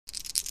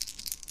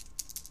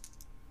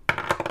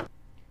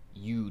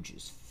You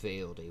just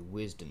failed a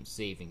wisdom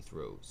saving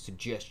throw.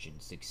 Suggestion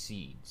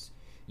succeeds.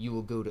 You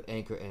will go to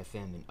Anchor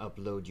FM and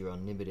upload your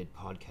unlimited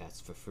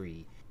podcasts for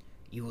free.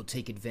 You will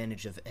take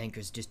advantage of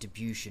Anchor's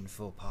distribution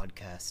for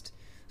podcast,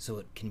 so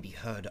it can be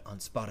heard on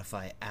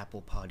Spotify,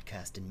 Apple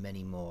Podcast, and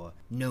many more.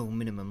 No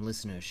minimum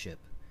listenership.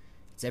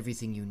 It's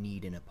everything you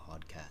need in a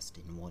podcast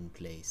in one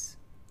place.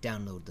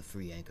 Download the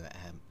free Anchor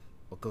app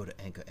or go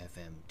to Anchor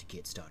FM to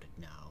get started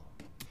now.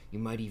 You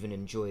might even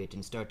enjoy it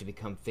and start to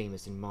become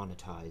famous and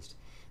monetized,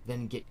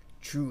 then get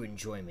true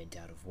enjoyment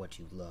out of what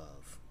you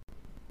love.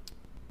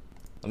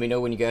 Let me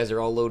know when you guys are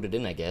all loaded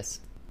in, I guess.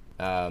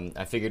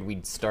 I figured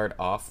we'd start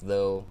off,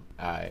 though.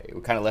 We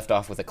kind of left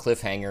off with a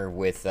cliffhanger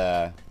with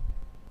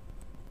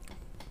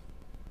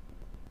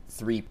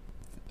three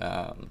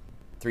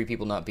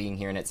people not being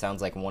here, and it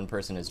sounds like one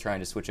person is trying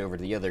to switch over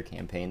to the other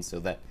campaign, so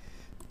that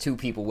two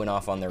people went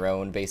off on their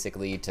own,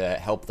 basically, to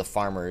help the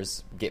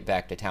farmers get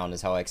back to town,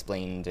 is how I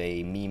explained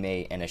a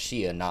Mime and a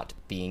Shia not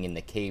being in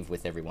the cave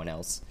with everyone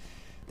else.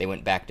 They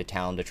went back to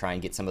town to try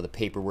and get some of the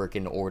paperwork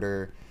in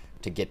order,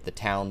 to get the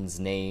town's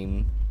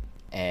name,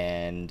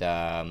 and,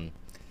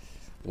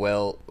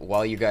 well,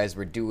 while you guys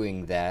were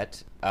doing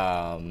that,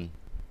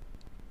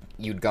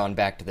 you'd gone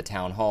back to the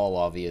town hall,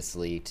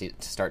 obviously, to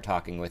start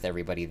talking with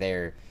everybody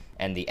there,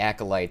 and the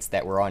acolytes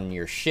that were on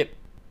your ship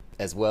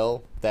as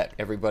well, that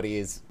everybody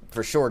is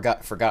for sure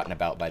got forgotten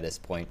about by this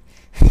point,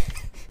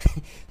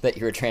 that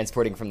you were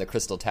transporting from the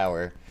Crystal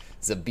Tower,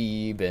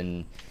 Zabib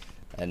and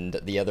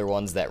the other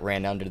ones that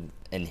ran under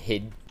and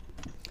hid,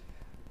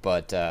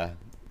 but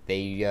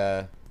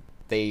they'd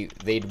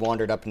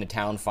wandered up into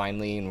town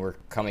finally and were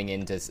coming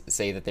in to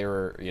say that they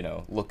were,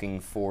 looking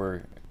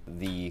for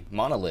the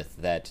monolith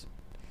that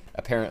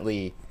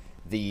apparently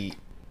the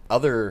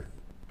other,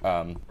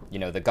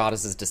 the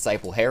goddess's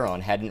disciple Heron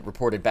hadn't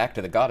reported back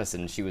to the goddess,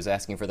 and she was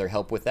asking for their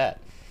help with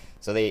that.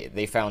 So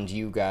they found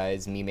you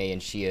guys, Mime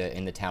and Shia,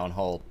 in the town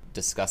hall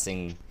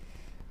discussing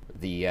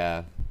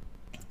the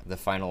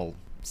final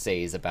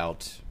says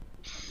about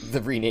the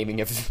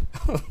renaming of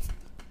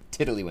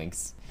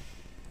Tiddlywinks.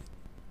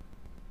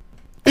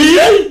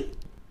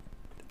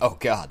 Oh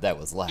god, that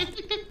was loud.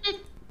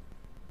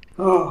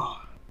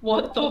 Oh.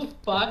 What the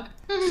fuck?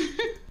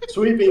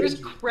 Sweet baby. Where's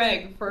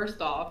Craig,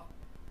 first off?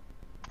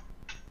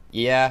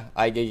 Yeah,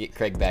 I did get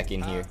Craig back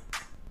in here.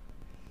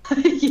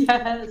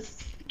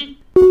 Yes.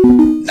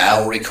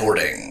 Now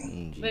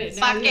recording. Wait,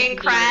 Fucking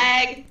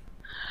Craig.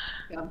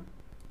 Yeah.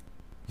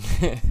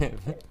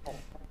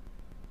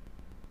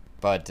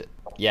 But,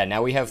 yeah,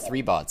 now we have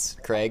 3 bots.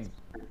 Craig,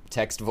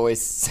 Text,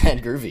 Voice,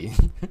 and Groovy.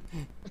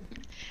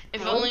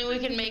 If only we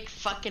could make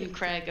fucking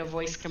Craig a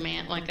voice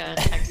command, like a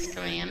text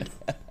command.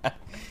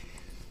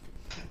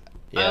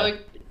 Yeah.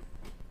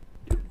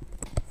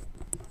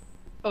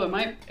 Oh,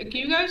 can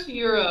you guys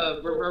hear a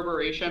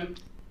reverberation?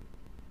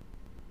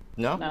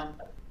 No? No. I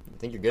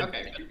think you're good.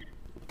 Okay, good.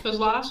 Because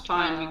last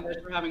time you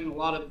guys were having a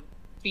lot of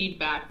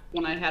feedback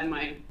when I had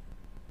my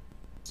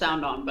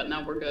sound on, but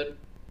now we're good.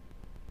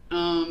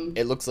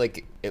 It looks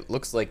like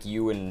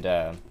you and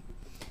Thea,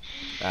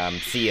 I'm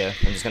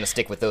just gonna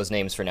stick with those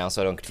names for now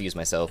so I don't confuse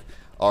myself,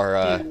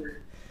 are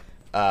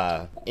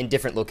in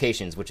different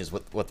locations, which is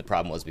what the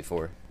problem was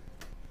before.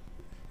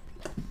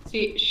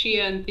 See,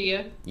 Shia and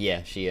Thea?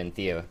 Yeah, Shia and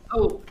Thea.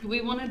 Oh, do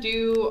we want to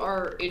do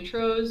our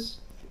intros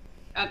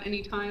at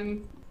any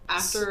time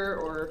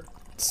after or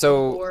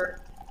So,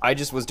 before? I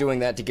just was doing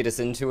that to get us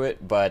into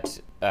it,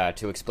 but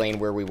to explain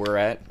where we were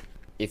at,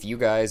 if you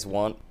guys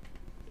want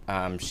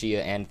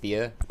Shia and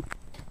Thea,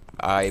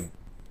 I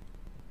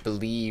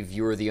believe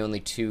you were the only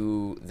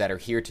 2 that are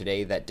here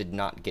today that did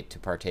not get to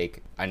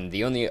partake. And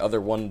the only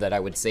other one that I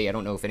would say, I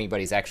don't know if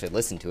anybody's actually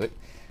listened to it,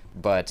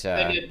 but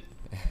I did.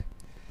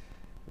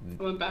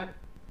 I went back.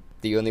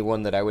 the only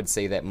one that I would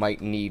say that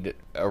might need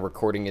a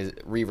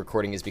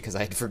re-recording is because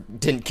I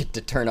didn't get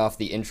to turn off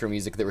the intro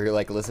music that we were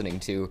listening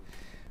to.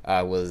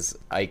 Was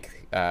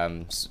Ike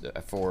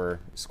for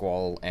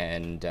Squall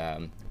and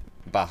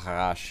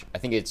Baharash. I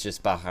think it's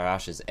just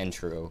Baharash's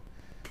intro.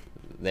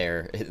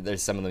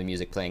 There's some of the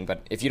music playing,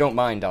 but if you don't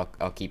mind,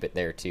 I'll keep it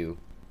there too.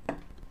 I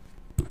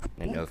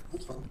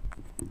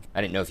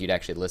didn't know if you'd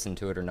actually listen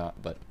to it or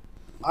not, but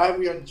I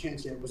haven't gotten a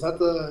chance yet. Was that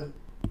the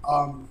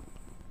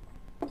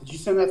did you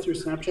send that through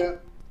Snapchat?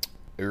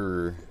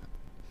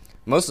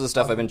 Most of the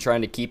stuff I've been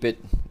trying to keep it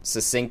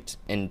succinct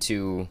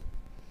into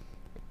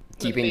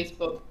keeping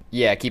Facebook.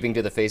 Yeah, keeping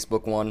to the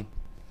Facebook one.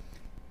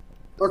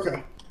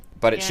 Okay.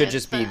 But it should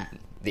just be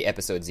the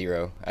episode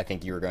 0. I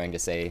think you were going to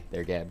say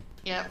there, Gab.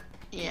 Yep.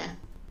 Yeah.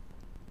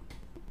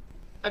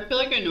 I feel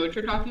like I know what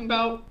you're talking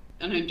about,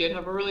 and I did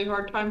have a really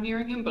hard time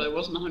hearing him, but I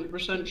wasn't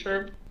 100%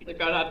 sure.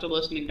 I'd have to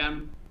listen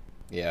again.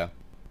 Yeah.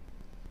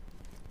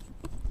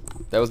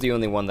 That was the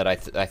only one that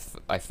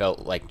I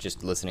felt like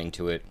just listening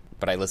to it,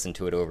 but I listened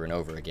to it over and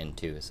over again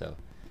too, so.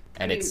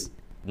 And it's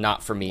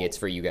not for me, it's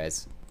for you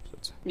guys. So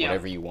it's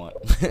whatever you want.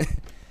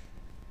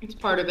 It's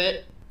part of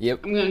it.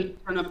 Yep. I'm going to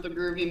turn up the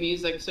groovy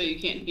music so you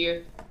can't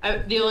hear.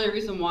 The only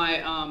reason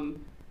why,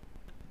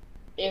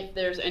 if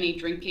there's any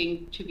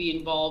drinking to be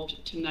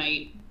involved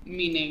tonight,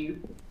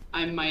 meaning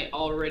I might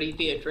already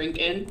be a drink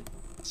in.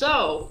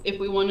 So, if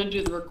we want to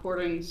do the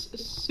recordings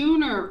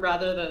sooner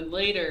rather than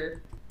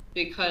later,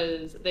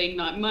 because they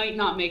might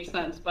not make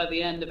sense by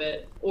the end of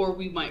it, or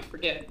we might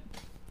forget.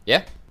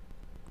 Yeah.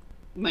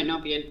 Might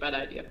not be a bad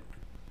idea.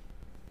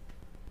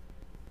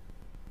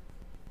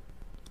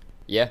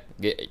 Yeah,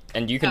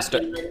 and you can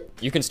start.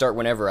 You can start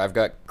whenever. I've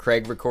got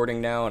Craig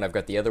recording now, and I've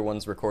got the other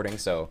ones recording.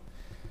 So,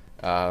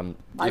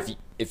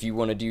 if you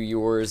want to do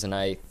yours, and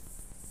I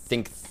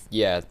think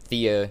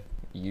Thea,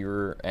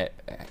 you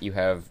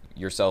have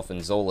yourself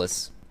and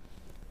Zolas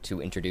to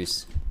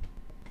introduce.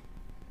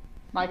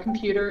 My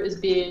computer is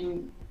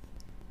being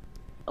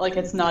like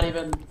it's not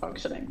even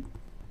functioning.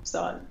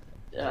 So,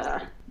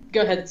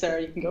 go ahead,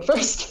 Sarah. You can go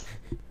first.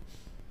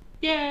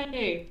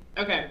 Yay!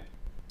 Okay.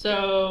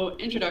 So,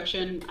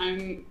 introduction.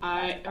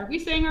 Are we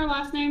saying our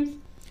last names?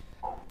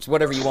 It's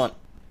whatever you want.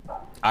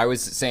 I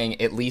was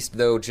saying at least,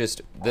 though,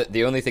 just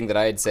the only thing that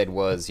I had said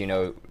was,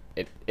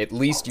 at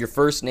least your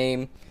first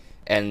name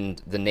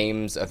and the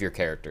names of your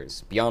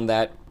characters. Beyond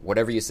that,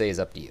 whatever you say is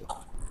up to you.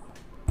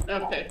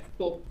 Okay,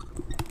 cool.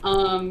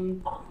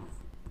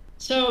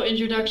 So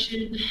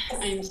introduction.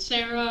 I'm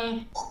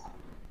Sarah.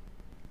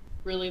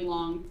 Really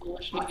long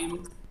Polish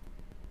name,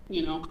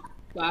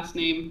 last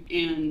name,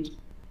 and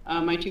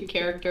my two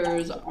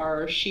characters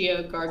are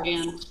Shia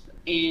Gargant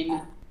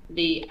in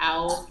the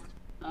Owl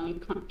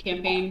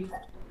campaign,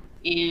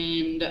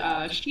 and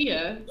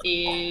Shia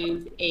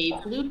is a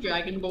blue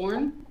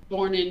dragonborn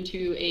born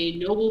into a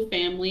noble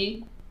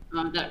family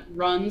that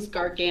runs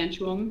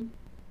Gargantuan,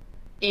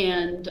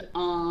 and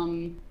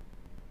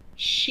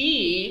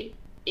she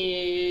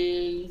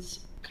is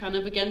kind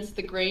of against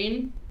the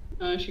grain.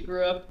 She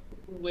grew up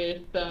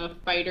with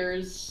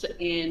fighters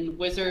and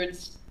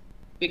wizards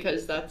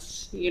because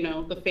that's,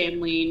 the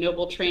family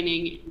noble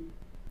training.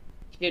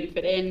 She didn't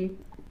fit in,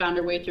 found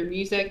her way through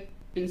music,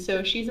 and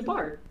so she's a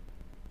bard.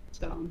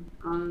 So,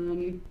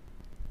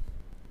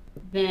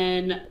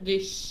 then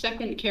the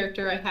second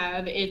character I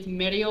have is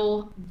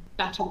Meriel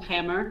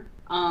Battlehammer,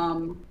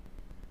 and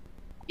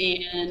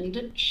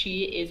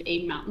she is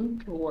a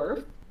mountain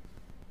dwarf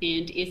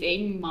and is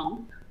a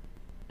monk,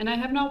 and I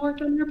have not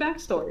worked on her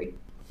backstory.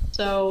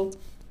 So,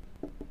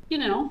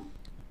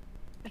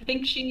 I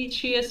think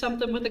she has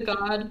something with a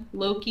god.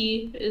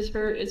 Loki is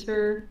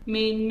her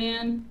main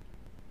man,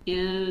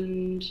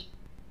 and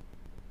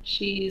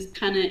she's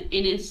kind of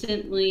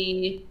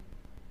innocently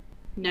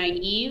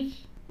naive,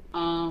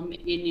 and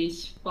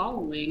is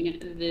following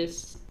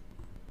this,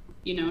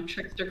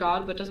 trickster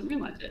god, but doesn't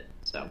realize it.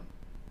 So,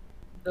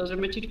 those are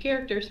my two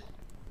characters.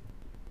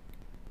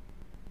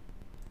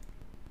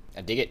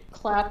 I dig it.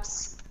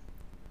 Claps.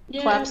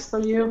 Yay. Claps for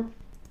you.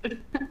 I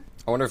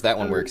wonder if that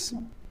one works.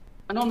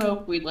 I don't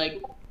know if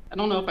I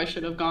don't know if I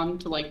should have gone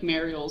to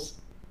Mariel's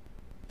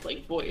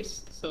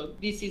voice. So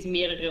this is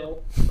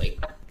Meriel.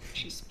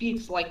 She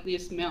speaks like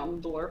this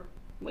mountain dwarf.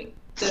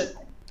 That.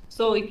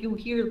 So if you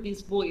hear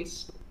this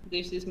voice,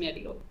 this is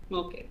Meriel.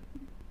 Okay.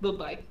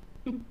 Bye-bye.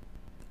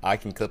 I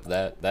can clip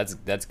that.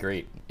 That's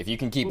great. If you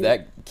can keep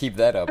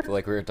that up,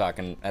 like we were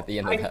talking at the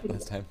end of that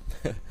last time.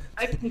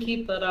 I can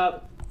keep that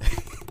up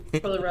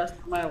for the rest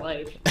of my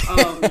life.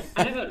 I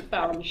haven't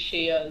found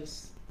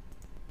Shia's.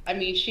 I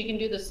mean, she can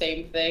do the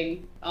same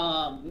thing.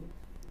 I've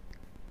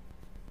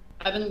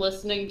been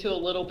listening to a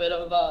little bit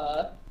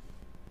of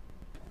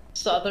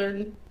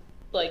Southern,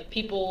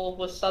 people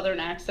with Southern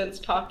accents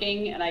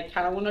talking, and I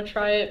kind of want to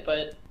try it,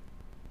 but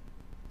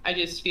I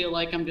just feel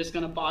like I'm just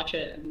going to botch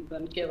it and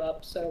then give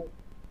up. So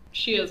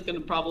Shia's going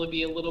to probably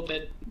be a little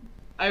bit...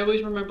 I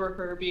always remember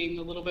her being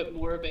a little bit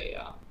more of a...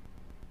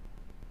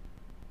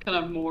 kind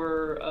of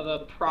more of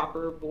a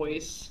proper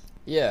voice.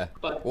 Yeah.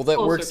 But well, that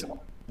works.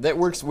 That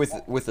works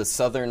with a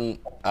southern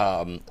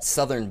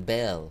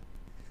belle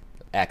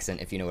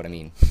accent, if you know what I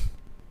mean.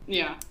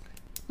 Yeah.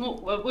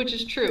 Well, which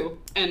is true,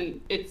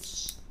 and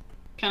it's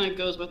kind of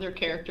goes with her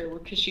character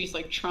because she's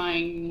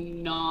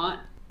trying not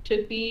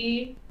to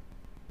be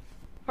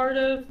part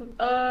of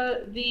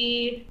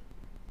the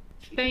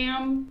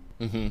fam,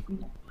 Mm-hmm.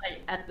 but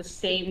at the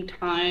same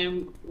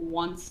time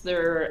wants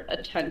their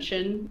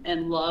attention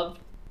and love.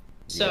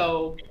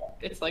 So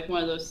it's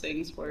one of those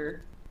things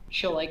where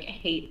she'll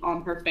hate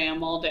on her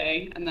fam all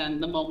day, and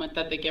then the moment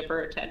that they give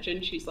her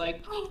attention, she's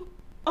like,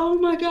 oh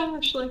my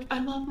gosh, I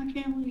love my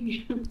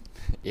family.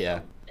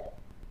 Yeah.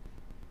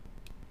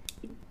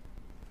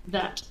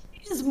 That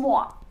is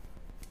moi.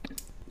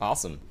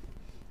 Awesome.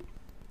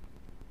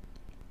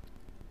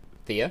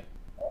 Thea?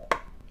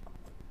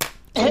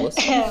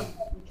 Okay.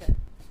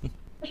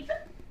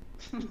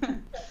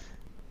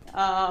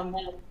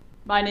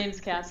 My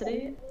name's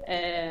Cassidy,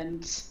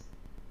 and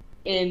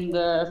in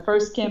the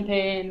first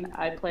campaign,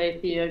 I play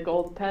Thea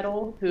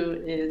Goldpetal, who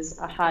is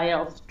a high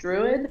elf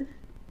druid,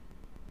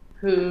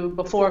 who,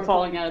 before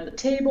falling out of the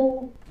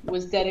table,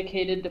 was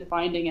dedicated to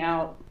finding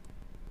out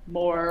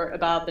more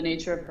about the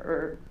nature of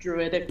her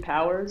druidic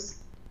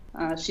powers.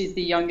 She's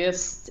the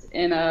youngest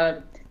in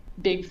a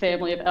big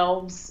family of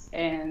elves,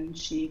 and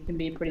she can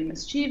be pretty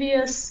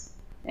mischievous,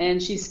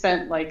 and she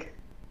spent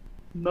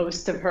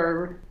most of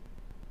her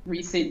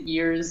recent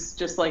years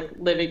just like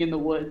living in the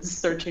woods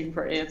searching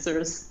for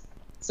answers.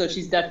 So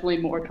she's definitely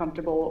more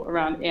comfortable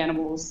around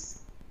animals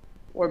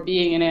or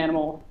being an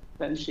animal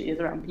than she is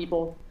around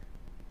people.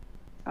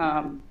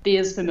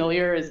 Thea's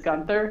familiar is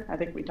Gunther. I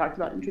think we talked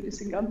about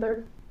introducing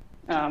Gunther.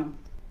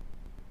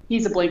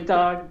 He's a blink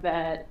dog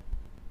that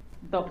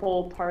the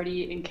whole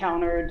party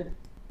encountered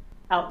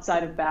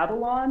outside of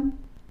Babylon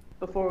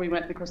before we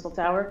went to the Crystal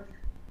Tower.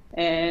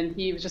 And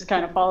he was just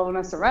kind of following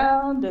us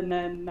around, and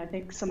then I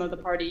think some of the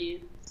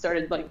party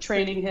started like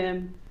training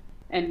him,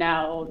 and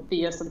now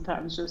Thea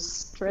sometimes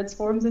just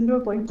transforms into a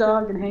blink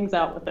dog and hangs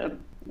out with him.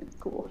 It's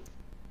cool.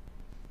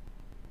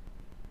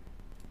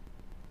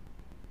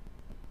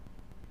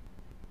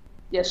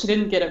 Yeah, she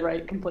didn't get it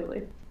right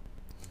completely.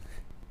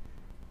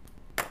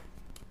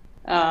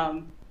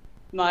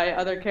 My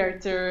other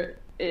character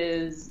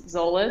is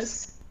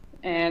Zolas,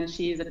 and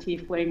she's a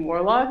tiefling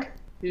warlock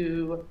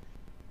who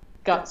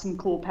got some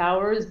cool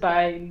powers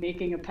by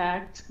making a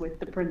pact with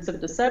the Prince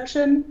of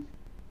Deception.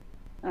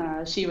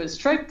 She was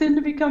tricked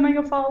into becoming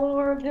a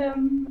follower of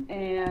him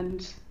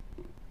and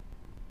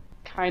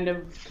kind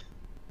of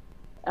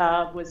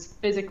was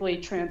physically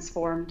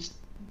transformed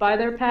by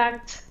their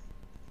pact.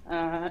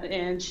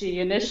 And she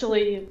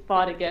initially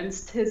fought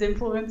against his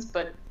influence,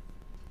 but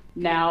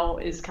now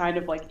is kind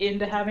of like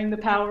into having the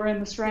power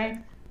and the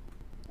strength.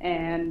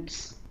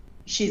 And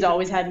she's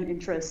always had an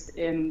interest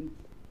in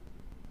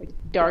like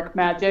dark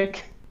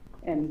magic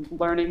and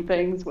learning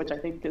things, which I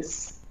think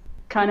is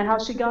kind of how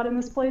she got in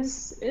this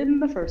place in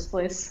the first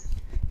place.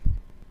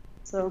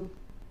 So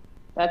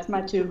that's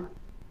my two.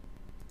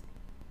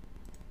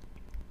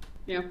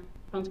 Yeah,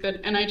 sounds good.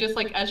 And I just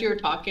like, as you were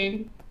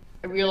talking,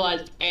 I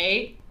realized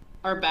A,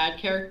 our bad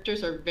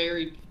characters are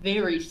very,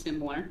 very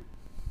similar.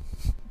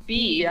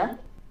 B, Yeah.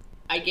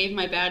 I gave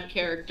my bad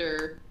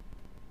character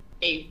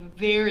a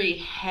very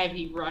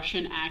heavy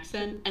Russian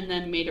accent and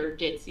then made her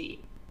ditzy.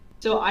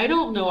 So I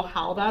don't know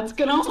how that's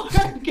gonna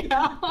work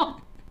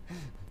out.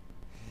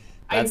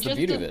 That's the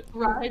beauty of it. I just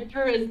described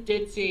her as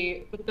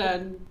ditzy, but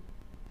then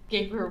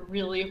gave her a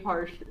really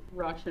harsh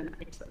Russian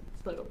accent.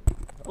 So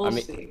we'll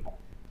see.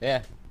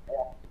 Yeah.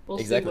 We'll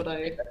exactly. see what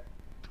I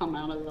come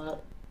out of that.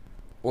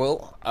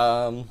 Well,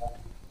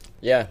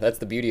 yeah, that's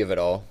the beauty of it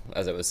all,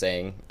 as I was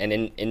saying. And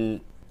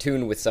in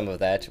tune with some of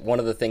that, one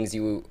of the things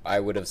I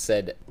would have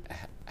said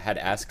had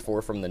asked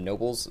for from the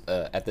nobles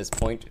at this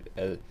point,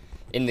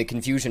 in the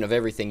confusion of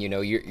everything,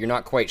 you're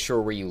not quite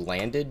sure where you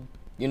landed,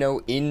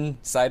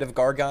 inside of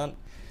Gargant.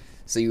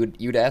 So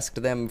you'd ask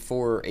them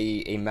for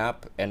a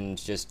map and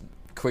just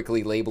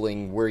quickly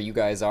labeling where you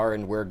guys are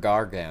and where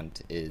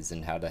Gargant is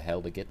and how the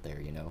hell to get there,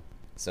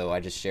 So I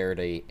just shared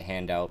a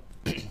handout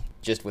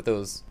just with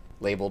those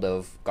labeled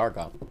of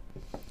Gargant.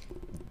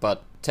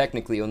 But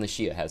technically only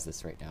Shia has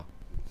this right now.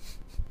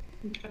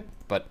 Okay.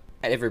 But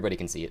everybody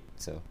can see it,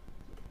 so.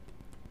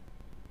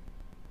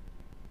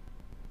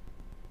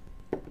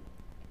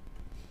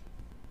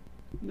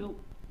 Nope.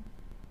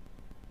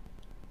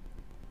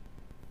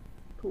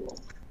 Cool.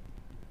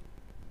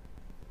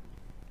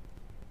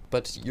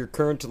 But you're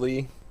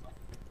currently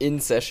in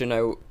session,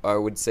 I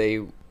would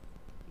say,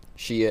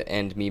 Shia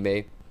and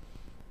Mime,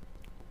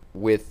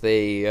 with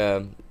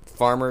a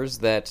farmers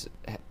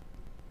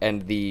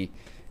and the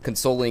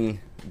consoling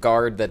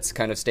guard that's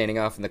kind of standing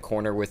off in the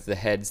corner with the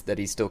heads that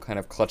he's still kind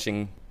of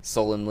clutching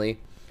sullenly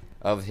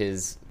of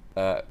his,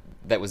 that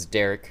was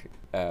Derek,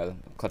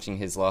 clutching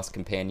his lost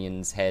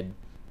companion's head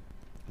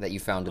that you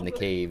found in the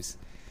caves,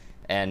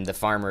 and the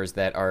farmers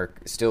that are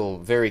still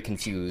very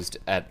confused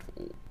at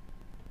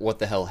what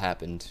the hell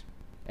happened.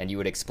 And you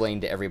would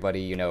explain to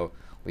everybody,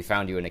 we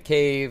found you in a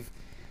cave,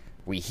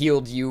 we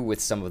healed you with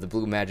some of the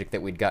blue magic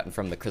that we'd gotten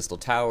from the Crystal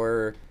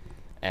Tower,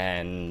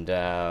 and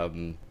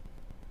the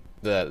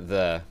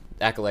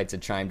acolytes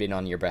had chimed in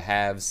on your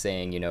behalf,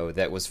 saying,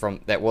 that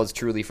was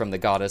truly from the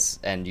goddess,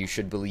 and you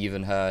should believe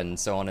in her, and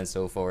so on and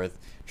so forth,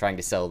 trying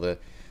to sell the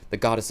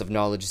goddess of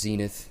knowledge,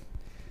 Zenith,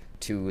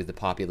 to the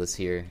populace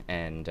here,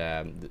 and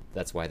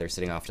that's why they're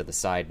sitting off to the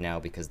side now,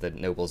 because the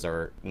nobles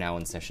are now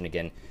in session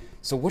again.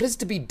 So what is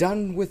to be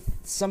done with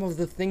some of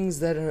the things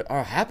that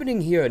are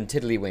happening here in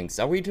Tiddlywinks?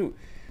 Are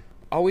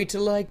we to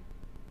like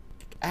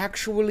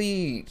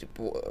actually?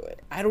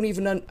 I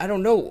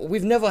don't know.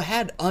 We've never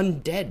had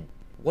undead.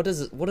 What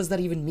does that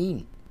even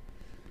mean?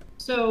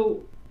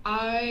 So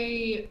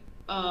I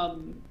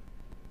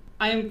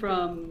am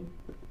from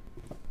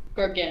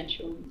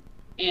Gargantuan,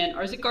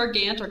 or is it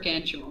Gargant or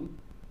Gantuan?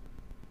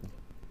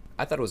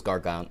 I thought it was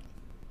Gargant.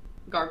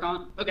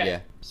 Gargant? Okay.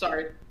 Yeah.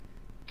 Sorry.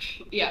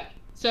 Yeah.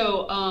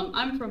 So,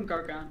 I'm from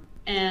Gargant,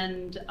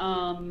 and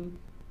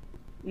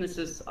this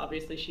is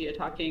obviously Shia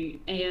talking,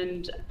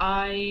 and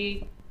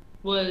I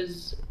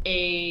was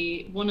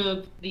one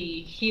of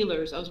the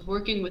healers. I was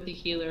working with the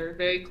healer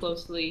very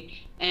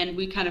closely, and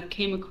we kind of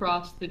came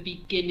across the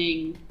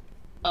beginning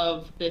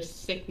of this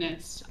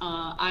sickness.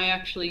 I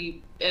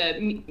actually,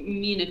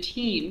 me and a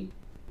team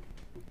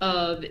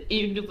of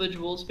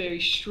individuals, very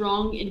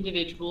strong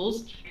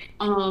individuals,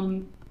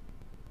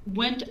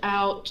 went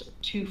out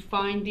to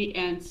find the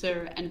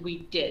answer, and we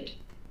did.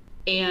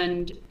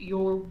 and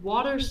your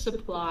water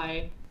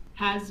supply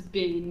has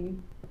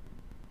been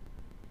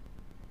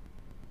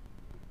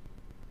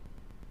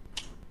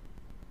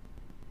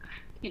I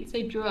can't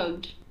say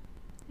drugged.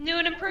 New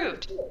and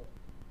improved.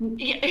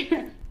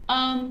 Yeah,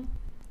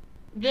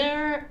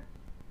 there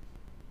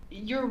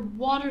your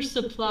water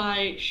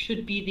supply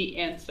should be the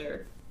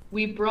answer.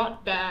 We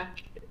brought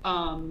back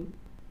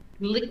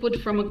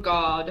liquid from a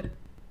god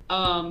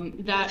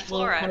that will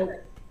Fluoride. help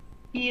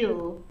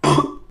heal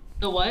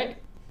the what?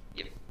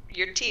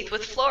 Your teeth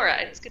with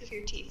fluoride. It's good for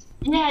your teeth.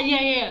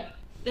 Yeah.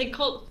 They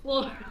call it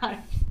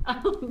fluoride.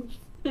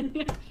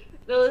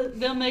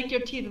 They'll make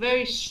your teeth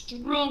very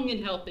strong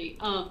and healthy.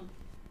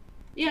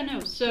 Yeah, no.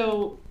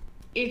 So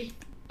if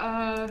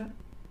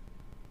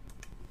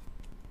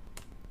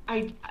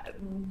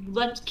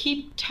let's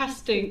keep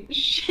testing.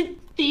 Shit,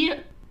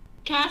 Thea,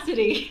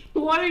 Cassidy,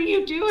 what are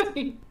you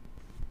doing?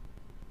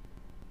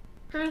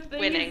 Her thing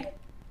Winning. is-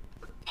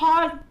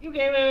 Pause.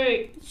 Okay,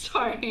 wait.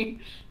 Sorry.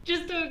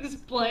 Just to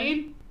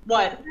explain.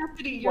 What?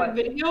 Cassidy, your What?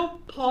 video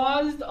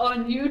paused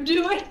on you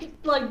doing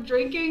like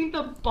drinking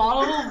the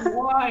bottle of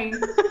wine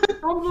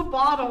from the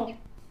bottle.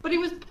 But it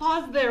was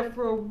paused there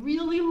for a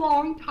really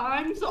long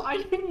time, so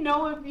I didn't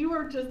know if you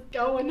were just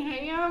going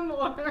ham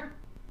or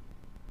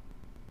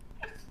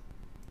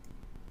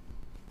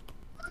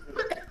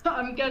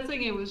I'm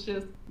guessing it was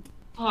just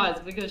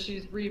paused because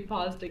she's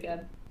re-paused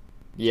again.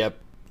 Yep.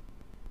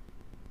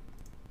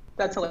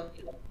 That's hilarious.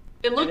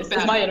 It looked Is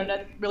bad. my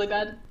internet really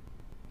bad?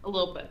 A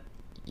little bit.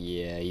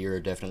 Yeah, you're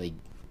definitely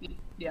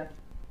Yeah.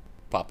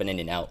 popping in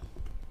and out.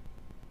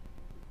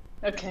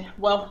 Okay,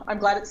 well, I'm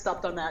glad it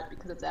stopped on that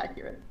because it's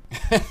accurate.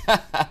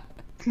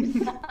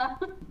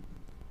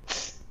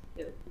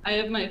 I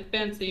have my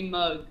fancy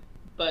mug,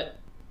 but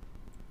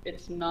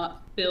it's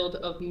not filled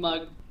of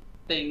mug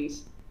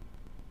things.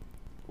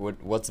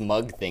 What's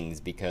mug things?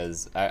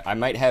 Because I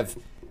might have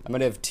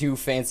two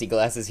fancy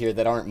glasses here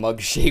that aren't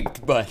mug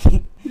shaped, but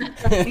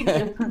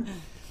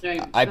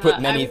Right. I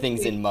put many would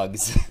things say in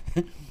mugs.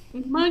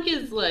 Mug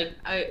is like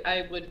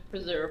I would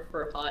preserve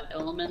for hot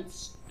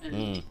elements,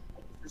 and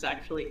it's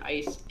actually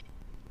ice.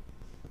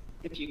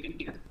 If you can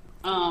hear.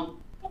 All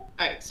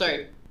right,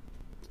 sorry.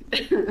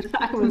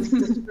 I was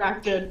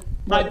distracted.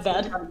 My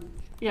bad.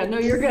 Yeah, no,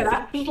 you're good.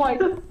 I was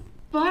like,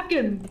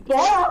 fucking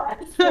boss!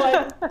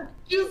 Like,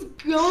 just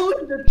go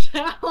to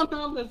town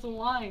on this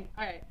wine.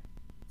 All right.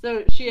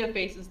 So Shia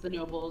faces the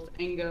nobles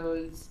and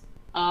goes,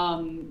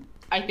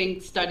 I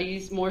think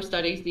more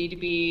studies need to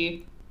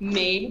be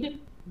made,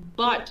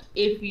 but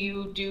if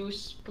you do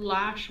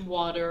splash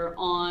water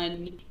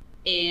on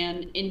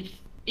an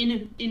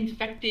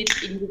infected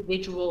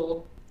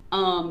individual,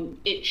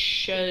 it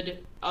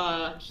should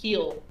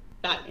heal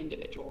that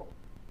individual.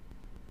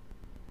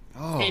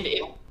 Oh. And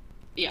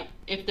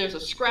if there's a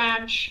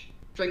scratch,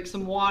 drink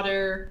some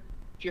water.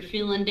 If you're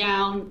feeling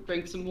down,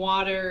 drink some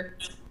water.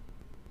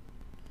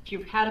 If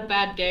you've had a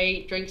bad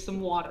day, drink some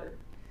water.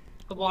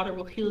 The water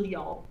will heal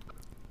y'all.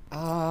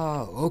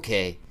 Oh,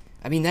 okay.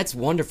 I mean, that's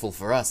wonderful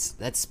for us.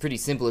 That's pretty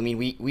simple. I mean,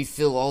 we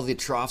fill all the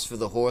troughs for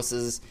the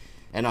horses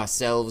and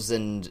ourselves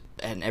and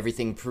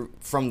everything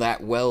from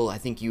that well I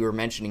think you were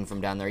mentioning from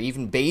down there.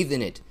 Even bathe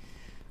in it.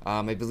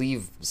 I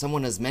believe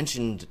someone has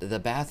mentioned the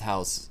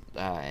bathhouse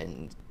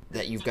and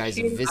that you guys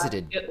have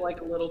visited. Get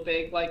like a little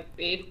big, like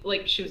bathe,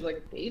 like she was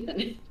like bathing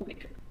it.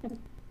 Like,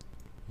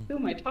 who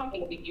am I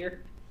talking to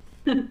here?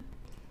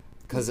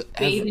 Because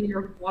Bathe in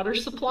your water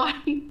supply.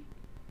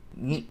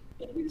 You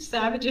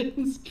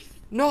savages.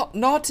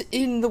 not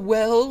in the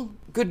well,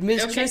 good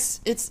mistress.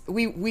 Okay. It's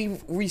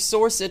we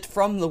source it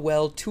from the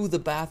well to the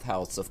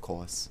bathhouse, of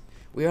course.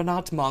 We are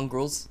not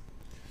mongrels.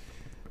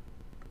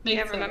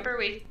 Yeah, remember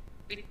we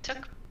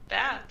took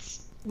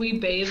baths. We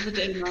bathed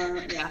in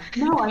yeah.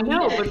 No, I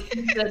know, but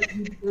she said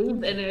we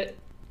bathed in it.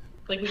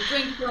 Like we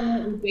drank from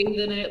it, we bathed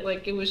in it.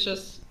 Like it was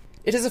just.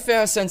 It is a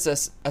fair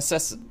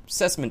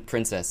assessment,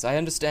 princess. I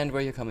understand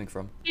where you're coming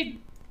from.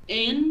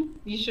 In,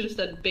 you should have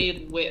said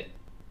bathe with.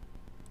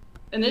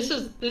 And this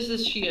is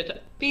Shia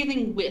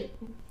bathing with,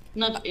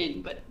 not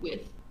in, but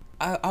with.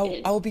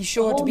 I'll be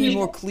sure to be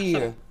more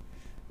clear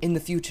in the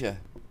future.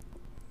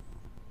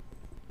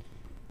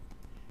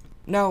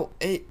 Now,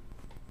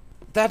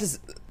 that is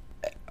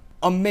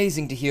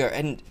amazing to hear.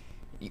 And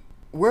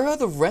where are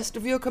the rest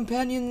of your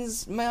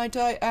companions, might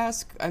I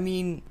ask? I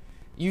mean,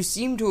 you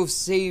seem to have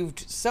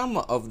saved some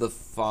of the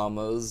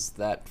farmers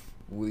that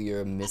we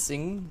are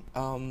missing,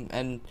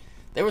 and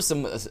there were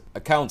some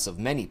accounts of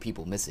many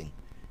people missing.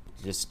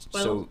 Just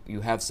so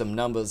you have some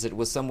numbers, it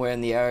was somewhere in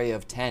the area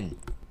of 10.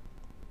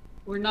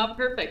 We're not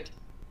perfect.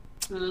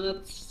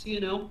 That's,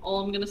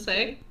 all I'm gonna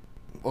say.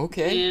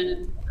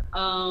 Okay.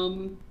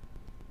 And,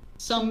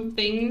 some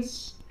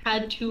things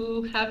had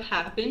to have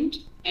happened,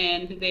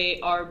 and they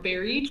are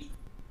buried.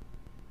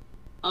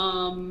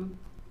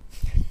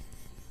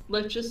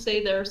 Let's just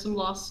say there are some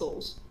lost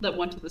souls that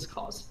went to this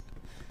cause.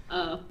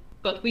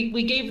 But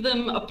we gave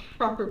them a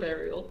proper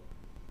burial,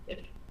 if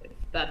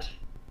that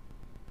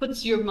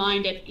puts your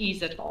mind at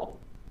ease at all.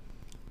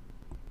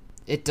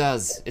 It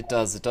does. It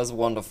does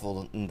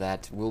wonderful in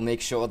that. We'll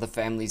make sure the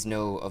families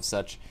know of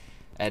such,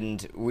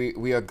 and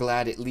we are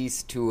glad at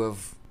least to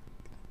have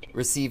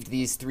received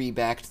these 3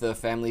 back to their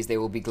families. They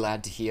will be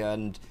glad to hear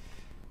and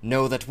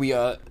know that we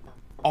are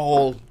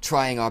all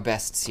trying our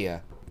bests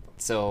here.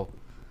 So,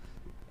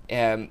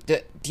 do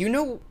you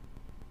know,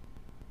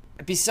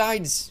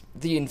 besides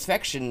the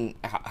infection,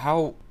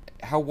 how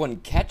one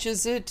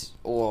catches it,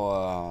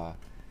 or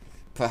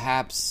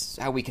perhaps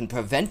how we can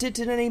prevent it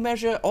in any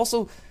measure?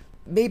 Also,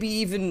 maybe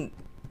even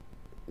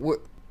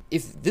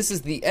if this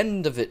is the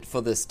end of it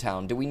for this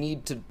town, do we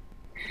need to,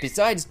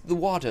 besides the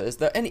water, is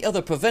there any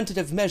other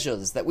preventative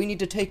measures that we need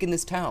to take in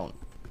this town?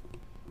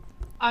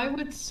 I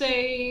would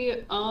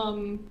say,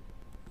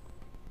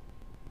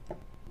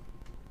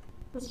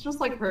 this just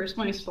like hurts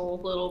my soul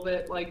a little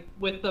bit, like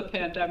with the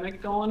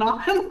pandemic going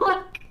on.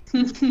 Like,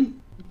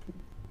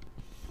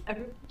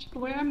 everyone should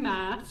wear a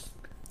mask.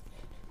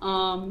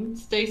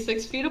 Stay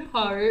 6 feet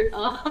apart.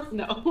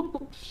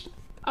 No.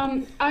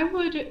 I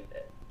would,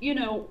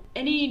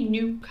 any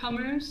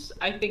newcomers,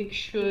 I think,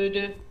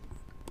 should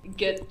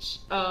get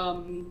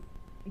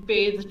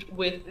bathed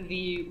with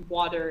the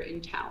water in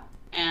town,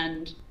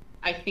 and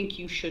I think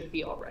you should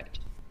be all right.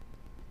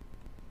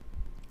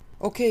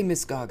 Okay,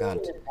 Miss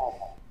Gargant.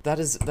 That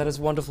is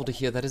wonderful to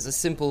hear. That is a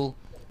simple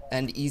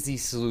and easy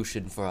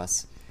solution for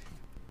us.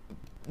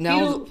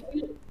 Now,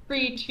 Feel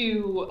free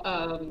to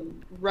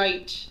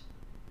write.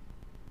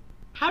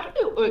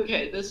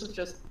 Okay, this is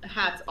just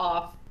hats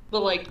off,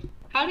 but like,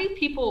 how do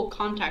people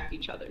contact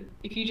each other?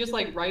 If you just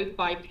like write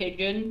by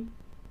pigeon,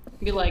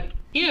 be like,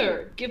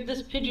 here, give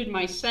this pigeon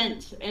my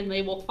scent, and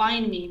they will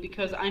find me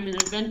because I'm an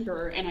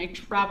adventurer and I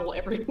travel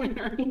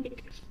everywhere.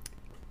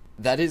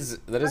 that is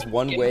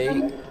one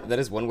way. That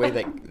is one way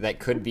that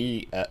could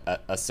be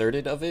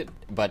asserted of it.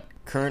 But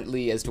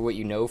currently, as to what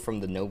you know from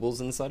the nobles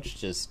and such,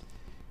 just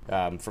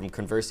from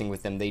conversing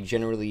with them, they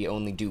generally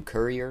only do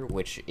courier,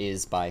 which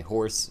is by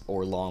horse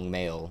or long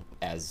mail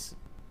as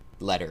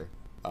letter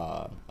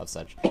of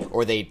such,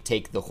 or they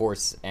take the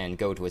horse and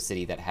go to a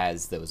city that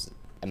has those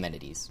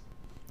amenities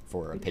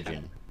for a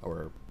pigeon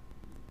or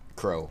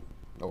crow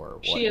or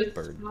what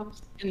bird.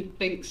 Stops and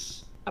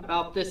thinks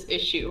about this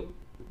issue,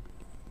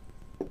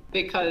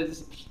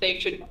 because they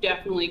should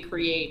definitely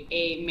create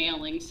a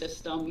mailing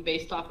system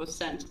based off of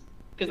scent,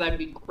 because that'd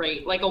be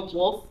great. Like a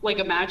wolf, like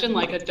imagine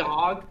like a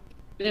dog,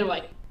 and they're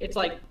like, it's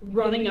like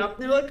running up,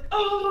 and they're like,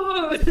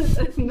 oh, and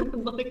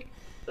then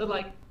they're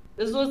like,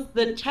 this was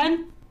the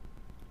 10th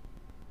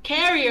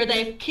carrier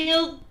they've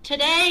killed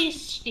today,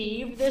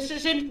 Steve. This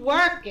isn't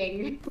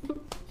working.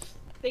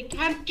 They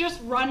can't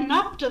just run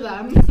up to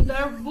them.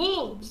 They're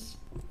wolves.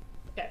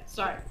 Okay,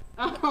 sorry.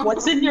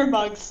 What's in your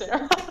mug,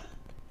 Sarah?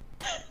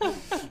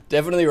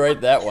 Definitely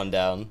write that one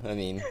down. I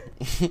mean,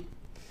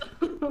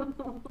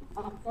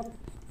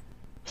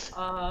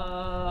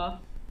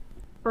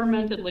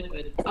 fermented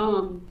liquid.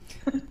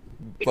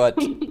 but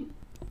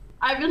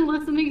I've been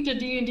listening to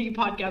D&D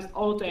podcasts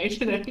all day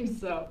today,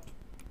 so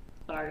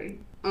sorry.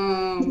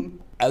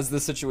 As the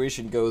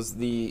situation goes,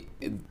 the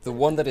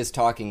one that is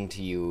talking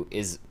to you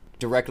is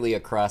directly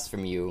across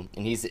from you,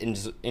 and he's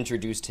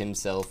introduced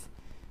himself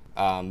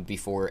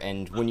before,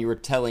 and when you were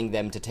telling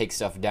them to take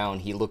stuff down,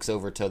 he looks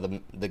over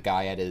to the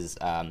guy at his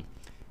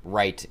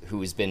right,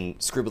 who's been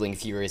scribbling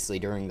furiously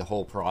during the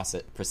whole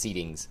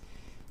proceedings.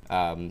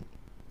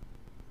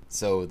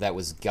 So that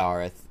was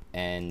Gareth,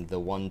 and the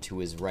one to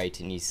his right,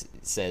 and he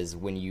says,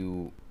 when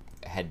you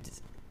had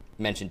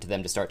mentioned to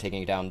them to start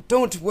taking it down,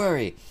 "Don't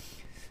worry,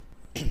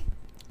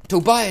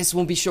 Tobias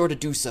won't be sure to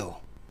do so."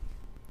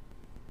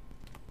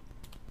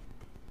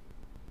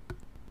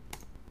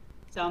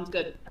 Sounds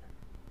good.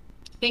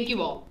 Thank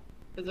you all.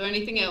 Is there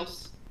anything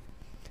else?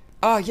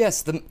 Ah,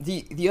 yes,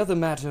 the other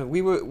matter.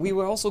 We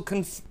were also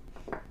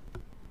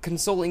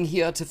consoling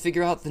here to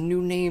figure out the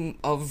new name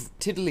of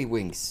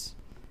Tiddlywinks,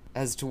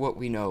 as to what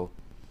we know.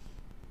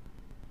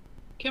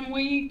 Can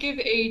we give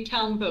a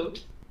town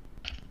vote?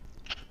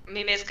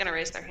 Mime's gonna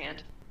raise their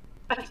hand.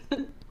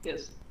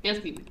 Yes,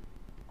 Mime.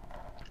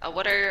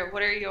 What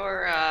are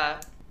your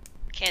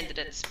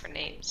candidates for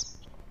names?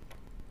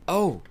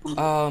 Oh,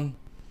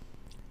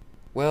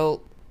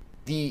 well,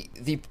 the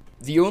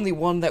only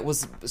one that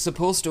was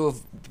supposed to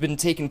have been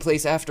taking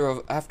place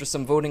after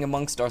some voting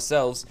amongst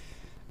ourselves,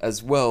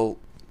 as well,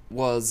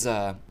 was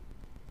a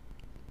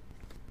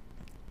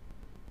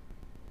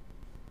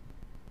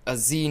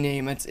Z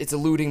name. It's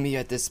eluding me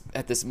at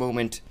this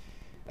moment.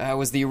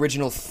 Was the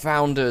original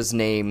founder's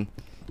name.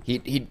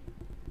 He'd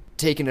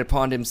taken it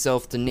upon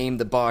himself to name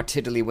the bar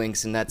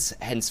Tiddlywinks, and that's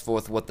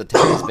henceforth what the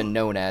town has been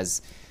known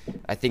as.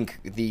 I think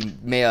the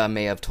mayor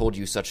may have told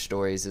you such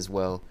stories as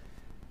well.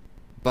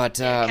 But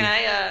can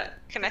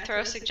I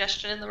throw a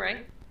suggestion in the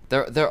ring?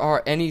 There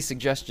are any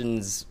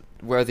suggestions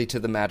worthy to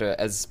the matter,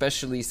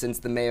 especially since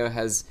the mayor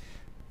has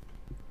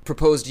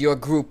proposed your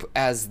group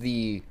as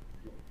the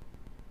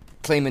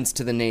claimants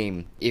to the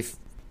name, if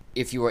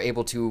you are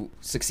able to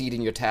succeed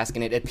in your task,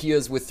 and it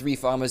appears with 3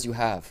 farmers you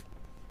have.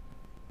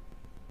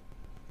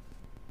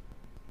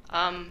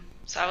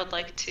 So I would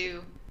like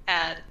to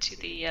add to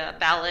the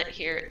ballot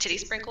here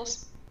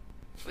Tiddysprinkles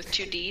with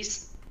 2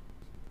 D's.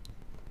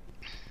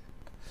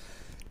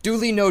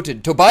 Duly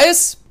noted.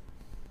 Tobias?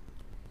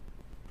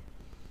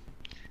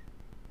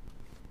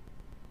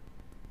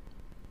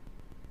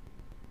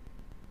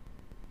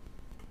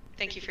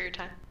 Thank you for your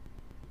time.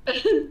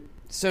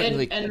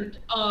 Certainly. And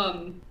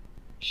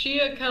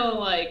Shia kind of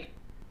like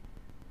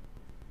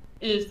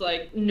is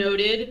like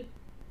noted.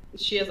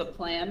 She has a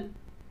plan,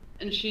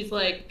 and she's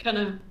like kind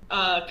of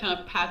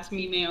pats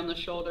Mime on the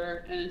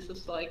shoulder, and it's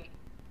just like,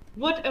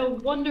 what a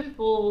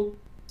wonderful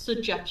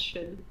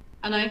suggestion.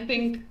 And I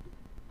think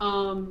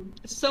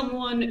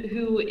someone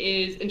who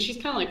is, and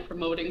she's kind of like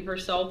promoting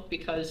herself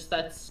because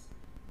that's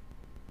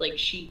like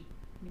she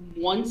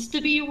wants to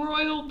be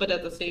royal, but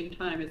at the same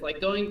time is like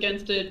going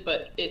against it,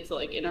 but it's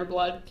like in her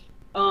blood.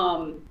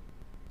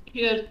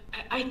 He goes,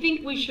 I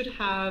think we should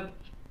have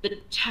the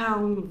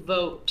town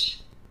vote.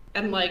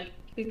 And like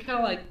he's kind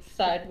of like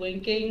side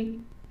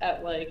winking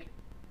at like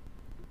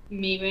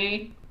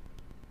Mime.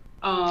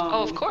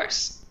 Oh, of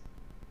course.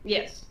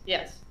 Yes.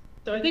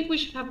 So I think we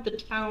should have the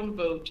town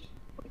vote.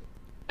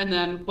 And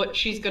then what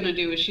she's gonna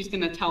do is she's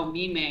gonna tell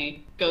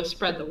Mime, go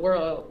spread the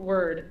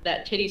word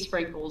that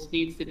Tiddysprinkles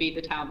needs to be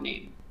the town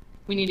name.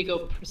 We need to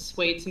go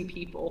persuade some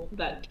people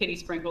that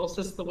Tiddysprinkles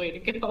is the way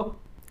to go.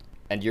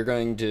 And you're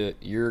going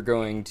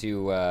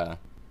to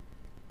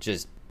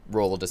just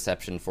roll a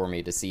deception for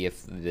me to see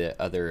if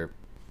the other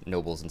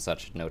nobles and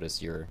such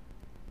notice your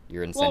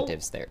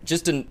incentives there.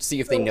 Just to see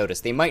if they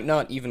notice. They might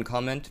not even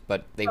comment,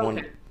 but they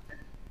want.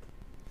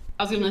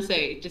 I was gonna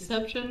say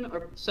deception,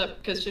 or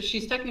because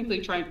she's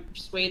technically trying to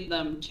persuade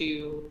them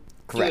to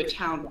do a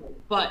town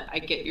vote, but I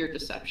get your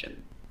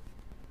deception.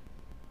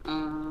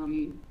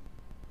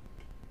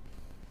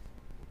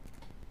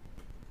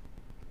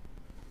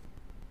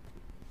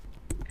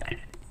 Okay.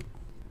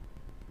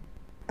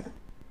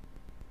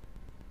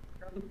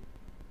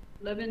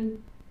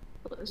 11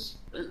 plus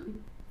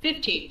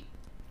 15.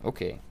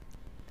 Okay.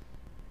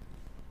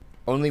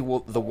 Only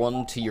the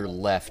one to your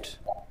left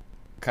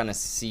kind of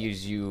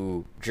sees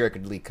you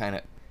jerkily, kind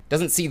of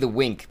doesn't see the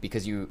wink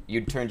because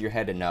you'd turned your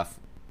head enough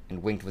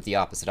and winked with the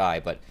opposite eye,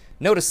 but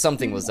noticed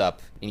something was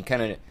up, and you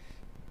kind of,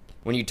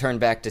 when you turn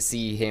back to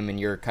see him and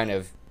you're kind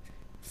of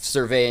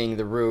surveying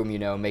the room, you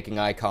know, making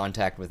eye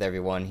contact with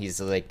everyone, he's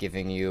like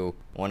giving you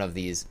one of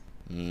these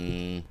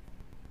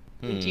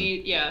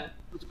Teeth, yeah,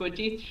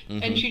 squinty.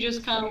 Mm-hmm. And she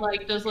just kind of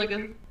like does like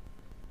a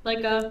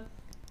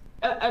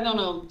I don't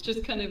know,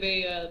 just kind of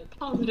a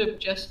positive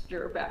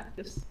gesture back,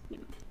 just, you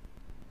know,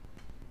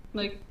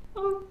 like,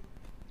 oh,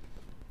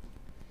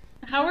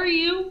 how are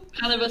you?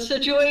 Kind of a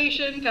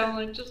situation, kind of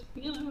like just,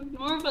 you know,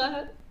 ignore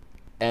that.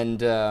 And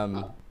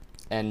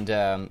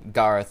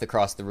Gareth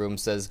across the room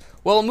says,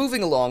 well,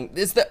 moving along,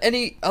 is there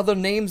any other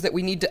names that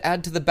we need to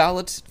add to the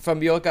ballot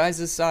from your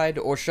guys' side,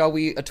 or shall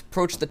we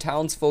approach the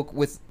townsfolk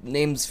with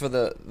names for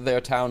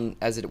their town,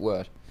 as it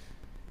were?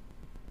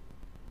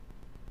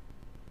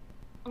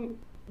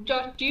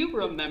 Josh, do you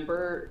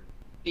remember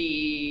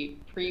the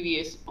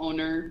previous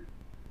owner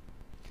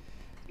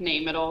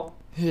name at all?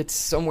 It's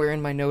somewhere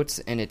in my notes,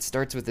 and it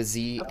starts with a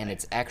Z, and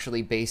it's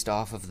actually based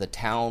off of the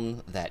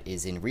town that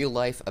is in real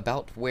life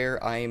about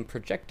where I am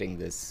projecting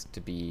this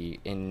to be,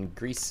 in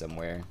Greece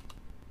somewhere.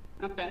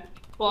 Okay.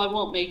 Well, I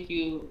won't make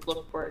you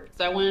look for it,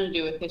 because I wanted to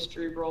do a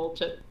history roll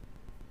to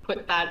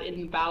put that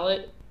in the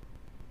ballot.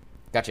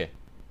 Gotcha.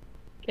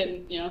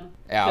 Can, you know...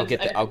 Yeah, I'll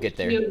get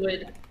there.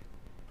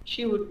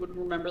 She would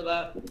remember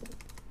that.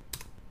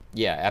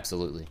 Yeah,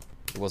 absolutely.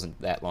 It wasn't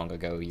that long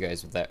ago, you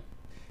guys.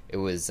 It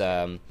was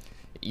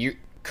you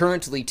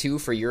currently too,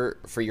 for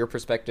your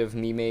perspective,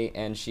 Mime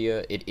and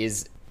Shia. It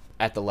is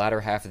at the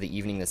latter half of the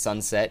evening. The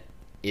sunset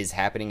is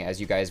happening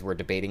as you guys were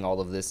debating all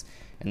of this,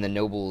 and the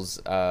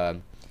nobles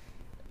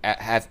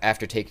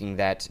after taking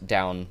that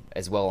down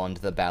as well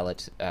onto the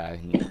ballot.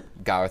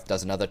 Gareth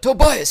does another.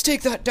 Tobias,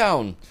 take that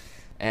down,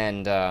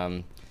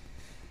 and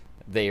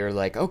they are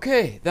like,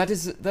 okay, that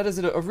is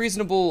a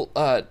reasonable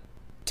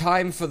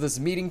time for this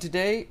meeting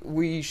today.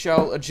 We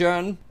shall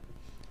adjourn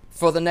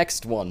for the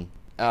next one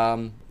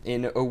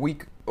in a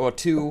week or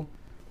two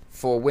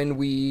for when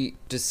we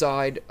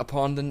decide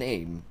upon the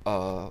name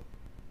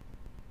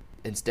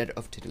instead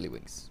of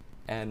Tiddlywinks.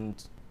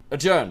 And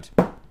adjourned.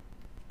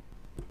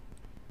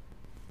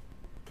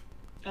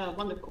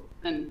 Wonderful.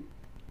 And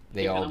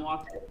they all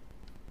walk out.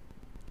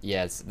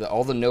 Yes,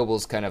 all the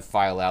nobles kind of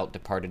file out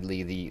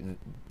departedly,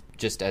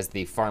 just as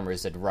the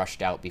farmers had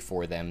rushed out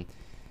before them.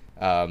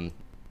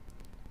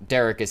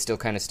 Derek is still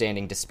kind of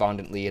standing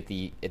despondently at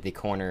the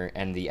corner,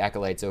 and the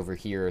acolytes over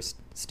here are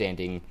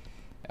standing,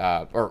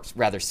 or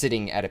rather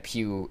sitting at a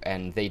pew,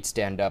 and they'd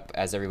stand up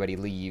as everybody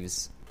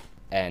leaves,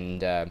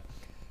 and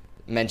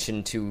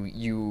mention to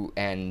you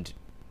and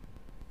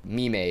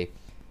Mime,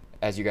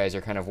 as you guys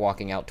are kind of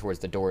walking out towards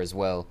the door as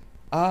well.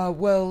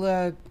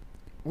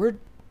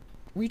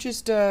 We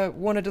just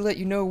wanted to let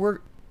you know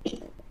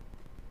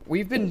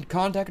we've been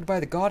contacted by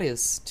the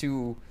goddess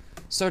to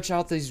search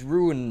out these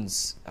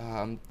ruins.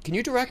 Can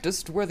you direct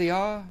us to where they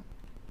are?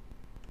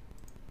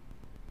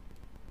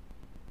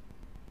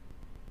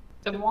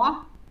 C'est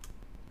moi?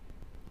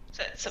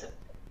 So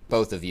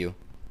Both of you.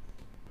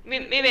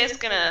 maybe it's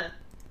gonna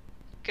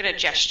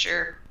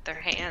gesture their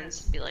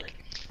hands and be like,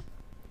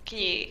 can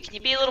you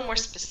be a little more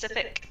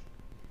specific?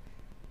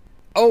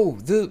 Oh,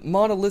 the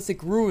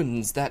monolithic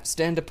ruins that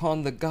stand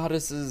upon the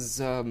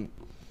goddess's,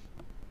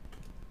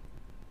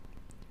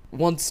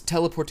 once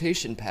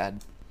teleportation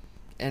pad.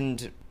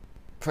 And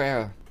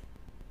prayer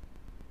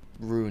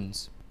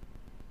runes.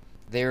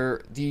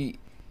 They're the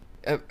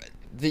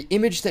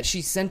image that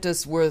she sent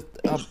us were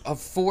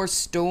of 4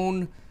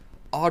 stone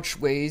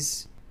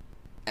archways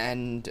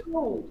and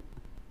Oh,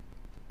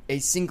 a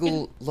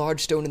single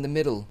large stone in the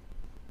middle.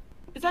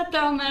 is that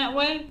down that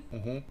way?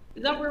 Mm-hmm.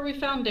 Is that where we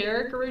found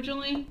Derek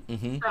originally?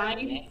 Mm-hmm.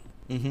 Crying?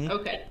 Mm-hmm.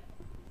 Okay.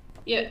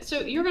 Yeah,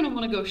 so you're gonna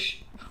want to go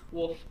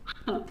wolf.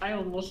 I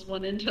almost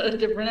went into a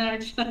different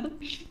accent.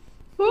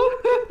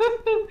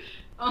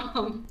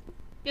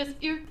 Yes,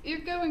 you're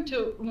going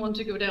to want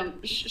to go down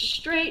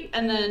straight,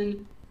 and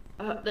then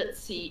let's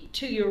see,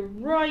 to your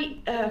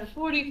right,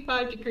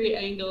 45-degree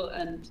angle,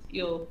 and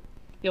you'll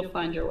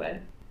find your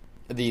way.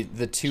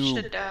 The two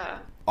Should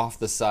off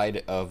the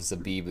side of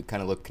Zabib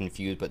kind of look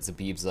confused, but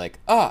Zabib's like,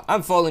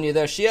 I'm following you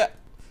there, shit.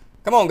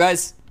 Come on,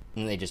 guys.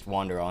 And they just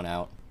wander on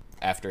out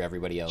after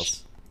everybody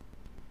else.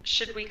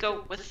 should we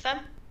go with them?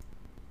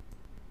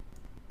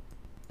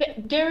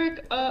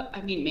 Derek,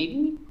 I mean,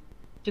 maybe.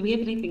 Do we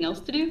have anything else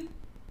to do?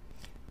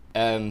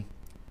 I'm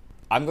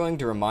going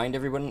to remind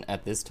everyone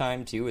at this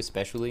time, too,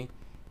 especially,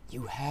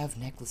 you have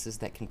necklaces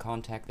that can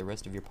contact the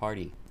rest of your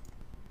party.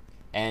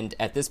 And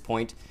at this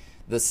point,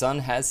 the sun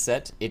has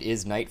set, it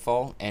is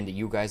nightfall, and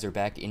you guys are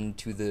back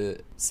into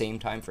the same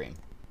time frame.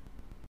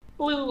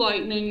 Blue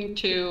lightning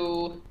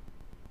to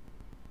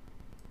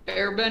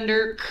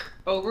Airbender,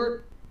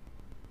 over.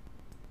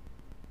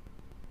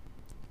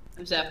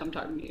 Zap, I'm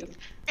talking to you.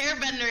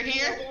 Airbender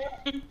here.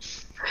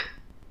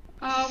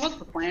 What's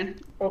the plan?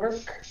 Over.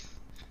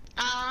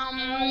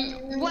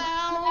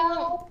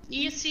 Well,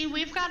 you see,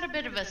 we've got a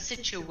bit of a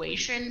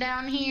situation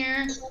down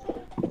here.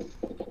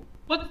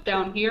 What's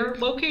down here?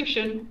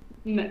 Location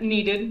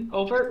needed.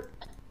 Over.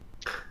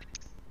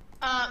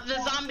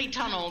 The zombie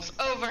tunnels.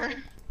 Over.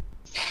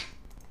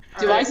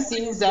 Do I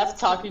see Zeph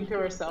talking to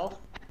herself?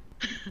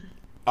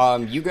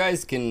 You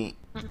guys can,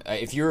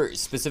 if you're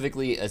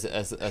specifically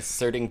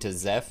asserting to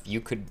Zeph,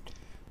 you could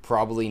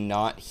probably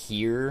not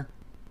hear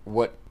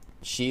what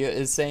Shia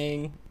is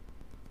saying,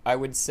 I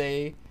would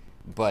say,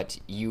 but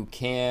you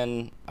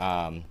can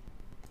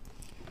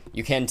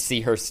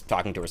see her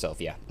talking to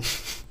herself, yeah.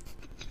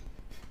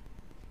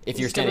 If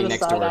you're standing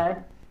next to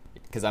her.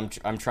 Because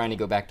I'm trying to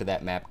go back to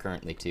that map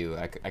currently, too.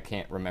 I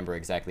can't remember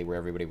exactly where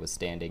everybody was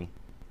standing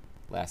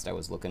last I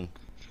was looking.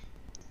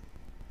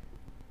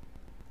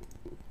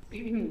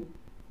 And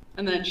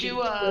then she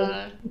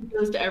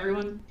goes to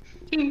everyone.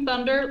 Team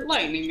Thunder,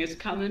 lightning is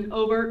coming.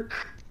 Over.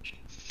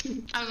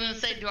 I was gonna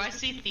say, do I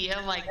see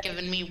Thea, like,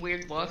 giving me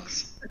weird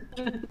looks?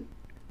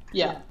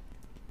 Yeah.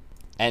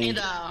 And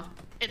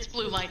It's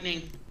blue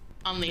lightning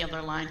on the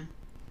other line.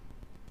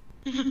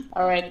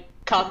 Alright,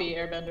 copy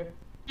Airbender.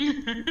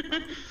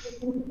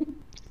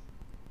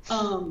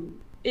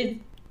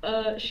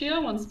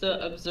 Shia wants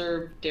to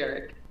observe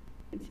Derek.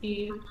 Does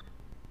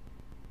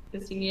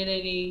he need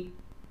any?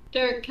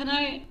 Derek, can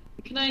I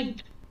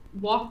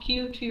walk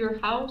you to your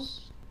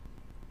house?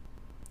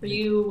 Are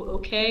you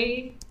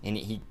okay? And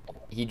he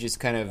just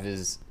kind of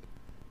is,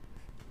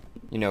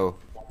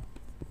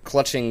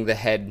 clutching the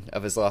head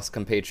of his lost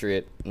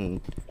compatriot,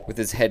 and with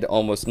his head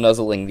almost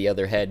nuzzling the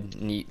other head,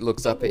 and he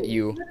looks up at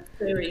you. Let's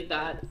bury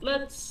that.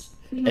 Let's.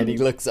 And he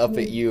looks up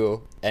at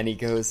you, and he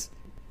goes,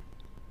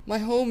 "My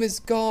home is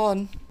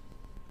gone."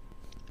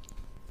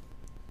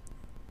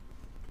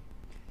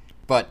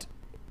 But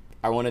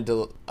I wanted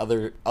to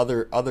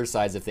other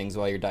sides of things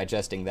while you're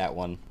digesting that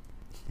one.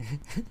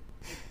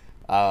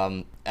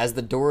 As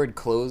the door had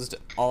closed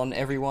on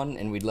everyone,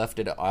 and we'd left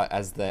it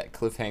as that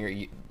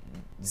cliffhanger,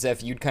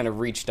 Zeph, you'd kind of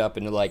reached up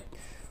and like,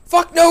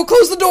 "Fuck no,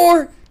 close the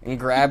door!" and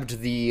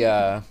grabbed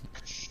the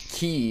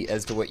key,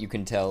 as to what you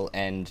can tell,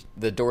 and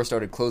the door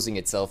started closing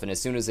itself, and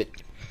as soon as it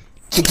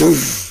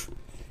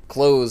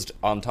closed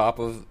on top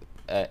of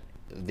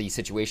the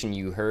situation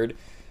you heard,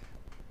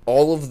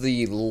 all of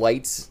the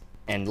lights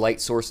and light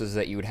sources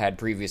that you had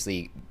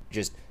previously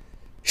just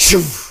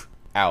shoof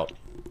out,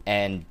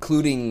 and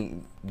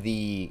including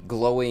the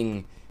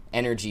glowing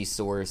energy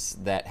source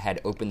that had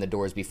opened the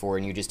doors before,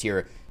 and you just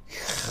hear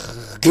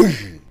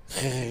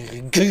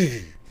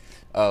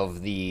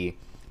of the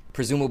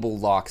presumable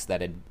locks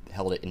that had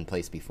held it in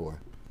place before.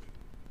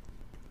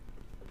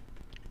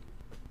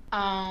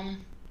 Hey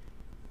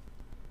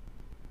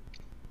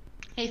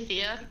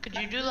Thea, could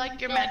you do like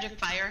your magic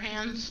fire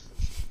hands?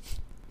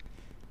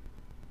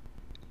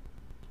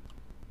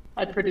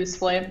 I produce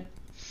flame.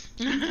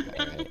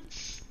 Right.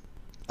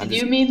 Did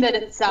you mean that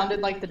it sounded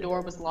like the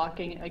door was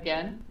locking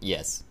again?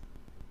 Yes.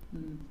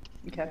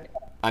 Okay.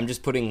 I'm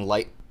just putting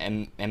light,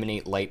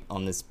 emanate light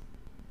on this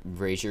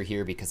brazier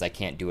here because I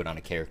can't do it on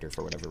a character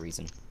for whatever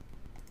reason.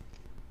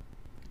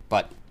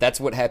 But that's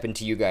what happened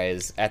to you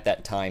guys at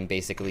that time,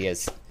 basically,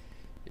 as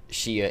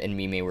Shia and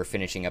Mime were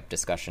finishing up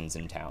discussions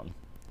in town,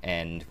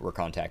 and were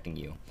contacting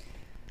you.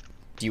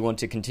 Do you want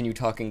to continue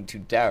talking to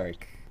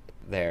Derek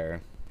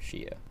there,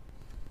 Shia?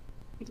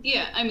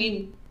 Yeah, I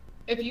mean,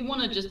 if you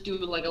want to just do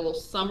like a little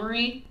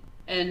summary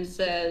and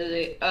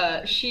say,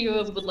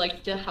 Shia would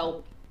like to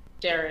help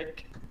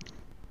Derek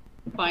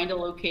find a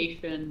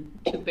location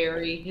to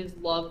bury his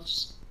loved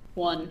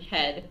one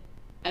head,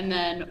 and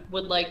then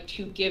would like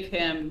to give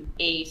him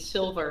a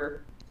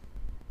silver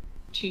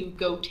to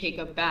go take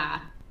a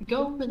bath.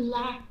 Go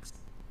relax.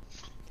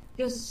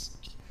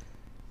 Just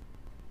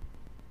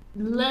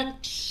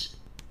let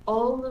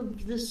all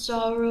of the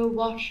sorrow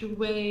wash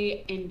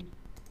away and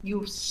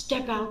you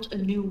step out a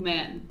new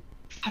man.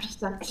 How does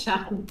that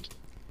sound?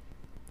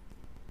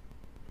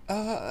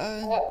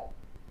 The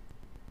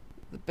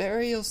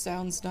burial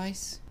sounds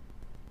nice.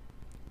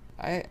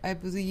 I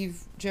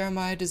believe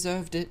Jeremiah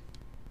deserved it.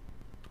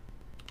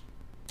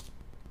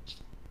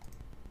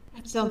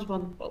 That sounds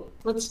wonderful.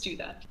 Let's do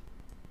that.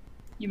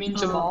 You mean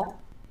Jamal?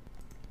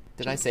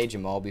 Did I say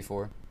Jamal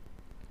before?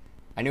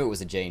 I knew it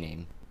was a J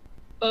name.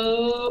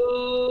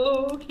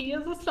 Oh, he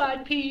is a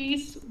side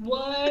piece.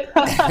 What?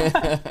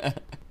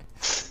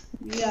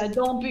 Yeah,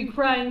 don't be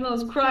crying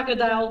those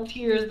crocodile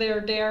tears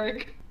there,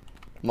 Derek.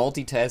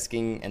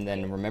 Multitasking and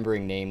then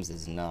remembering names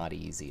is not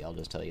easy. I'll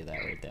just tell you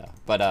that right there.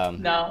 But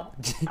No,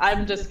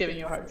 I'm just giving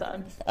you a hard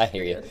time. I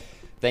hear you.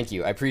 Thank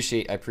you. I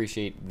appreciate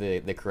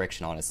the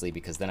correction, honestly,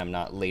 because then I'm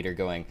not later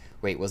going,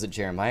 wait, was it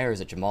Jeremiah or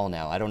is it Jamal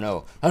now? I don't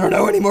know. I don't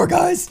know anymore,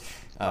 guys.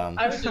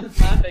 I was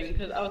just laughing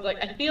because I was like,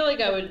 I feel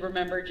like I would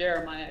remember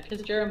Jeremiah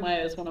because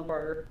Jeremiah is one of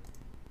our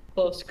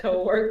close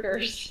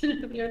co-workers.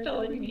 If you're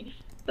telling me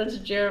that's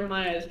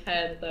Jeremiah's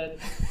head,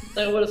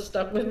 that would have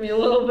stuck with me a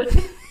little bit.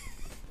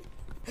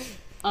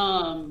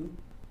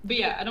 But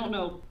yeah, I don't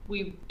know.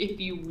 If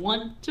you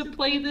want to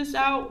play this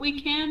out,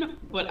 we can.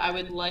 But I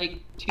would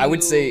like to. I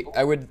would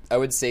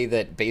say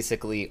that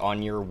basically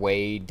on your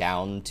way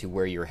down to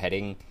where you're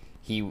heading,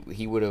 he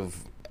would have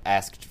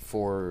asked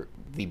for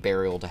the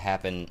burial to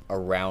happen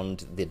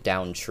around the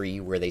down tree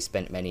where they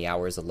spent many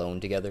hours alone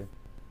together.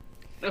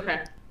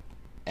 Okay.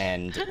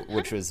 And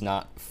which was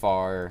not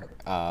far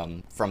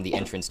from the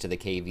entrance to the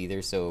cave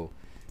either, so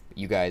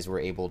you guys were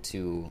able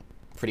to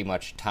pretty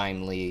much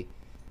timely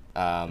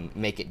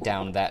make it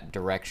down that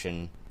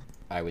direction,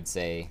 I would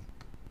say,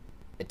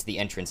 to the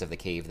entrance of the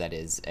cave, that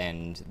is,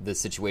 and the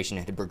situation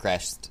had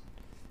progressed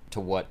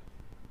to what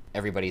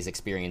everybody's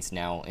experienced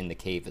now in the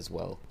cave as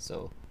well,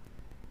 so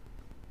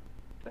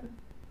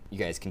you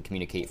guys can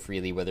communicate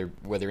freely. Whether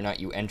or not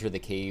you enter the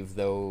cave,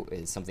 though,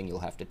 is something you'll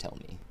have to tell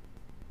me.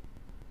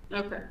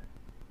 Okay.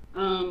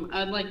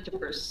 I'd like to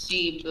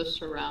perceive the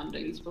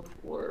surroundings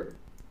before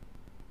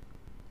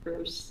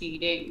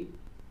proceeding.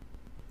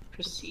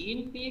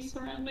 Proceed the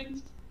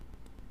surroundings?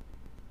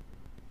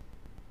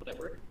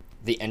 Whatever.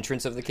 The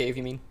entrance of the cave,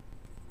 you mean?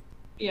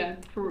 Yeah,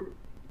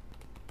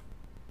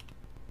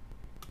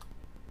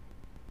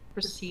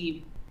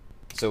 perceive.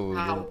 So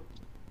How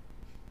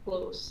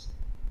close?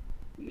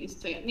 Let me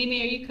see.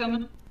 Mimi, are you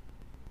coming?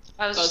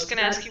 I was just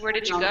gonna ask you, where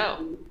did you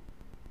go?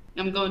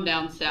 I'm going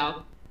down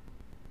south.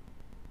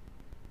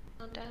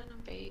 Down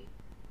a bait.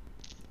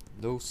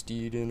 no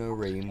steed in a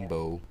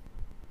rainbow.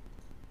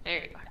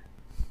 There you go.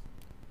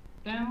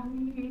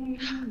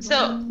 Down.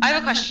 So I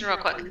have a question real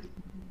quick.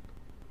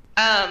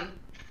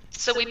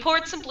 So we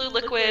poured some blue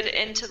liquid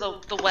into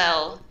the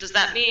well. Does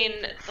that mean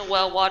the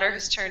well water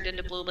has turned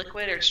into blue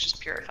liquid, or it's just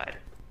purified?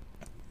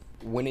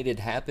 When it had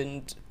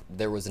happened,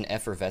 there was an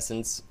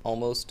effervescence,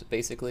 almost,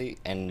 basically,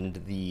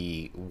 and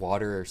the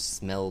water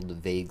smelled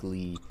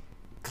vaguely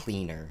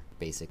cleaner,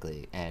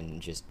 basically,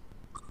 and just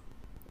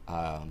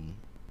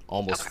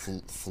almost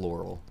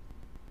floral.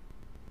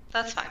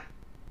 That's fine.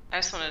 I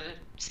just wanted to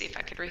see if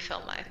I could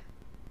refill my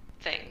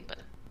thing, but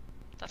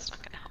that's not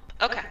going to help.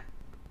 Okay.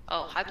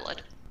 Oh, high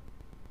blood.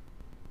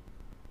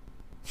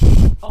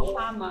 Oh,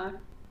 hi, Mark.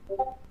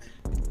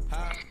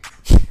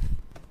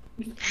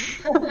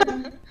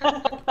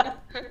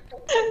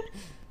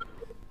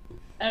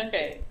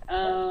 Okay.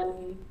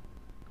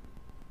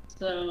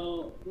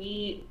 So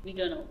we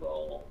gonna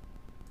roll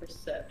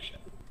perception.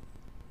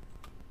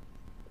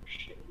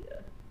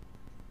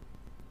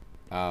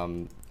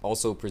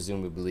 Also,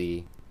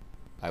 presumably,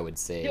 I would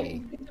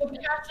say.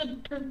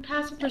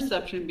 Passive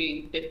perception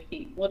being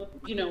 15.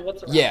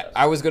 What's around Yeah, us?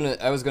 I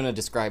was gonna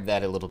describe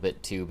that a little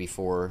bit too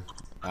before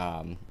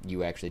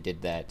you actually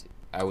did that.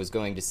 I was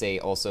going to say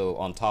also,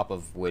 on top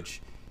of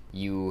which,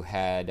 you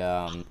had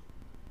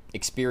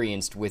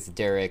experienced with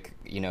Derek,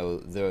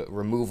 the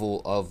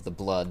removal of the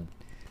blood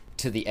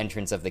to the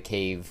entrance of the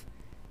cave,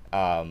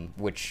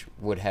 which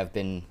would have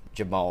been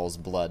Jamal's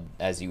blood,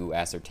 as you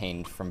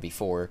ascertained from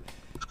before,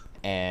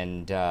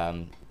 and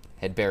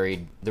had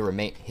buried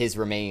his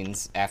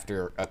remains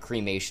after a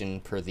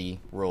cremation per the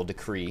royal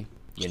decree,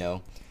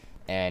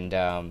 and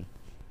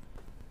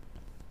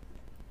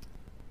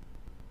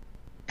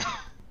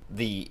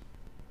the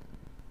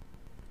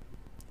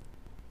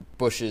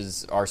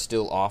bushes are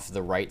still off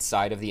the right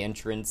side of the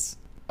entrance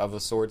of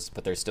sorts,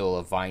 but there's still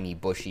a viney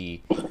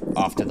bushy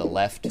off to the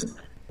left,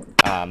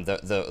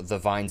 The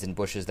vines and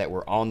bushes that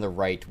were on the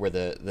right, where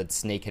the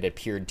snake had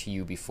appeared to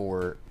you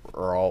before,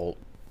 are all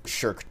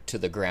shirked to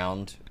the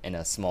ground in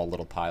a small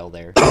little pile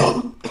there.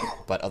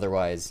 But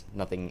otherwise,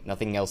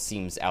 nothing else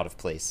seems out of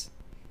place.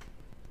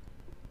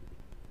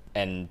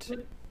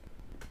 And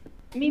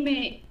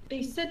Mime,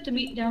 they said to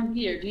meet down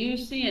here. Do you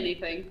see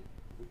anything?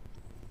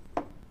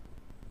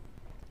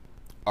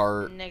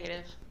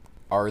 Negative.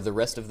 Are the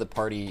rest of the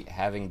party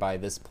having, by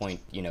this point,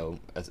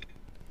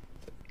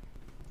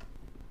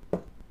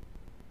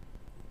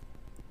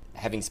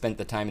 having spent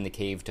the time in the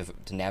cave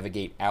to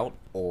navigate out,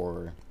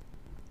 or?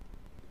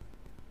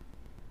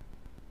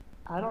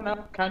 I don't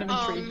know. Kind of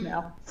intrigued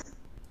now.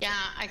 Yeah,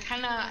 I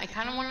kind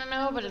of want to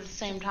know, but at the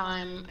same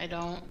time, I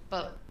don't.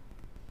 But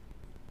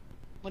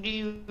what do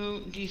you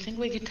think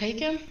we could take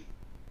him?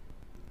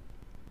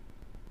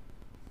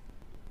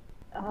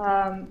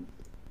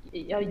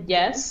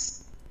 Yes.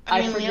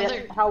 I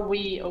forget how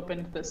we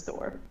opened this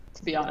door,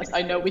 to be honest.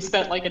 I know we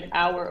spent like an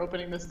hour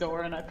opening this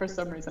door, and for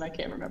some reason I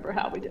can't remember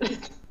how we did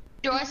it.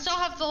 Do I still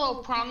have the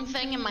little prong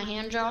thing in my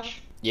hand,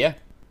 Josh? Yeah.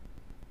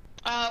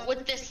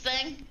 With this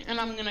thing, and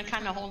I'm gonna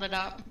kind of hold it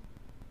up,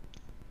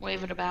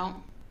 wave it about.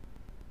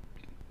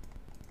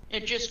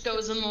 It just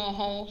goes in little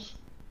holes.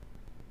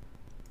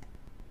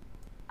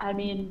 I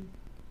mean,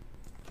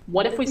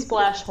 what if we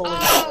splash holy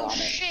water on it? Oh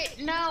shit!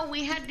 No,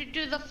 we had to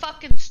do the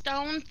fucking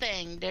stone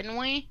thing, didn't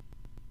we?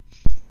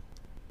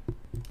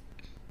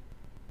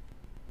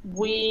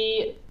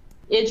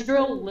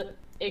 Idril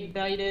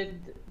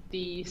ignited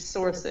the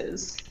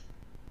sources,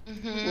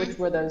 which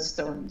were those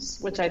stones,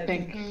 which I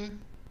think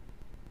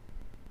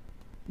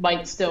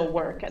might still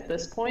work at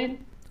this point.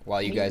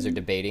 While you guys are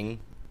debating,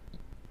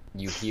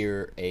 you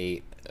hear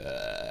a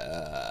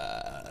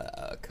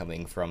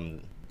coming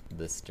from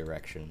this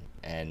direction,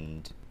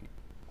 and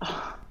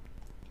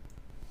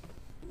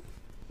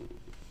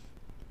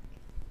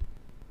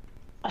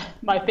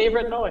my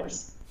favorite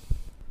noise.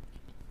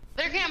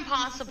 There can't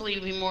possibly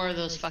be more of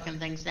those fucking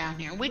things down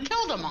here. We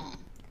killed them all.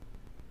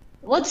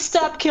 Let's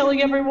stop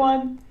killing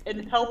everyone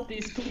and help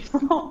these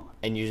people.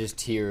 And you just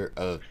hear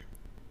a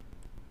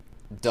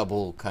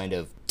double kind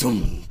of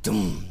dum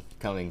dum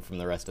coming from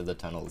the rest of the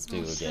tunnels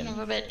too, Son again. of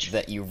a bitch.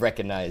 That you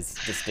recognize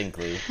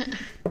distinctly.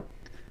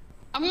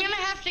 I'm gonna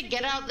have to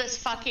get out this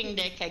fucking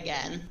dick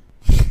again.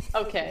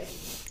 Okay,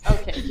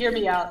 hear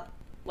me out.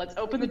 Let's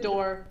open the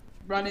door,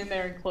 run in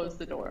there, and close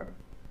the door.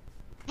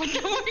 But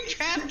then we're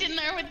trapped in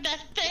there with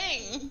that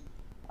thing.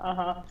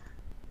 Uh-huh.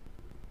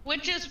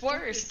 Which is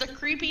worse, the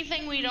creepy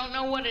thing we don't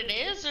know what it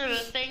is, or the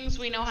things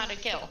we know how to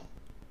kill?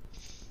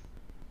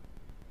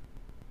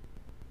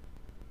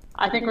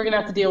 I think we're gonna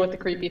have to deal with the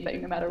creepy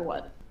thing no matter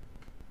what.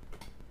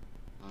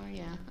 Oh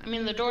yeah. I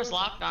mean, the door's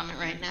locked on it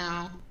right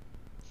now.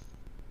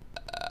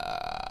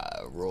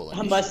 Roll it.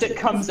 Unless it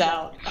comes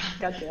out. Oh,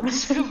 God damn it.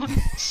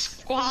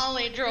 Squall,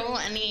 Adriel,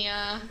 any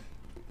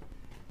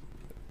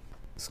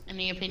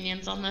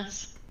opinions on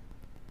this?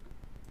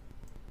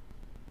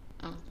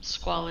 Oh,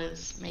 Squall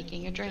is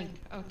making a drink.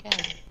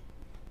 Okay.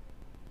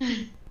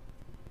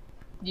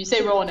 You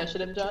say roll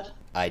initiative, Josh?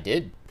 I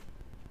did.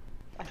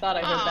 I thought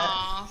I heard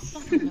Aw,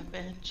 son of a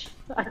bitch.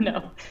 that. I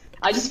know.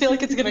 I just feel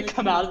like it's gonna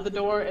come out of the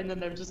door and then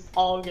they're just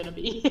all gonna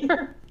be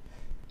here.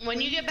 When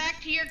you get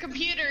back to your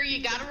computer,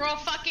 you gotta roll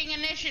fucking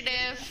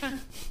initiative.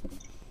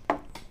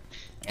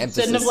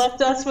 Shouldn't have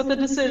left us with a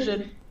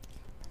decision.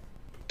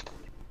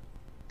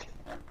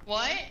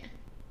 What?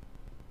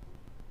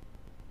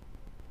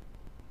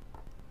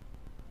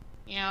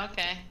 Yeah,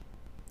 okay.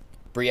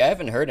 Bree, I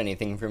haven't heard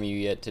anything from you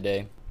yet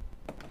today.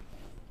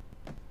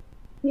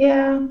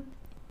 Yeah,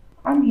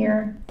 I'm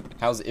here.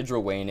 How's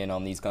Idril weighing in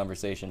on these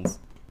conversations?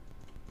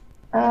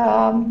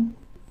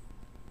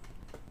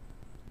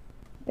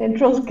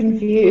 Idril's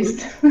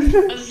confused. I was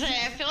gonna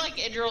say, I feel like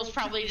Idril's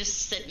probably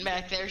just sitting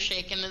back there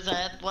shaking his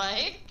head,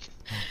 like...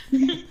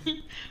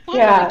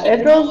 Yeah,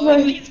 Idril's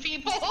like... these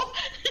people?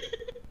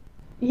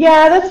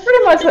 Yeah, that's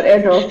pretty much what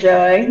Idril's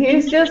doing.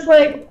 He's just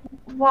like,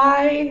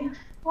 why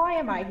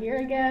am I here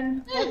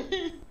again?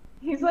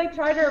 He's like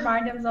trying to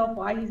remind himself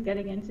why he's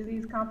getting into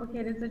these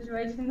complicated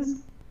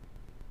situations.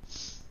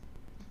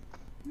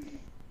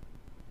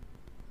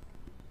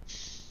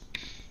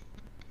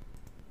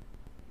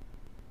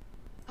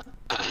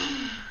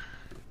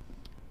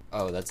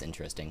 Oh, that's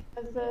interesting.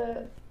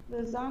 The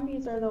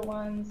zombies are the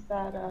ones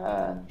that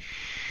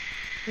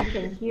you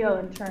can heal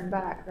and turn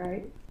back,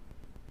 right?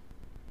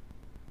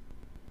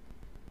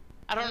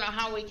 I don't know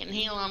how we can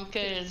heal him,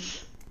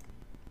 because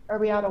Are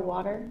we out of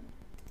water?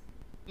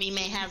 Mime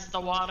has the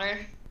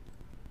water.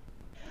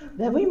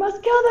 Then we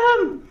must kill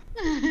them!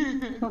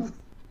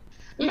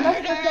 We must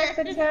Murder! protect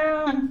the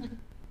town!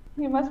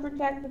 We must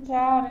protect the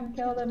town and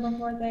kill them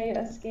before they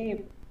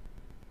escape.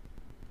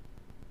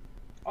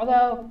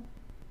 Although,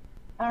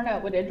 I don't know,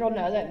 would Idril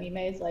know that Mime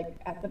is like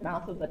at the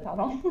mouth of the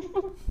tunnel?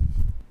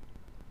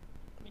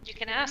 You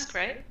can ask,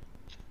 right?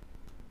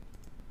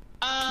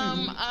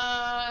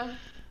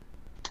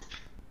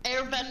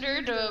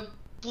 Airbender to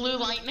Blue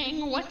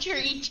Lightning, what's your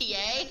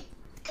ETA?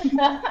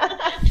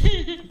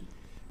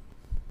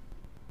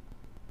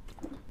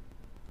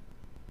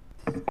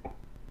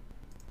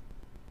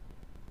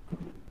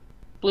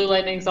 Blue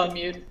Lightning's on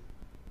mute.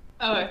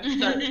 Oh,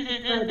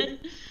 sorry.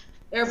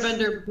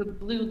 Airbender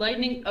blue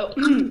lightning. Oh,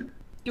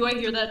 do I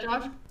hear that,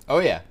 Josh? Oh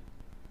yeah.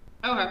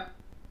 Okay.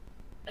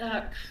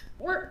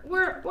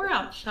 We're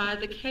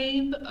outside the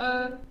cave.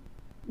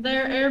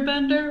 There,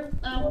 Airbender.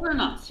 We're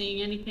not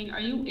seeing anything. Are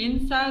you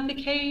inside the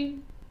cave?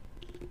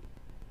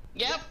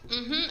 Yep.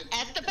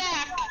 At the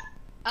back.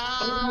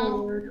 Oh,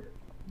 Lord.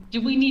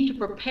 Do we need to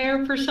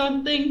prepare for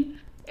something,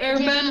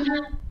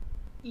 Airbender?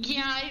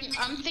 Yeah,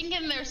 I'm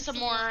thinking there's some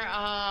more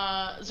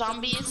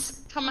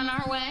zombies coming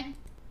our way.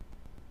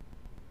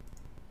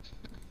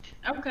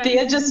 Okay.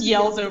 Thea just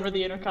yells over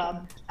the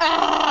intercom.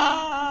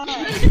 Ah!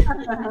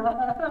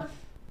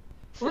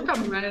 We're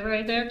coming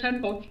right there,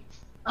 tenfold.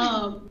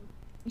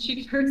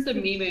 She turns to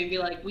Mime and be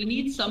like, "We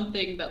need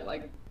something that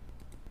like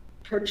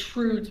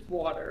protrudes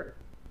water."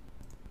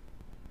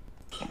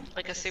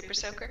 Like a super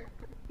soaker?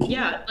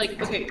 Yeah,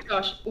 like okay,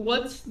 Josh,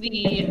 what's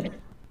the?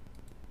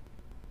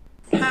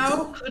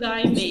 How could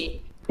I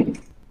make?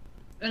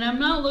 And I'm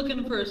not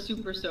looking for a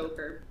super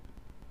soaker,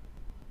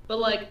 but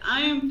like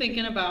I am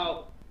thinking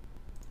about.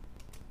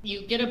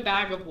 You get a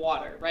bag of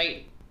water,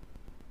 right?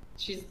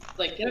 She's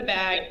like, get a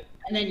bag,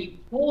 and then you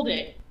hold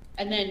it,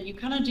 and then you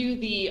kind of do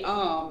the,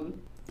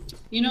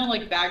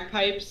 like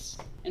bagpipes,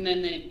 and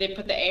then they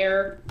put the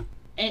air,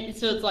 and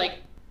so it's like,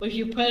 if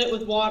you put it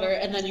with water,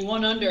 and then you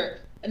went under,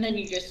 and then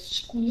you just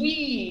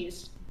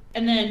squeeze,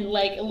 and then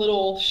like a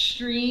little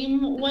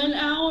stream went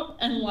out,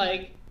 and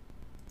like,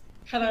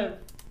 kind of...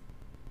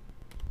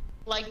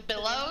 Like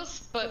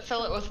billows, but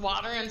fill it with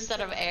water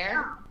instead of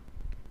air?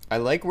 I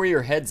like where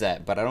your head's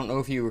at, but I don't know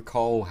if you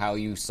recall how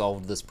you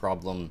solved this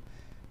problem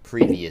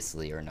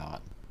previously or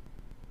not.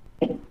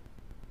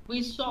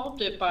 We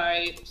solved it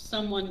by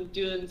someone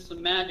doing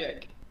some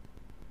magic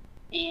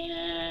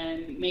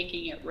and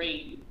making it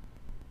rain.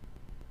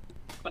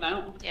 But I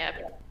don't... Yeah,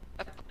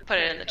 I put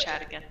it in the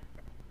chat again.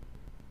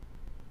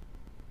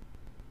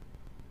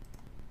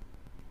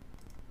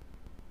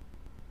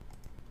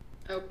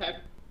 Okay.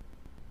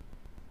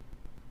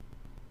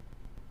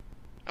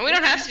 And we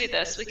don't have to do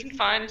this. We can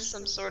find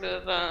some sort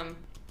of,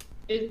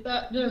 Is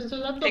that... So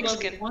that's a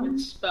Pigskin. level 1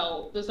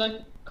 spell. Does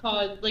that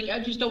cause... Like, I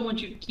just don't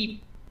want you to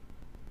keep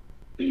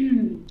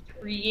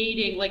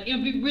creating... Like, it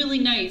would be really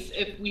nice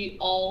if we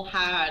all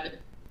had,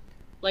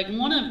 like,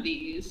 one of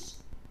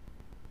these.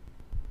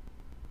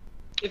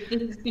 If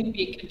this is going to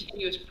be a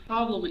continuous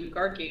problem in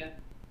Gargia.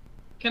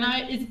 Can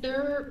I... Is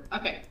there...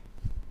 Okay.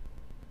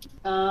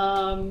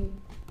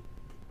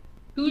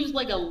 Who's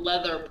like a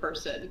leather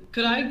person?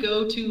 Could I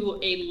go to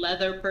a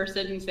leather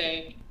person and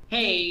say,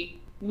 "Hey,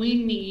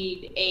 we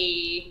need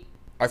a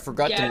I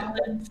forgot to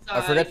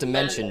gallon-sized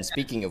mention, leather."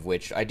 speaking of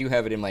which, I do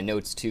have it in my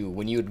notes too,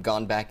 when you had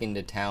gone back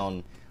into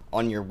town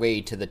on your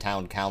way to the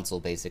town council,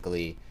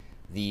 basically,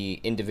 the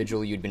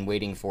individual you'd been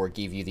waiting for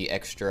gave you the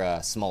extra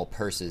small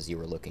purses you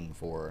were looking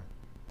for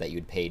that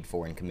you'd paid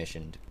for and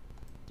commissioned.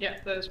 Yeah,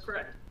 that is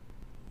correct.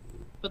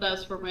 But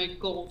that's for my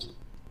gold,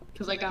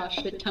 because I got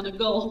a shit ton of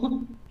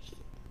gold.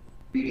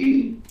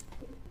 And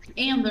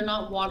they're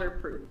not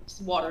waterproof,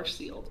 water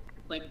sealed,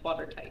 like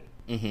watertight.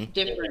 Mm-hmm.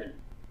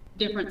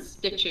 Different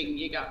stitching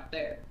you got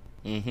there.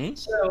 Mm-hmm.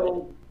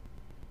 So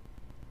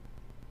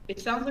it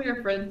sounds like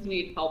our friends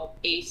need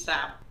help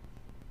ASAP.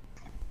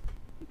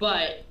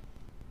 But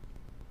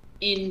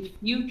in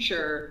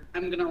future,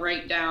 I'm gonna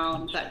write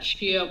down that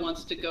Shia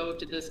wants to go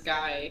to this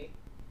guy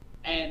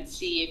and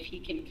see if he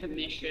can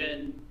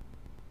commission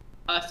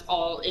us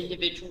all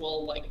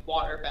individual like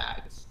water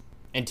bags.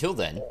 Until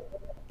then,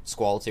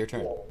 Squall, it's your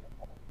turn.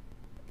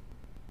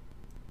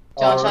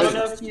 Josh, I don't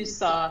know if you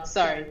saw.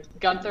 Sorry,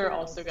 Gunther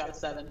also got a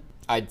 7.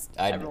 I'd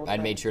rolled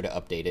made sure to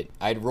update it.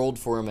 I'd rolled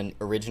for him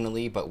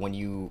originally, but when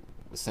you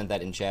sent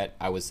that in chat,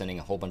 I was sending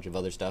a whole bunch of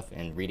other stuff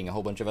and reading a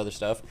whole bunch of other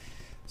stuff.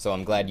 So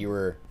I'm glad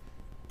you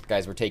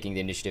guys were taking the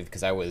initiative,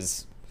 because I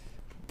was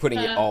putting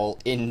it all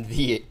in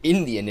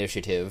the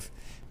initiative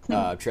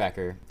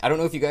tracker. I don't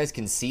know if you guys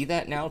can see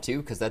that now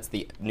too, because that's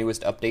the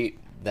newest update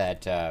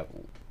that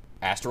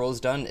Astral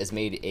has done, has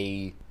made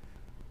a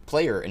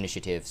player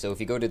initiative. So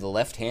if you go to the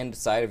left-hand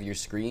side of your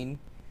screen,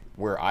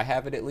 where I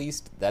have it at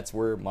least, that's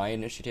where my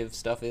initiative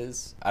stuff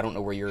is. I don't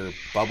know where your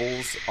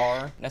bubbles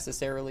are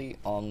necessarily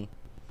on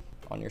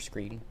your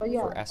screen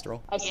for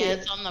Astral. I see Yeah, it.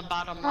 it's on the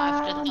bottom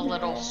left. It's the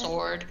little Okay.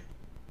 sword.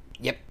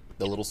 Yep,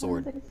 the little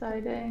sword. That's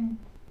exciting.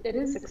 It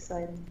is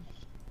exciting.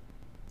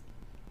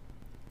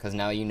 Because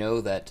now you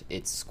know that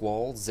it's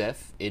Squall,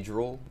 Zeph,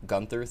 Idril,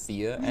 Gunther,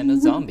 Thea, and a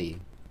zombie.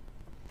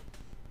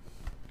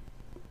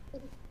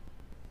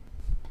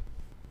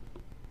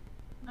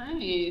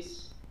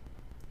 Nice.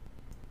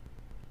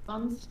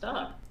 Fun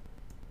stuff.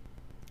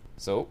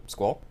 So,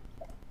 Squall?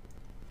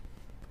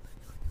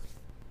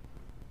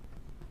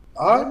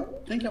 I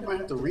think I might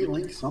have to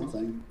relink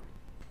something.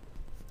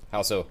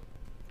 How so?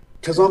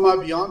 Because on my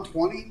Beyond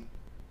 20,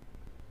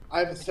 I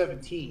have a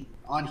 17.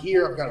 On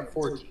here, I've got a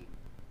 14.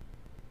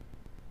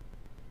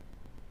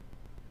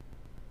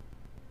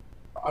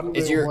 I don't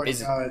Is know your- what,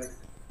 is-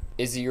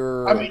 Is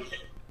your... I mean,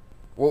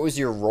 what was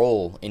your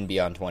role in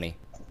Beyond 20?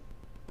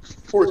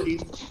 14.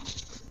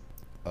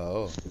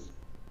 Oh.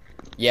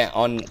 Yeah,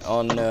 on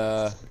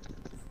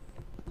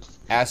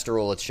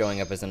Astral, it's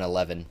showing up as an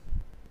 11.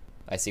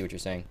 I see what you're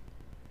saying.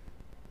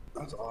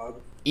 That's odd.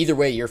 Either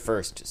way, you're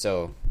first,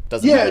 so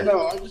doesn't matter. Yeah,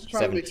 no, I'm just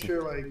trying 17. to make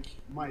sure like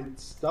my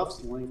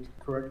stuff's linked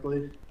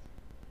correctly.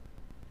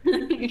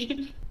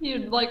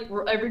 You'd like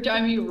every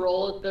time you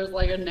roll it, there's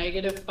like a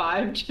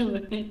 -5 to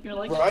it. You're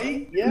like,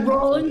 Right? Yeah.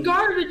 rolling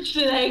garbage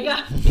today,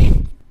 guys.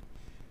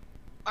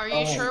 Are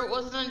you sure it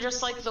wasn't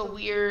just like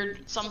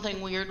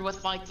something weird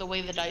with like the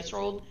way the dice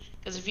rolled?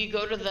 Because if you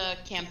go to the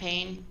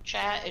campaign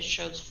chat, it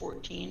shows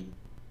 14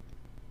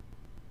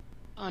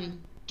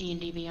 on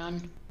D&D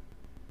Beyond.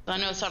 I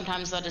know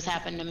sometimes that has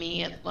happened to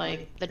me.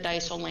 Like the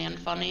dice will land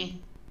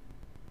funny.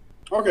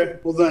 Okay,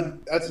 well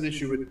then that's an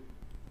issue with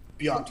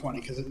Beyond 20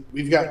 because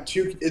we've got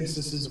 2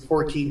 instances of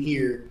 14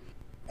 here,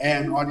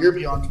 and on your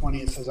Beyond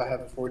 20 it says I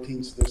have a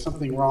 14, so there's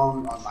something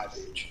wrong on my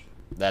page.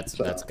 That's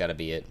got to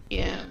be it.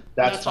 Yeah,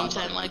 That's what I'm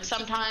fine. saying. Like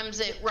sometimes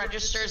it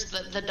registers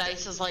that the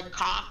dice is like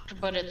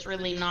cocked, but it's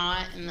really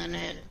not, and then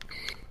it.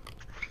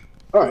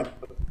 All right.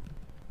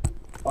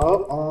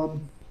 Oh,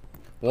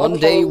 One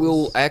day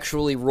we'll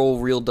actually roll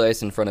real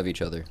dice in front of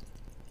each other,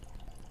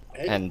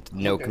 hey, and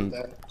no okay with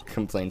that.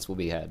 complaints will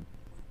be had.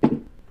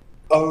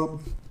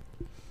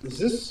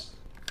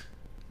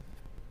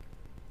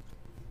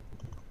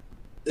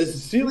 Is the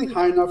ceiling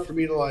high enough for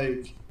me to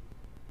like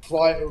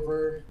fly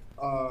over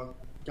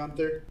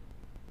Gunther?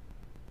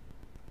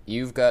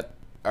 You've got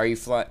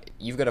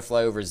to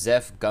fly over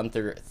Zeph,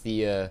 Gunther,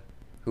 Thea,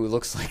 who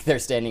looks like they're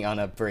standing on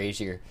a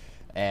brazier,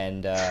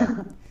 and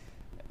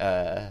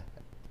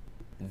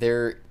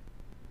there's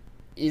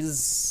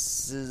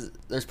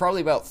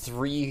probably about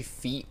 3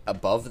 feet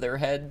above their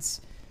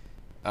heads.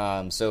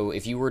 So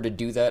if you were to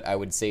do that, I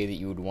would say that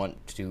you would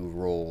want to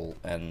roll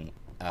an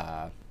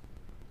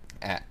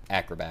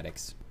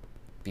acrobatics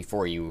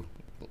before you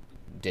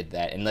did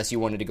that, unless you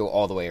wanted to go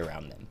all the way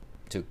around them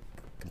to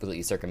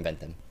completely circumvent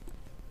them.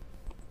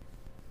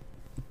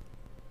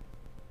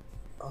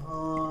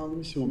 Let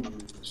me see what my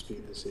movement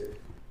speed is here.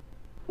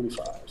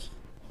 25.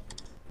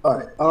 All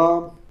right.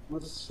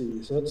 Let's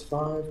see. So that's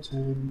 5,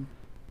 10,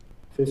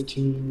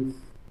 15,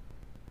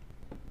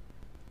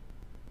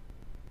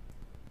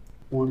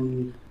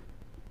 20,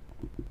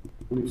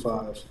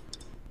 25.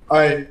 All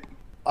right.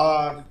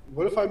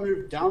 What if I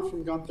move down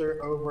from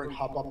Gunther over and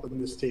hop up on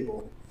this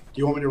table? Do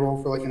you want me to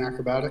roll for like an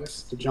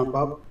acrobatics to jump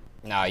up?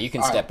 No, you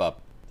can All step right.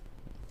 up.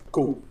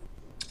 Cool.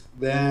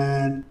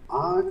 Then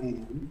I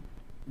am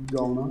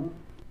gonna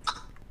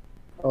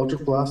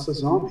Eldritch Blast a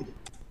zombie.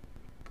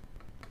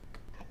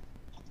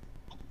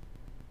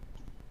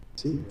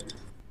 Let's see.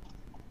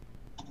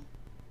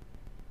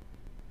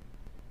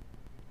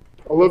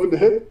 11 to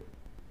hit.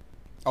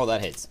 Oh,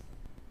 that hits.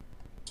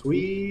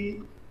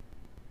 Sweet.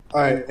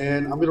 All right,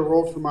 and I'm gonna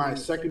roll for my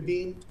second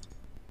beam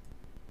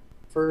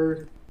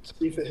for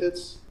see if it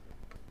hits.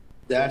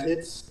 That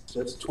hits. So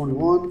that's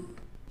 21.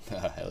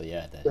 Hell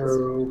yeah, that hits.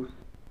 So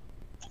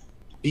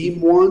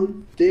beam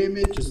 1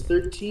 damage is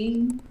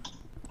 13.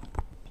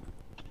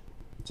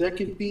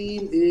 Second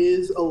beam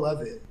is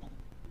 11.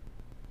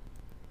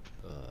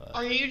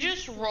 Are you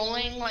just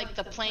rolling like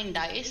the plain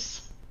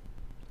dice?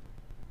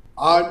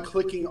 I'm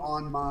clicking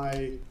on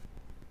my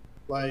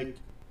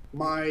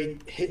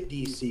hit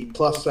DC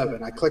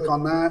 +7. I click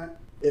on that,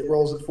 it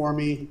rolls it for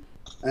me,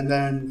 and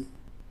then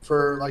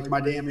for like my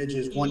damage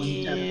is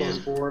 1d10 Yeah.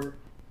 +4.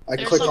 I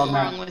There's click on something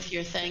that. wrong with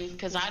your thing,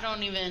 because I don't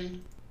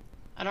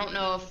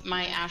know if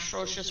my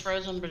astral is just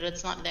frozen, but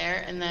it's not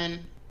there. And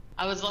then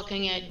I was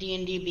looking at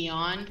D&D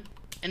Beyond,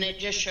 and it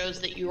just shows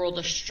that you rolled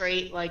a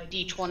straight like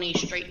D20,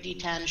 straight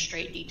D10,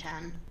 straight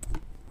D10.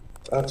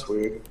 That's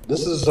weird.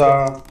 This is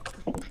hang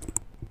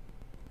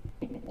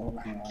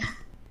on.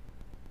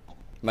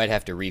 Might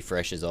have to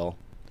refresh is all.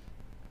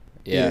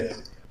 Yeah.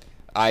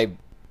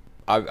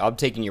 I'm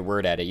taking your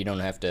word at it. You don't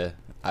have to.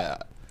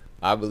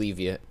 I believe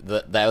you.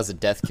 That was a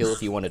death kill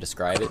if you want to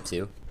describe it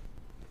too.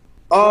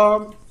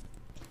 You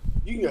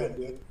can go ahead and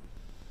do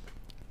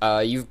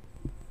it.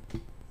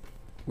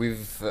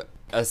 We've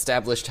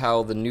established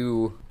how the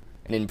new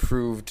and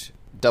improved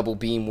double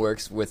beam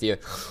works with you.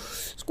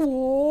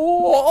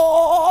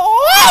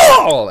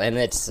 And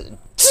it's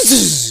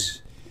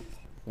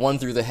one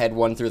through the head,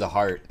 one through the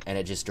heart, and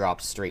it just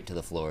drops straight to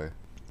the floor.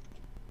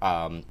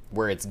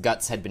 Where its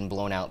guts had been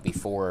blown out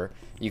before,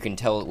 you can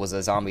tell it was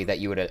a zombie that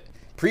you had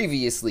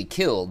previously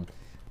killed,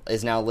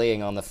 is now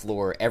laying on the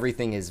floor.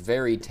 Everything is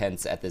very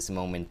tense at this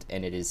moment,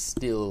 and it is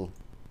still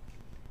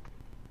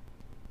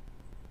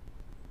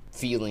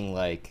feeling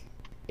like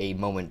a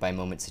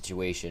moment-by-moment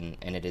situation,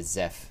 and it is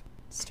Zeph's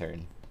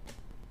turn.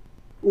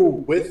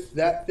 Ooh, with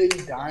that thing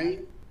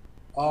dying,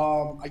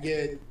 I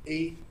get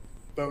 8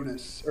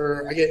 bonus,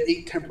 or I get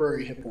 8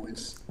 temporary hit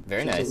points.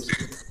 Very nice.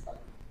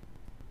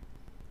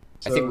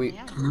 I So, think we...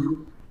 Yeah.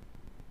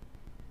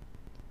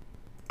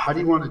 How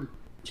do you want to?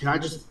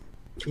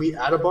 Can we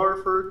add a bar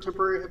for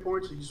temporary hit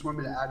points, or you just want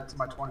me to add it to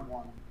my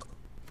 21?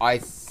 I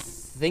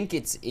think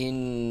it's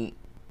in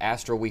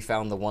Astral we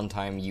found the one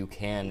time you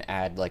can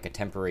add like a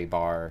temporary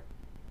bar,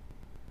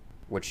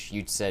 which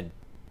you said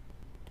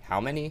how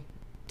many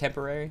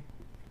temporary?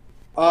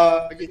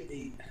 I get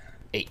 8.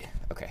 8.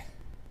 Okay.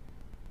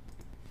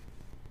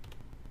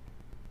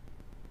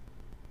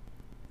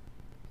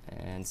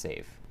 And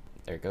save.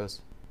 There it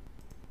goes.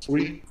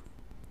 Sweet.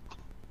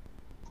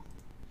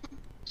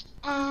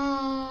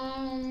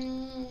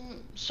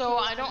 So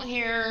I don't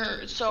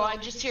hear. So I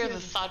just hear the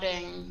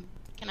thudding.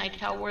 Can I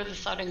tell where the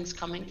thudding's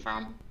coming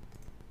from?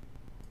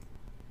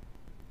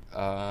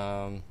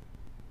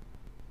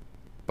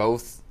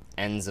 Both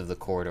ends of the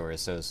corridor,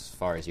 so as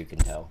far as you can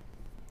tell.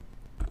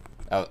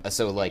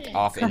 So like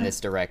off in this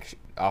direction,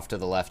 off to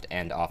the left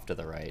and off to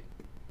the right.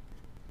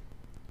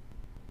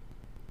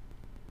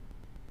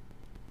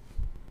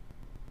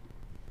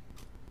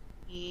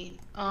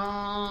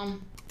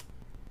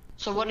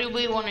 So what do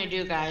we want to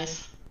do,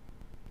 guys?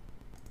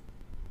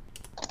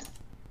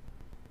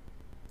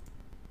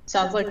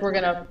 Sounds like we're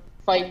gonna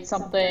fight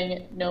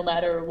something no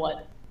matter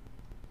what.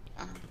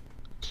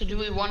 So do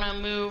we want to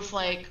move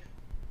like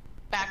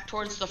back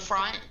towards the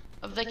front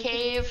of the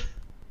cave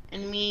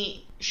and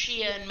meet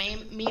Shia and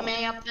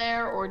Mime up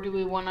there, or do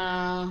we want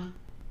to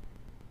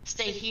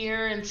stay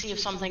here and see if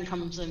something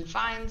comes and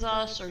finds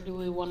us, or do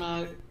we want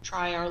to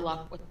try our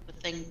luck with the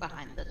thing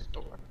behind this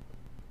door?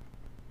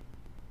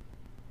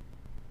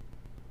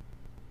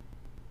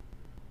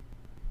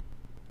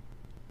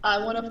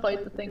 I want to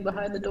fight the thing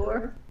behind the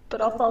door,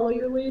 but I'll follow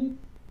your lead.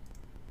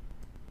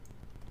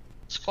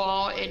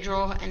 Squall,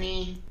 Idril,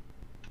 any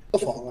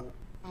I'll follow.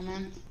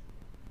 comments?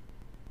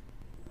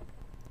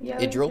 Yeah,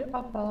 Idril?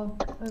 I'll follow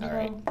as All well.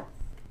 right.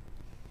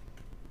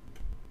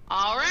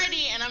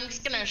 Alrighty, and I'm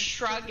just gonna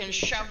shrug and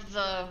shove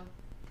the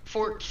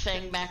forked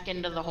thing back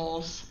into the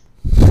holes.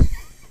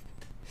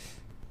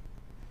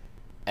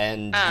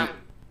 And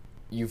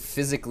you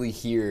physically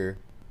hear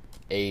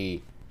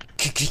a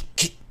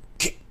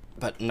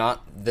but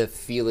not the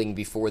feeling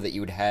before that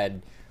you'd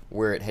had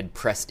where it had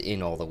pressed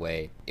in all the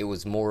way. It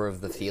was more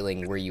of the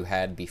feeling where you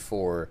had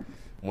before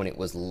when it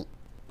was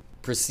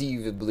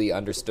perceivably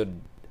understood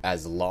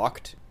as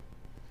locked,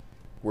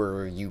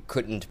 where you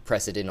couldn't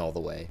press it in all the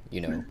way,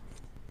 you know.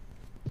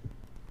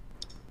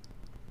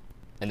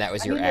 And that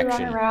was your I need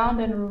action. to run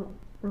around and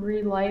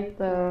relight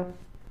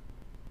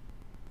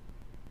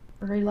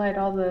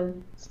all the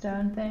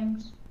stone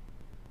things.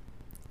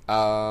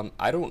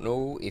 I don't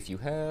know if you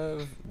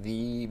have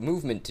the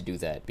movement to do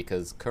that,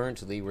 because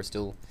currently we're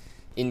still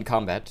in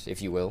combat, if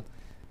you will,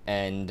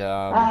 and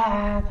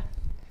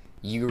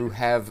you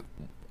have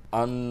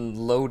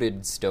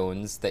unloaded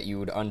stones that you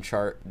would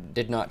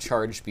did not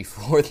charge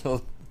before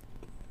the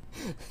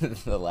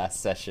the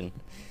last session,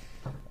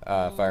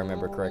 if I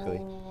remember correctly.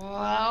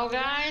 Well,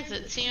 guys,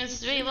 it seems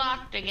to be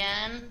locked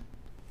again.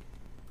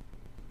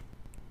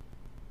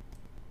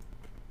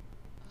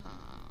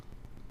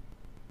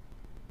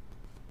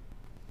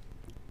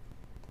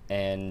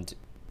 And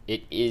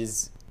it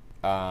is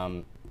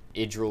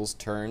Idril's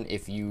turn.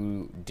 If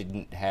you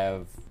didn't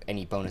have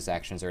any bonus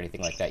actions or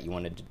anything like that you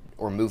wanted to,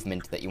 or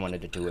movement that you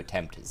wanted to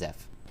attempt,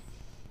 Zeph.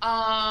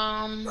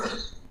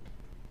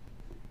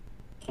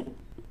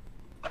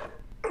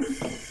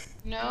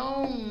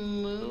 No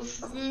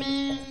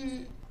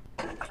movement.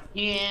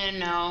 Yeah,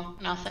 no,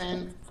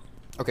 nothing.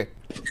 Okay.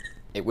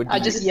 It would be... I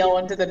just yell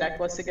into the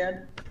necklace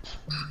again.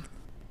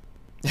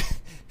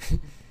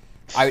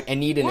 I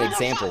need an Where the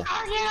example. fuck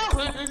are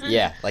you?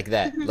 Yeah, like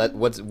that.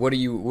 What are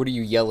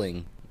you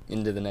yelling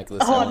into the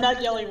necklace? Oh, I'm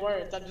not yelling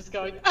words. I'm just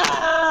going,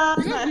 ah!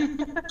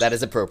 That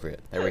is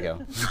appropriate. There we go.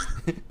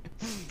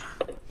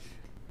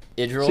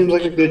 Idril? Seems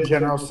like a good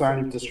general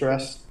sign of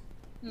distress.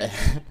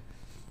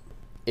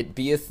 It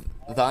beeth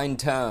thine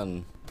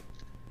turn,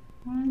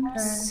 Okay.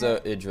 Sir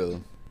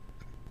Idril.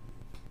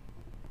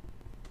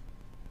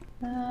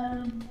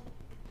 Let's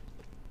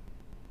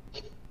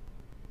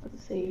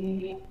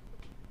see.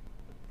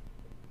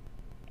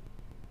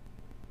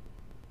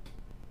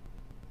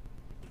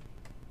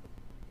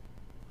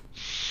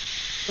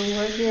 So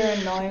we're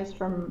hearing noise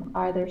from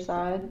either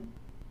side.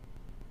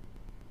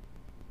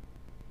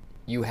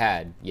 You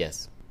had,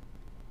 yes.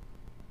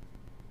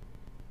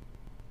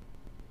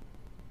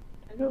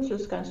 I was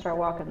just gonna start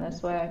walking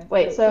this way.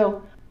 Wait,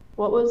 so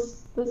what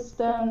was the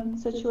stone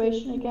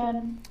situation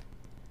again?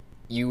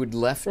 You had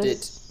left it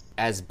This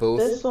as both.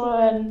 this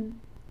one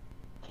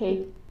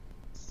takes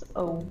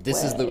away.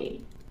 This is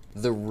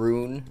the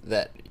rune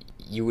that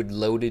you had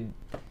loaded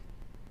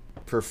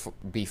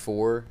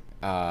before.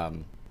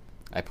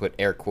 I put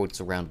air quotes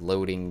around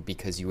loading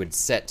because you had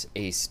set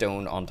a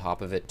stone on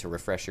top of it to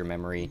refresh your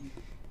memory,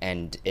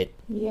 and it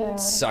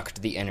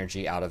sucked the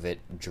energy out of it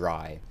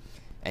dry.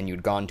 And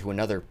you'd gone to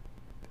another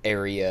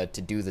area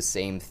to do the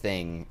same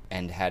thing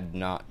and had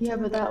not... Yeah,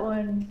 but that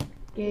one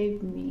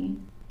gave me...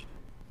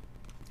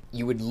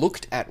 You had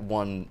looked at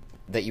one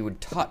that you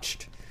had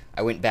touched.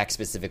 I went back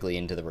specifically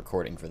into the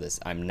recording for this.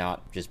 I'm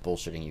not just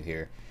bullshitting you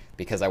here,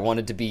 because I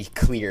wanted to be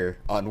clear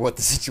on what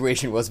the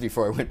situation was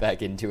before I went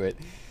back into it.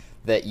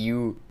 That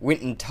you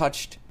went and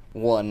touched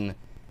one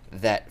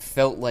that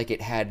felt like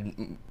it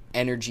had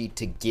energy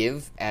to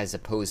give as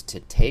opposed to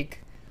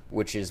take,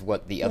 which is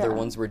what the other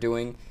ones were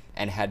doing,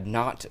 and had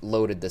not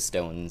loaded the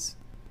stones.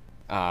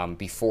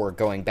 before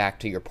going back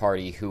to your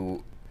party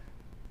who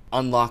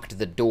unlocked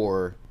the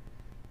door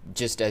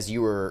just as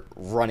you were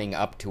running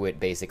up to it,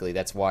 basically.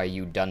 That's why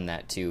you done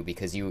that too,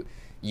 because you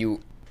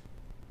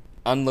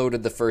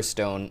unloaded the first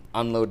stone,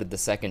 unloaded the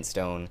second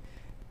stone,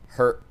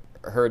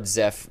 heard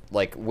Zeph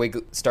like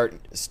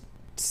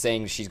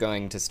saying she's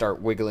going to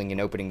start wiggling and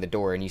opening the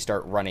door, and you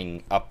start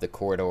running up the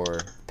corridor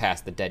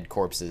past the dead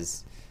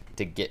corpses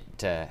to get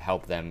to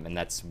help them, and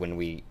that's when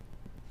we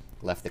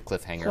left the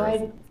cliffhanger.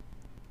 So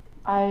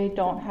I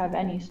don't have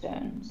any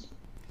stones.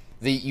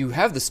 You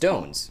have the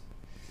stones,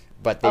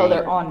 but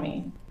they're on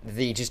me.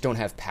 They just don't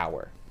have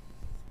power.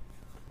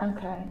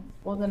 Okay.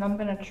 Well, then I'm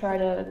gonna try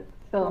to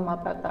fill them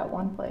up at that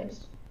one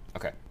place.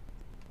 Okay.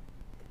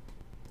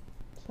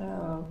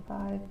 So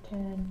 5,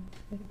 10,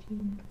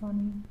 15,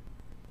 20,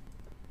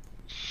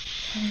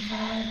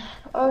 25.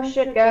 Oh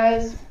shit,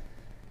 guys.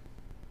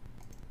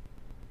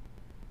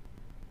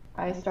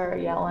 I start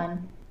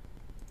yelling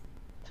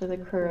to the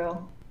crew.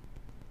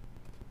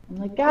 I'm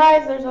like,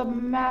 guys, there's a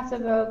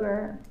massive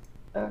ogre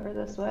over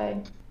this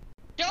way.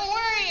 Don't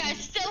worry, I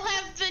still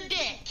have the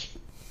dick.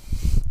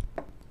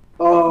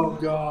 Oh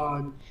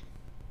god.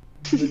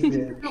 The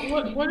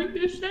dick. What did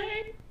you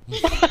say?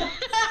 She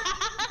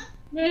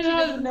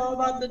doesn't know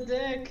about the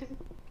dick.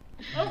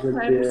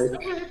 Okay, dick.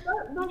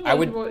 I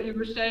would- what you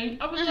were saying.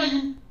 I was like,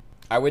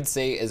 I would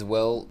say as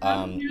well,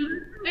 like,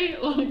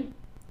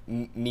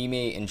 Mime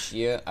and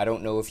Shia, I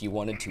don't know if you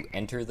wanted to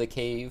enter the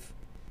cave,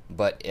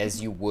 but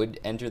as you would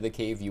enter the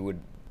cave, you would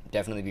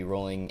definitely be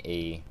rolling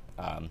a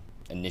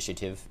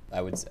initiative.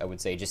 I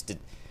would say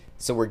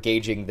so we're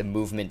gauging the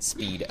movement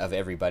speed of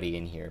everybody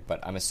in here.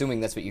 But I'm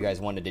assuming that's what you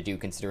guys wanted to do,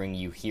 considering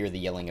you hear the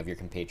yelling of your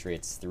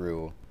compatriots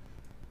through.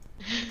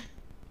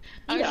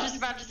 I was just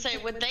about to say,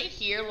 would they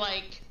hear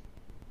like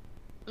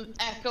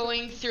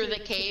echoing through the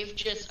cave?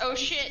 Just, oh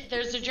shit,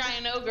 there's a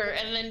giant ogre,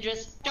 and then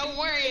just, don't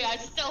worry, I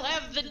still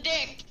have the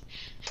dick.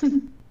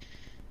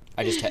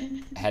 I just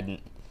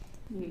hadn't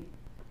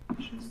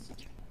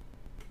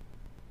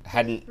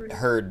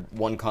heard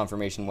one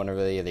confirmation one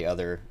way or the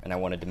other, and I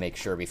wanted to make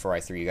sure before I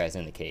threw you guys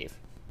in the cave.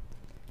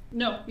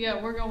 no,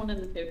 yeah, we're going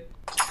in the cave.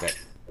 Okay.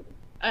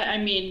 I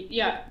mean,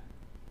 yeah,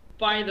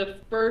 by the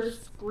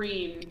first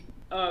scream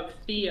of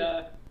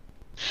Thea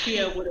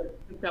would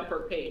have picked up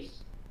her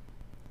pace.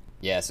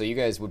 Yeah, so you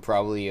guys would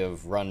probably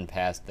have run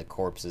past the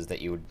corpses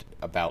that you would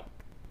about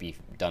be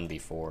done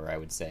before, I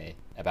would say,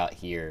 about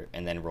here,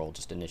 and then roll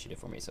just initiative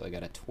for me. So I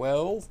got a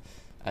 12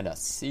 and a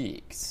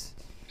 6.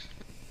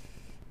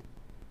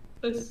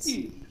 Let's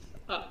see.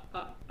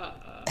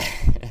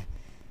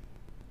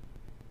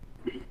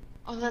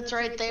 Oh, that's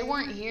right, they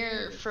weren't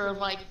here for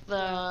like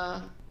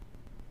the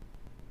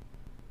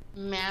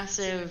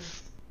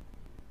massive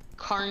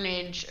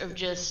carnage of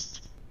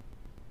just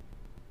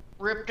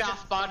ripped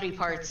off body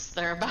parts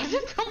they're about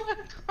to come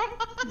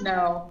across.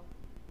 No.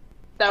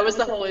 That was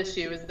the whole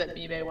issue, is that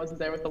Mime wasn't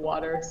there with the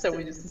water, so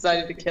we just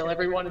decided to kill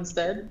everyone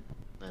instead.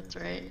 That's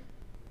right.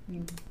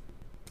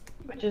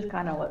 Which is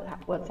kind of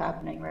what's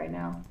happening right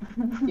now.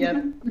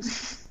 Yep.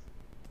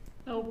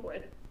 Oh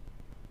boy.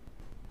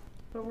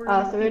 But we're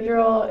So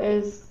Idril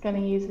is going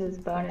to use his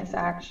bonus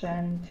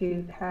action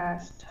to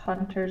cast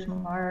Hunter's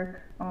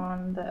Mark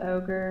on the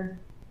ogre.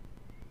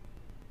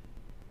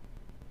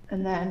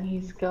 And then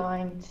he's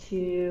going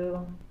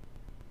to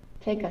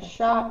take a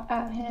shot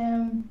at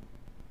him.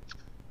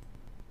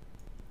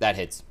 That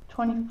hits.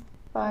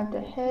 25 to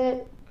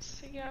hit.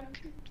 So yeah, I'm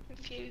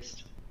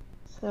confused.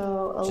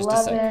 So Just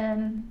a sec.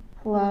 11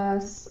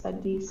 plus a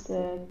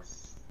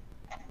d6.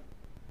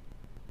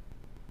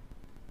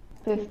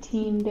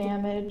 15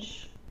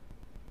 damage.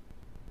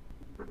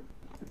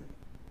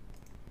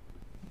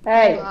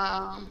 Hey!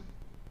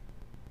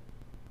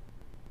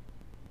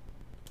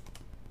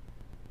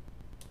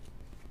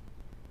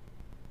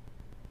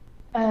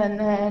 And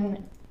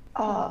then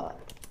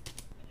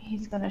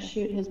he's gonna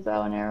shoot his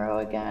bow and arrow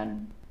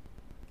again.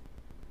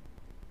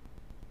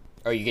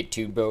 Oh, you get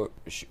 2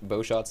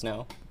 bow shots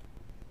now?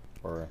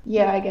 Or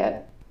Yeah, I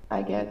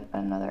get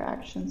another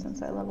action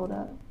since I leveled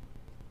up.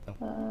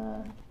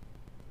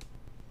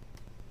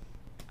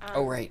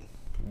 oh right,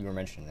 you were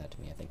mentioning that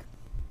to me, I think.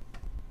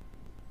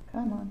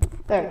 Come on.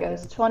 There it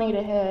goes. 20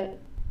 to hit.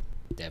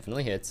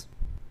 Definitely hits.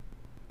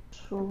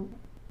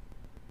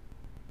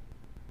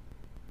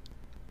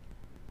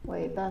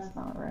 Wait, that's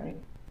not right.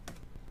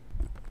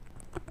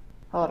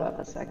 Hold up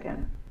a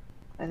second.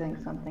 I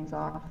think something's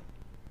off.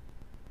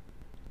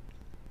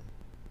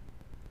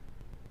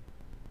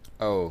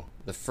 Oh,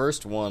 the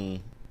first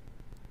one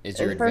is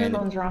The your first advantage.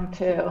 one's wrong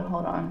too.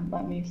 Hold on.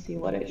 Let me see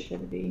what it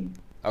should be.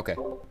 Okay.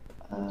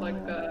 like,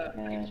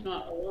 Okay. he's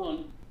not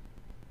alone.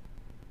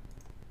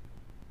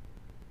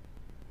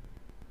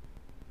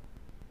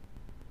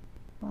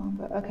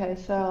 Okay,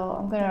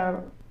 so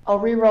I'll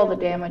re-roll the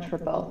damage for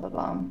both of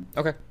them.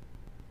 Okay.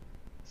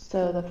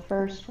 So the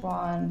first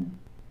one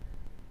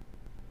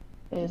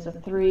is a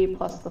 3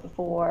 plus the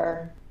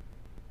 4,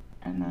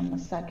 and then the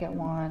second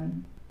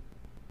one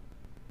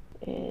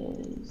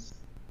is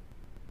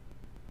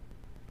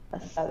a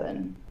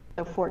 7,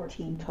 so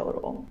 14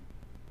 total.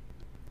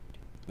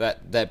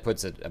 that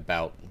puts it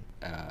about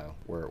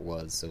where it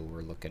was. So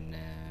we're looking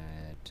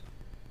at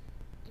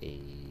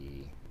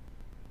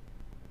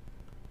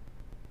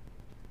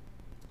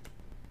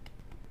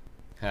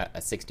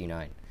a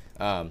 69,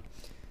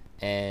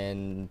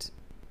 and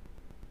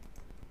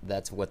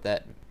that's what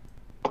that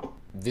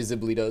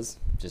visibly does.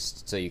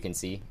 Just so you can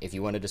see, if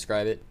you want to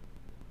describe it.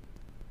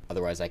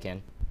 Otherwise, I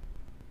can.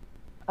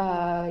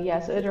 Yeah,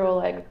 so Idril,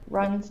 like,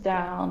 runs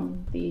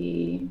down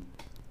the...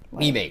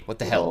 Like, mate, what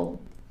the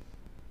hell?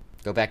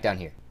 Go back down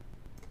here.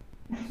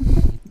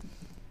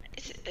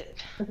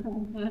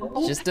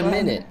 Just a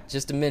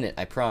minute,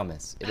 I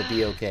promise. It'll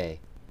be okay.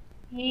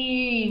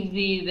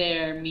 Easy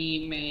there,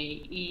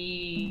 mate.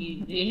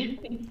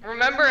 Easy.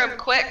 Remember, I'm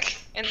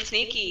quick and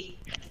sneaky.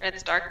 And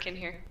it's dark in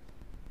here.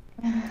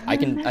 I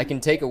can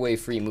take away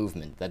free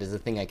movement. That is a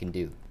thing I can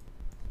do.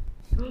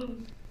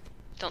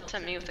 Don't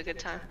tempt me with a good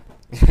time.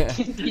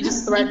 He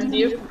just threatened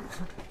you.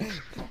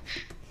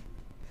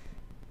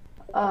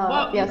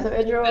 Yeah, so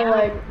Idril,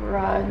 like,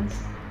 runs.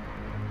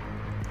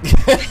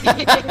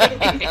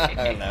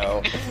 Oh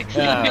no.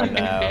 Oh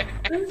no.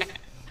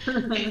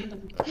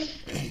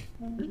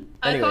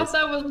 I thought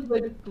that was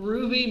like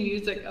groovy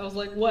music. I was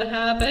like, what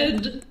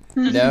happened?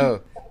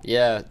 No.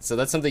 Yeah, so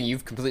that's something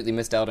you've completely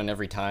missed out on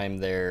every time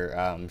there,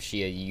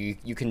 Shia.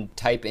 You can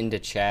type into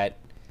chat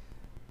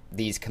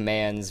these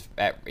commands.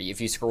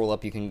 If you scroll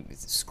up, you can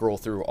scroll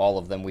through all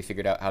of them. We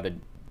figured out how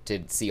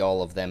to see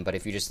all of them, but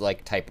if you just,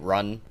 like, type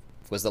run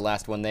was the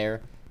last one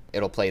there,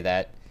 it'll play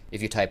that.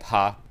 If you type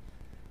ha,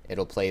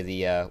 it'll play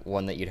the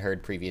one that you'd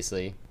heard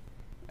previously.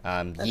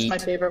 That's yeet, my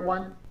favorite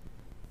one.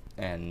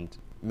 and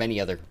many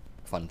other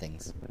fun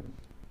things.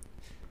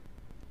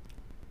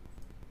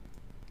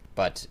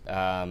 But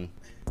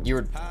you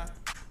were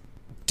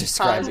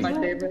describing my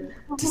favorite.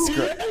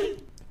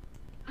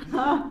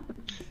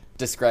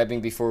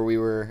 describing before we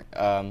were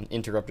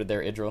interrupted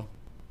there, Idril.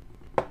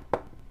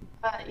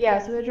 Yeah,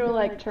 so Idril,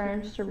 like,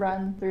 turns to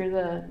run through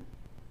the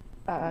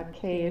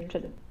cave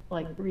to,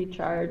 like,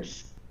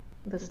 recharge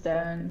the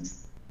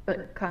stones,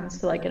 but comes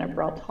to, like, an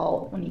abrupt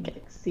halt when he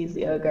sees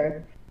the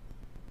ogre.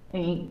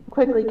 And he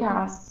quickly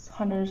casts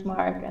Hunter's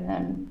Mark and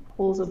then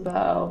pulls a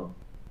bow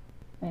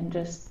and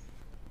just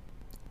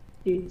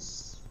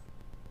shoots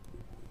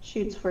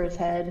for his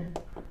head.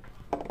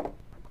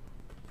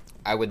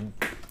 I would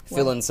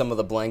fill in some of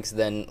the blanks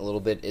then a little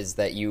bit, is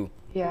that you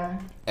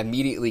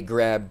immediately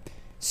grab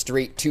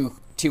straight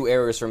two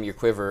arrows from your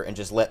quiver and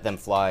just let them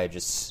fly,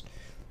 just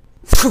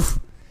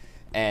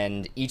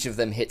and each of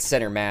them hit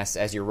center mass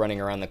as you're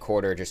running around the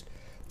quarter, just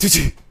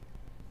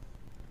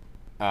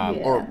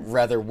or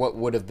rather what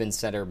would have been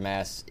center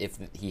mass if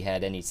he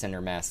had any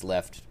center mass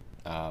left.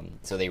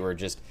 So they were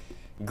just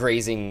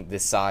grazing the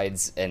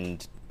sides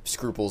and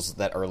scruples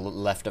that are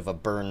left of a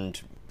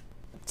burned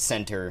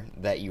center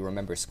that you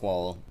remember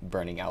Squall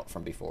burning out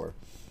from before.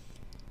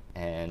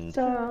 And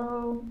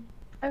so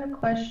I have a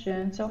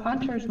question. So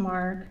Hunter's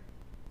Mark,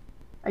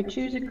 I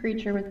choose a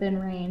creature within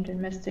range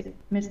and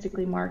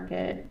mystically mark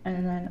it,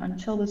 and then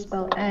until the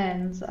spell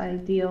ends, I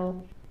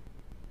deal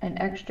an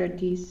extra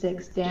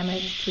d6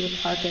 damage to the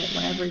target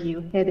whenever you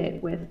hit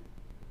it with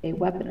a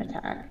weapon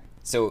attack.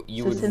 So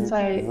you would since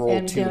I roll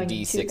am two doing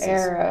d6s. 2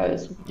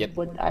 arrows, Yep.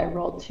 would I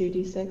roll 2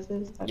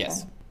 d6s? Okay.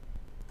 Yes.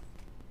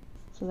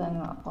 So then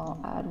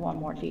I'll add 1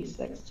 more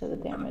d6 to the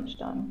damage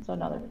done, so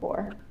another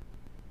 4.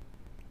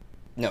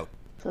 No,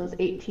 So it's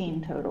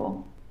 18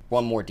 total.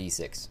 1 more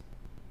d6.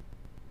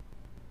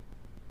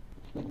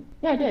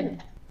 Yeah, I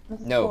did.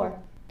 That's No. 4.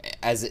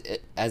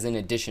 As in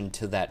addition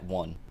to that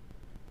 1.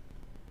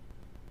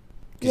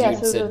 'Cause Yeah, you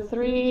had so said- the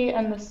 3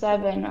 and the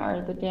 7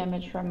 are the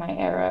damage from my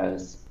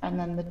arrows, and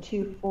then the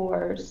 2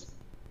 4s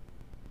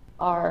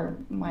are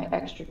my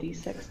extra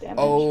d6 damage.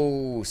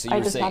 Oh, so I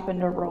you're just saying...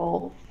 happened to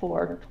roll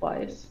 4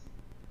 twice.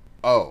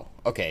 Oh,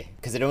 okay.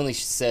 Because it only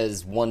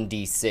says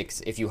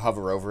 1d6. If you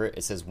hover over it,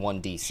 it says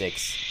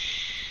 1d6.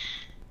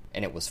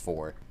 And it was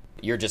 4.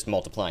 You're just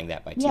multiplying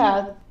that by 2.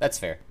 Yeah. That's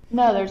fair.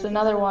 No, there's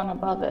another one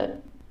above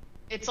it.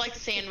 It's like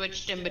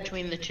sandwiched in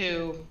between the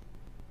two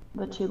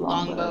The 2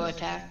 longbow longbows.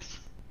 attacks.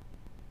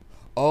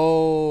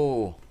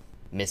 Oh,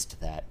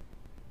 missed that.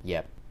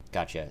 Yep,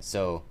 gotcha.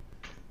 So,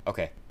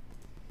 okay.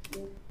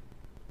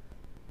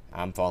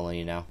 I'm following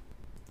you now.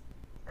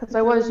 Because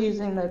I was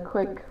using the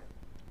quick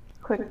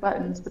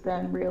buttons, but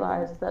then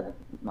realized that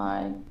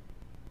my...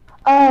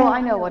 Oh,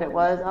 I know what it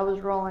was. I was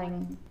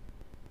rolling...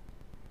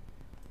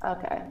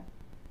 Okay.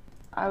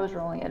 I was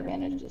rolling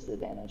advantage,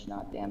 disadvantage,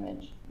 not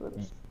damage.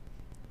 Whoops.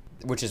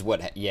 Which is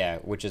what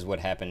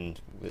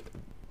happened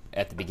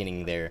at the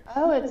beginning there.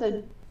 Oh, it's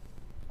a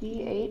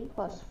D8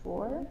 plus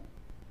 4?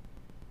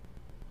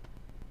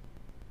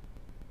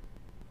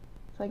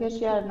 So I guess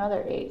you had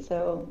another 8,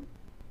 so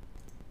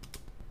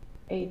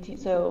 18,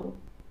 so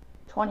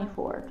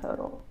 24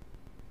 total.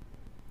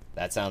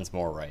 That sounds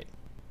more right.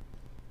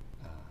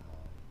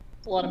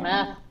 A lot of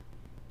math.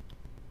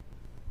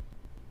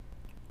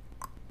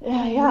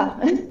 Yeah.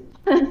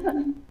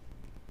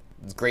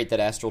 It's great that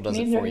Astral does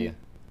it for you.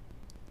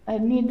 I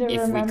need to If we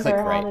remember click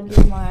how right. to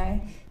do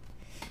my...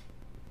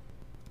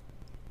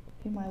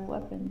 to my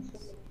weapons.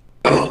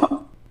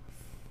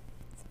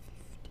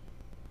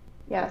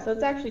 Yeah, so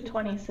it's actually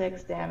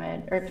 26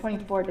 damage, or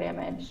 24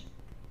 damage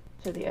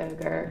to the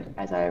ogre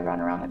as I run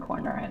around the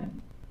corner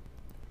and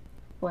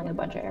fling a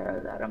bunch of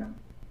arrows at him.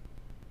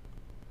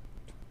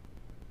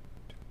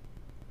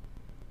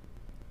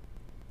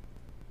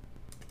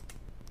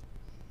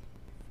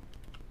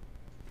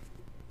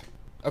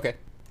 Okay.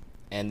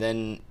 And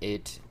then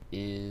it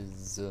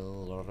is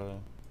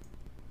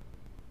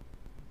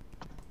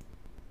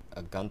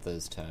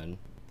Gunther's turn,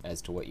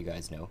 as to what you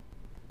guys know.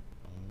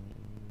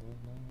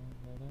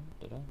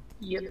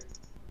 Yep.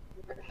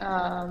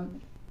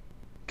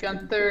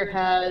 Gunther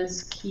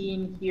has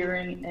keen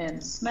hearing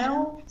and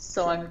smell,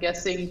 so I'm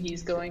guessing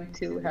he's going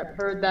to have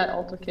heard that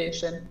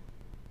altercation.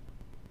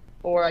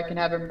 Or I can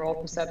have him roll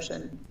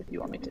perception if you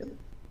want me to.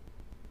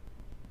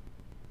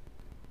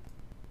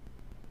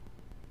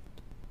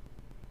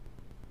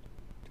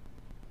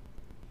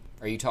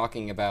 Are you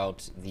talking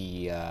about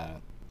the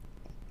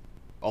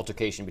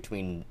altercation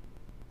between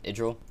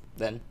Idril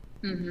then?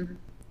 Mm-hmm.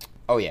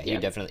 Oh yeah, Yeah.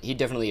 he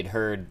definitely had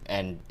heard,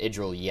 and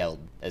Idril yelled,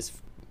 as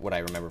what I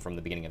remember from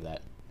the beginning of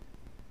that.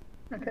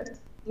 Okay.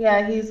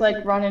 Yeah, he's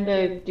like running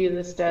to do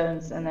the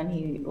stones, and then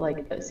he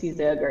like sees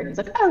the ogre, and he's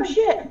like, "Oh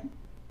shit!"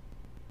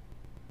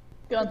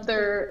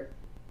 Gunther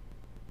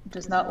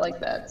does not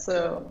like that,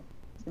 so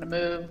he's gonna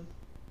move.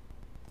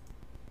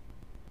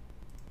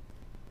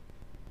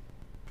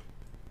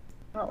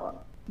 Oh,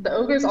 well. The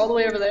ogre's all the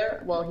way over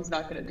there. Well, he's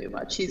not gonna do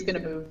much. He's gonna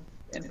move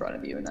in front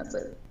of you, and that's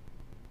it.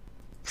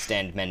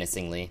 Stand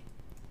menacingly.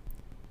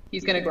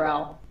 He's gonna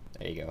growl.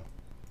 There you go.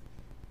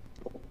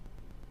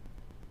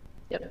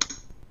 Yep.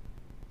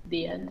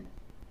 The end.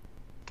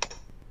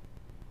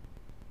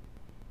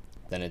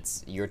 Then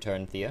it's your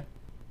turn, Thea.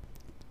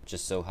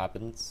 Just so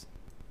happens.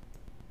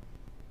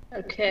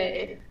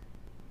 Okay.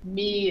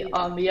 Me,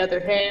 on the other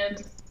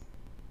hand,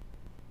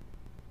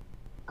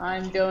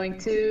 I'm going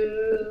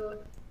to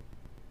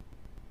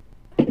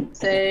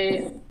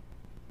say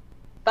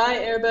bye,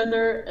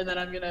 Airbender, and then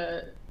I'm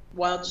gonna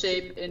wild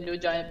shape into a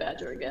giant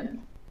badger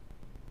again.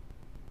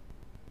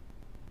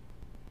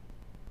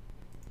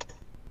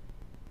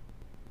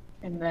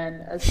 And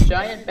then as a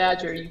giant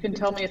badger, you can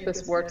tell me if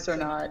this works or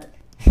not.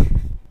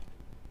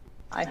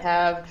 I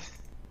have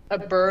a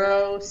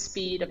burrow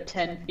speed of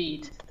 10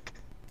 feet.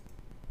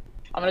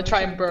 I'm gonna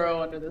try and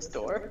burrow under this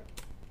door,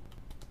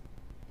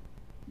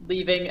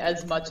 leaving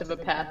as much of a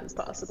path as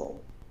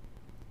possible.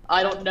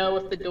 I don't know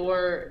if the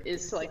door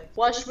is like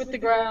flush with the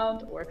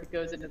ground or if it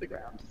goes into the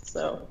ground,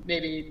 so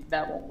maybe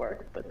that won't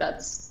work, but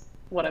that's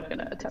what I'm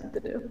gonna attempt to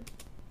do.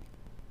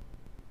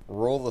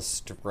 Roll a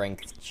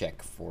strength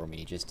check for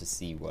me just to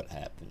see what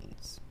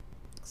happens.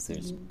 'Cause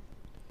there's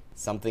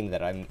something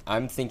that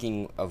I'm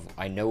thinking of.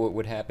 I know what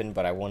would happen,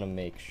 but I want to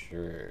make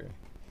sure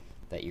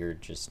that you're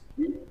just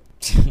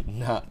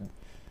not.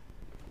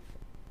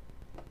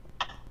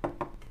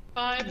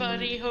 Bye,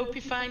 buddy. Hope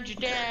you find your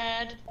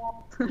dad.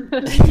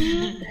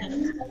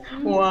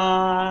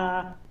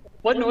 Wow.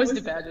 What noise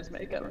do badgers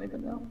make? I don't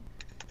even know.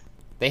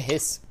 They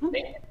hiss.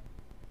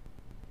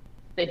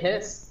 They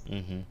hiss.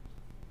 Mm-hmm.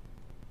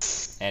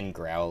 And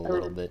growl a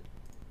little bit,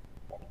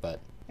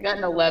 but. I got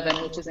an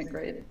 11, which isn't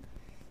great.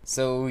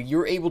 So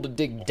you're able to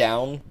dig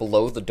down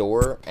below the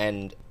door,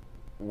 and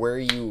where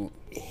you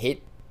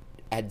hit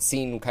had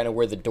seen kind of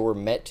where the door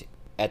met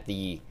at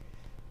the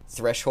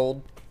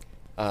threshold.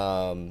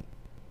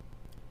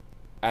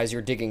 As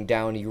you're digging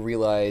down, you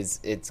realize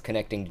it's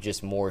connecting to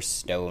just more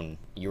stone.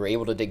 You were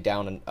able to dig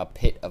down a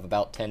pit of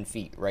about 10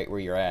 feet right where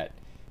you're at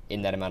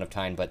in that amount of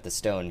time, but the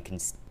stone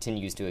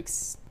continues to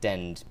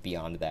extend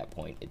beyond that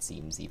point, it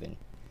seems, even.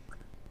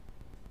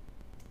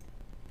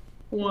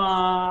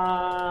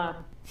 Wow.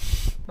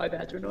 My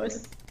badger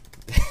noise.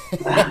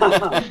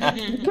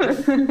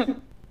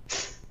 I'm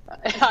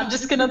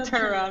just gonna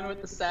turn around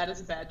with the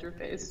saddest badger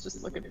face,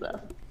 just look at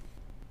that.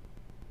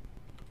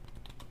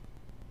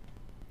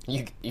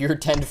 You're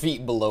 10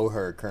 feet below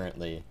her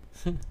currently.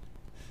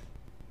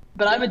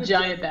 But I'm a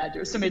giant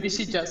badger, so maybe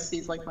she just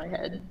sees like my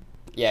head.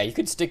 Yeah, you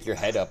could stick your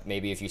head up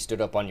maybe if you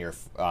stood up on your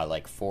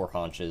like 4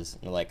 haunches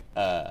and like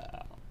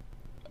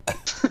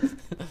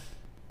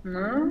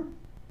Hmm?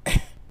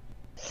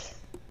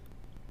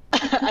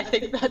 I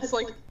think that's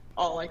like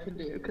all I can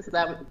do, because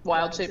that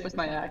wild shape was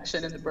my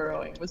action and the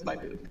burrowing was my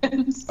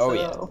movement. So Oh,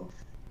 yeah.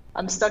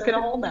 I'm stuck in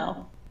a hole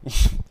now.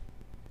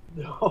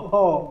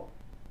 No.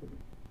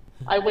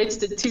 I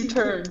wasted 2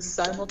 turns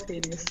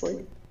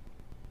simultaneously.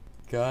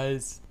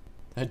 Guys,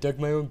 I dug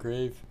my own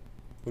grave.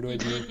 What do I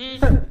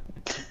do?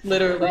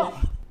 Literally.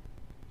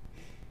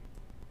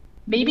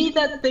 Maybe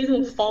that thing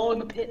will fall in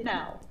the pit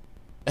now.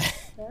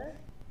 What?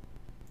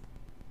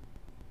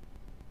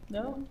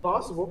 No?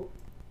 Possible.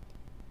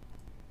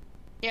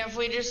 Yeah, if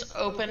we just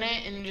open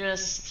it and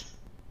just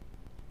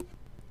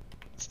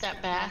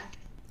step back.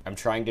 I'm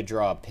trying to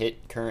draw a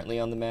pit currently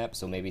on the map,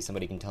 so maybe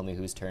somebody can tell me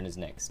whose turn is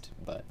next,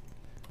 but...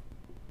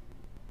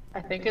 I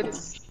think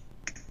it's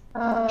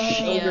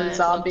Shia, ogre it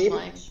zombie.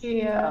 looks like.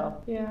 Yeah,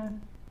 Oh. yeah.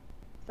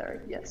 Sorry,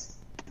 yes.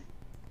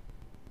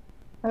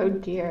 Oh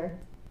dear.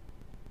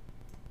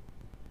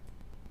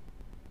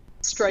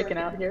 striking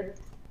out here.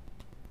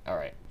 All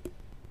right.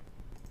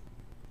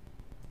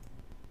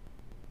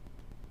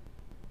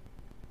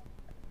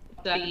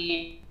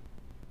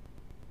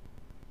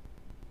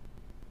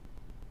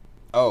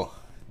 Oh,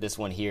 this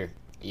one here.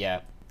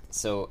 Yeah.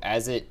 So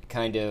as it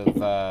kind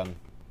of,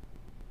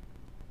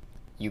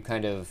 you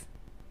kind of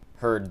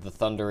heard the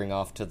thundering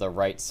off to the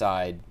right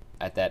side.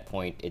 At that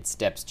point, it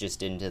steps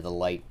just into the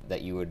light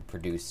that you had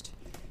produced.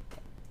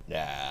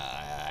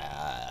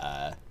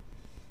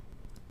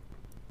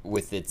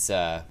 With its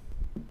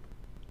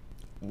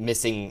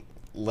missing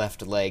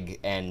left leg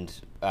and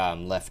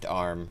left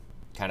arm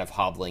kind of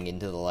hobbling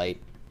into the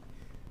light.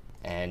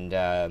 And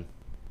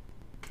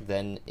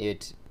then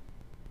it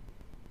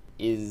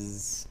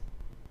is...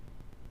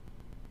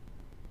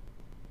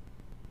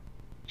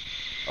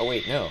 Oh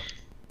wait, no.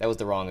 That was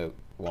the wrong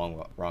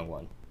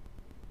one.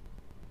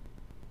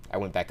 I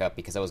went back up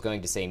because I was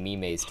going to say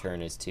Mime's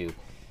turn is to,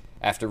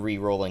 after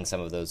re-rolling some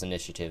of those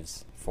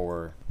initiatives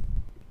for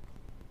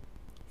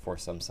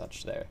some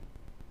such there.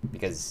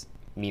 Because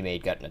Mime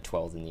had gotten a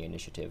 12 in the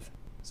initiative.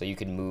 So you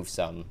can move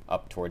some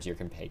up towards your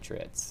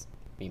compatriots,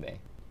 Mime.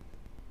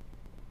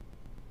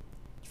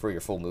 For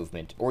your full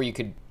movement. Or you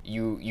could,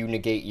 you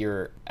negate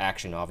your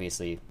action,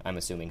 obviously, I'm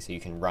assuming, so you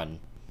can run.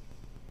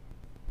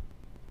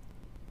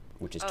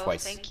 Which is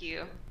twice. Thank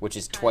you. Which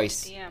is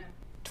Kind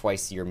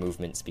twice your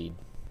movement speed.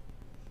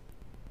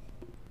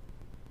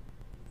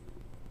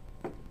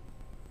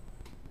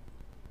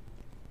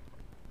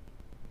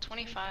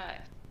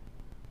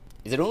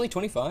 Is it only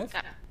 25?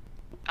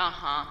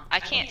 I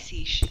can't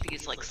see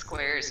these like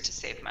squares to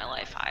save my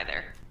life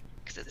either,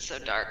 because it's so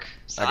dark.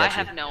 So I I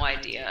have no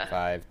idea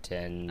 5,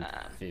 10,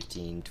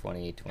 15,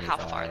 20, 25. how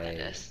far that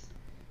is.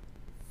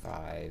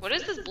 5. What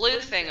is this blue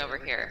thing over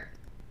here?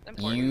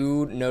 Important.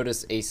 You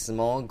notice a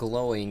small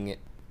glowing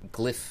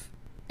glyph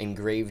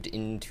engraved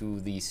into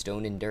the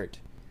stone and dirt.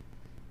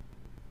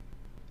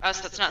 Oh,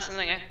 so it's not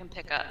something I can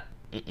pick up.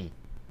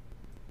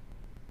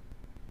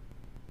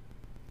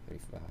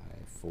 35,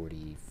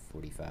 40,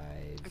 45.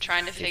 I'm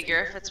trying to 50.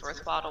 figure if it's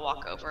worthwhile to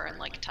walk over and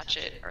like touch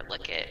it or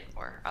lick it,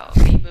 or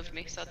okay, you moved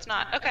me, so it's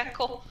not. Okay,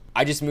 cool.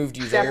 I just moved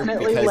you there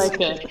Definitely because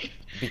lick it.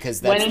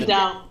 because that's When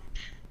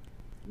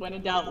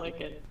in doubt,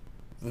 lick it.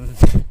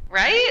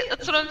 Right?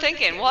 That's what I'm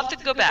thinking. We'll have to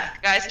go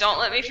back, guys. Don't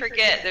let me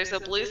forget. There's a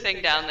blue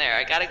thing down there.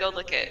 I gotta go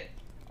lick it.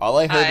 All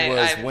I heard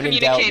was I when in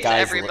doubt, communicate to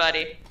guys.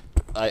 everybody.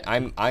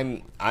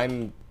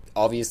 I'm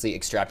obviously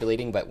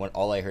extrapolating, but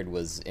all I heard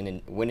was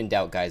when in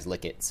doubt, guys,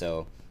 lick it.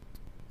 So,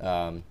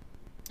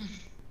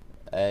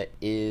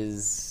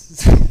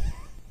 is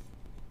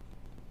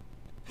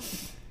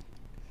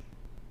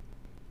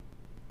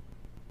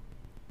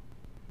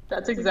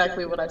That's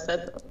exactly what I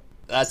said, though.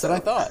 That's what I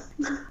thought.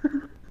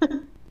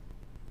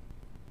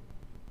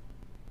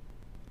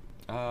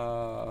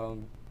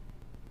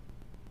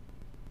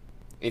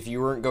 If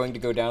you weren't going to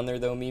go down there,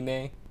 though,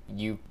 Mime,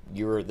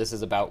 this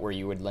is about where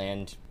you would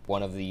land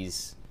one of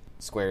these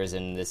squares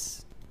in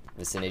this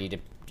vicinity. To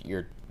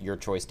your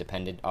choice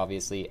dependent,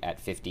 obviously, at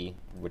 50,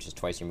 which is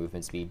twice your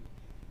movement speed.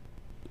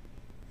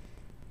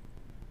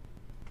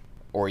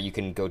 Or you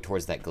can go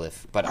towards that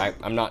glyph. But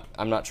I'm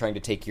not trying to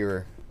take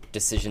your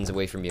decisions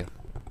away from you.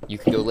 You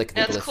can go lick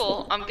the glyph. That's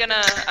cool. The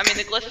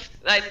glyph,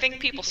 I think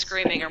people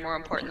screaming are more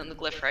important than the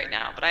glyph right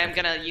now, but I am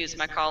gonna use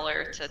my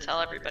collar to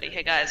tell everybody,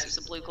 hey guys, there's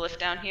a blue glyph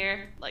down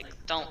here. Like,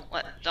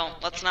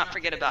 let's not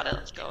forget about it.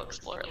 Let's go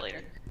explore it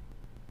later.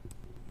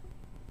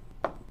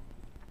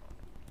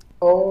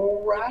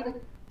 Alrighty.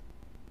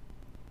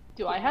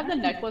 Do I have the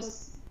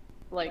necklace,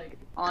 like,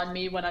 on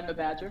me when I'm a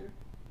badger?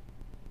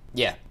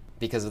 Yeah,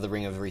 because of the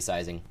ring of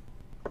resizing.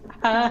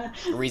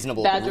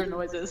 Reasonable. Badger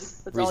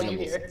noises. That's all you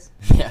hear.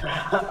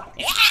 Yeah.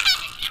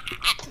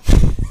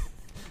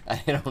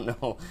 I don't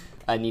know.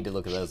 I need to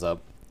look those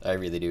up. I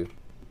really do.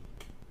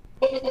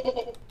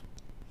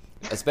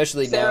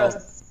 Especially Sarah now.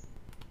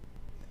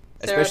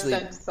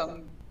 sent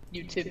some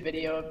YouTube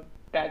video of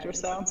badger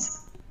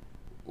sounds.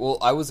 Well,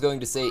 I was going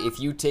to say if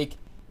you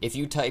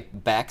type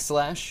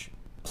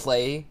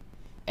 \play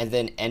and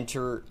then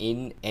enter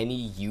in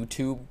any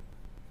YouTube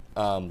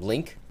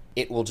link,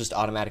 it will just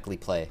automatically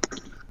play.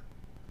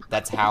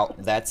 That's how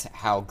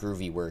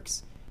Groovy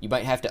works. You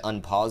might have to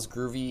unpause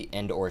Groovy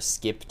and or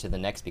skip to the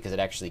next because it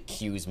actually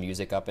cues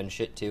music up and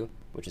shit too,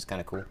 which is kind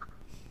of cool.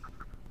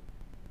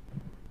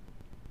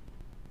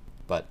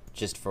 But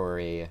just for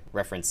a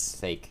reference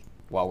sake,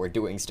 while we're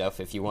doing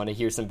stuff, if you want to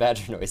hear some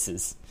badger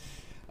noises.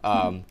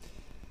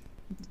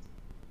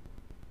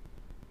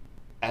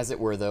 As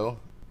it were, though,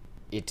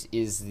 it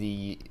is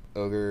the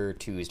Ogre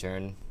 2's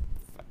turn.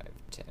 5,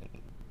 10,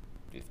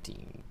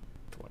 15,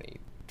 20,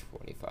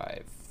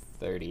 25,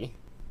 30.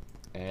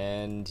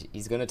 And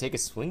he's going to take a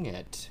swing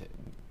at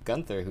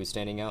Gunther, who's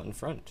standing out in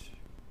front.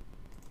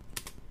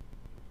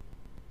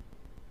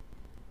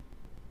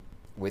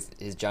 With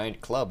his giant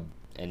club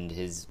and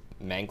his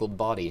mangled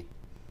body.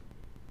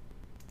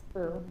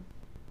 Ooh.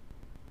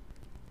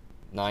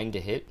 9 to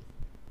hit.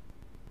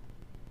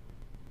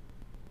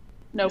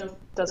 Nope,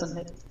 doesn't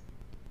hit.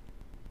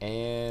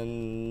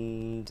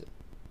 And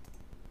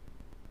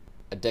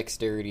a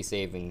dexterity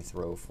saving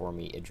throw for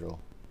me, Idril.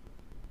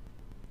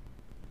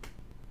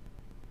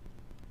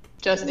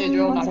 Just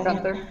Idril, One not second.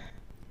 Gunther.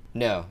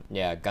 No,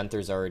 yeah,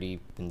 Gunther's already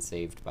been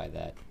saved by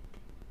that.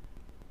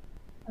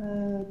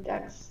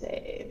 Dex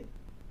save.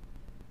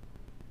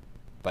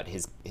 But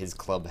his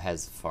club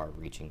has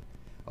far-reaching.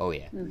 Oh,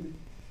 yeah. Mhm.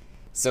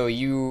 So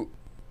you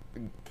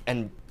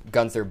and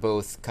Gunther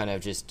both kind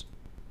of just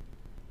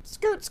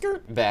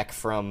skirt back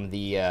from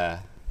the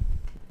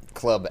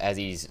club as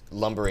he's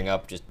lumbering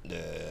up, just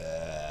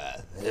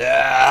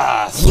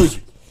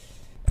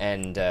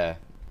and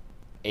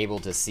able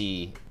to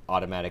see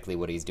automatically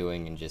what he's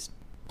doing and just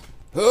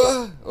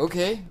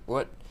okay,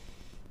 what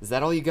is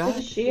that all you got?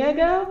 Did Shia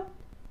go?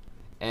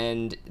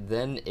 And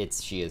then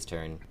it's Shia's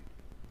turn.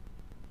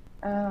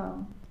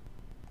 Oh.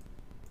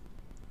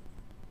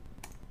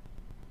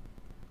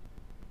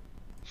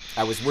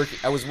 I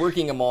was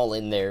working them all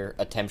in there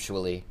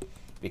attemptually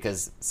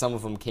because some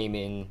of them came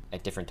in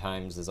at different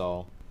times is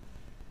all.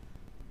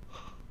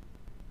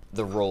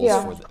 The roles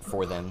Yeah.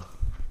 for them.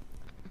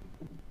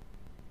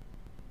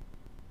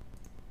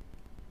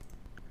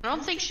 I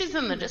don't think she's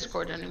in the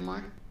Discord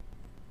anymore.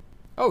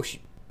 Oh,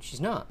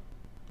 she's not.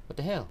 What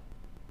the hell?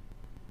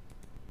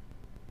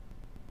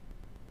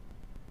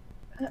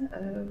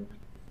 Uh-oh.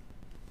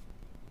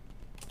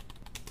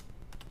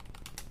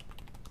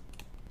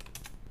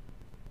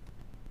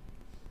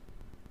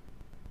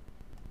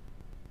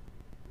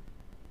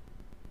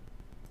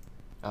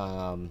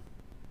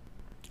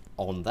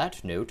 On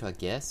that note, I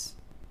guess.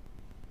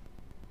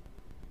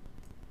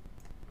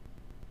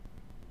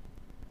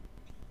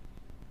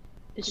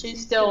 Is she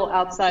still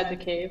outside the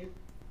cave?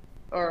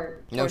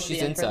 Or No, towards she's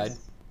the entrance? inside.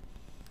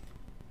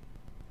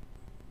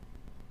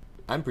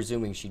 I'm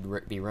presuming she'd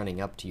be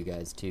running up to you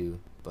guys too,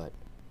 but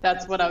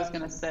That's what I was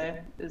gonna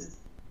say. Is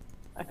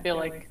I feel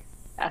like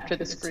after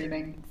the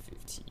screaming,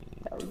 15,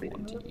 That would be the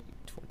 20, move.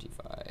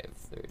 25,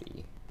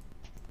 30.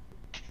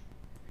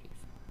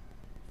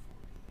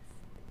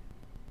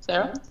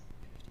 Sarah.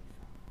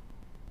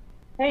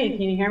 Hey,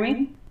 can you hear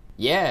me?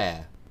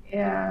 Yeah.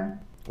 Yeah.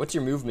 What's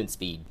your movement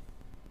speed?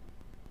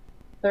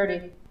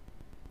 30.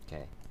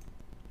 Okay.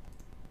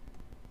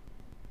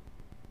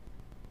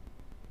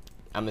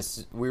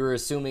 We were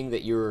assuming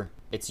that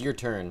it's your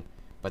turn,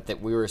 but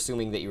that we were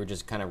assuming that you were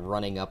just kind of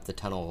running up the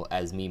tunnel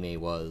as Mime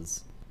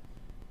was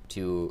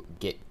to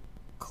get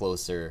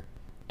closer.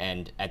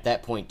 And at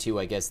that point too,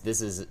 I guess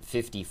this is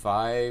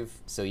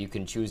 55, so you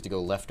can choose to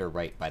go left or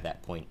right by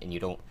that point, and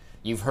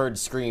you've heard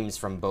screams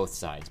from both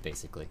sides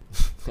basically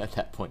at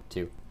that point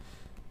too.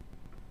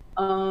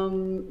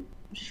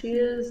 She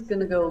is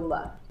gonna go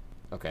left.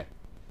 Okay.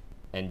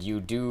 And you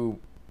do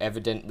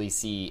evidently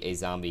see a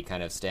zombie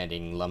kind of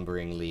standing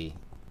lumberingly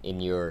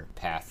in your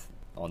path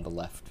on the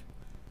left.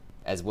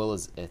 As well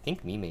as, I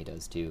think Mime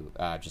does too,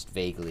 just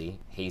vaguely,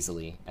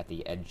 hazily, at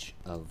the edge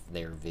of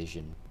their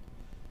vision.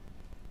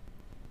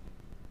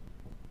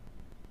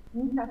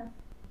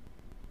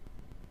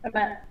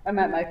 Okay. I'm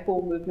at my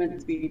full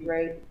movement speed,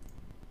 right?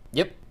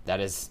 Yep, that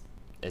is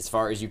as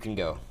far as you can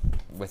go,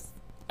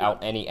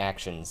 without any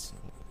actions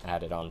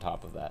added on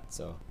top of that,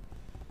 so...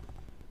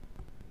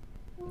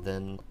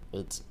 Then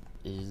it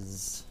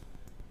is...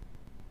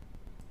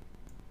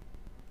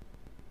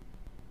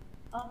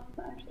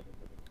 Actually,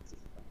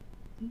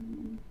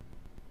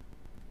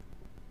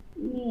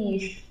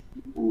 yeesh.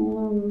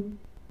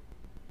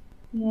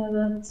 Yeah,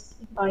 that's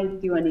if I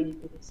do any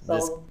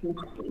spells,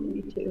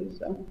 me too.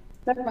 So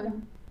that's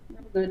fine.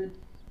 We're good.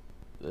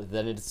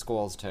 Then it's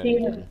Squall's turn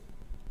Yeah. again.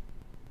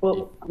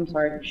 Well, I'm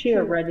sorry. She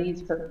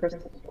readies her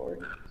crystal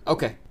sword.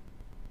 Okay.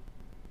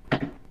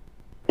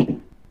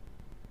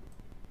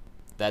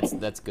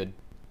 That's good.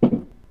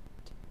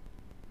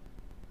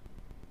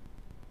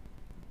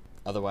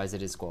 Otherwise,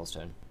 it is Squall's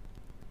turn.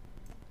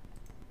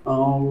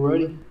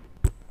 Alrighty.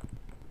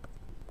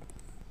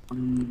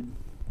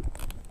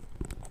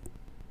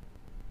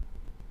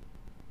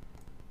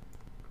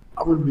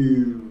 I would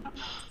do.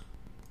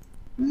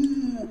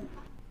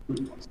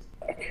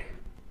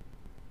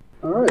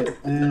 Alright,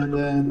 and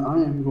then I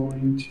am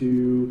going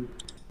to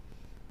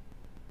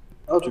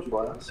Eldritch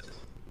Blast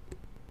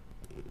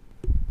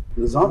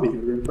the zombie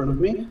here in front of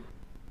me.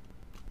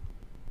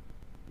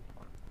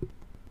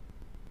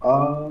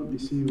 Let me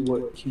see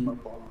what came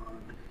up on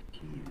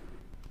here.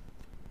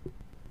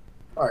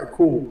 Alright,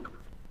 cool.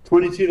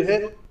 22 to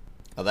hit.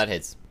 Oh, that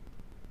hits.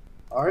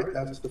 Alright,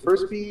 that's the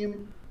first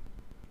beam.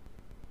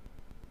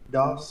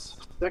 Das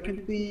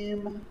second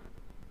beam.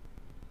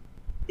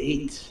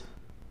 8.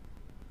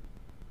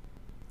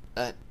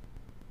 That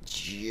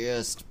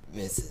just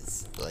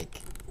misses.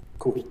 Like,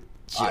 Cool.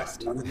 just.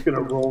 Alright, I'm just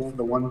gonna roll for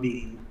the one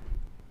beam.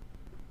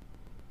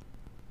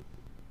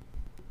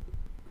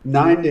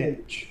 9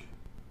 damage.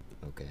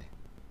 Okay.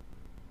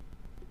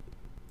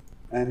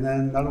 And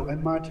then that'll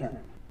end my turn.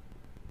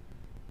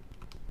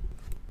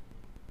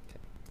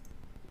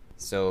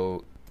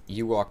 So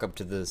you walk up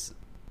to this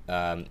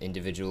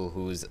individual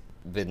who's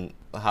been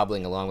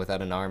hobbling along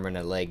without an arm and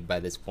a leg by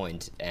this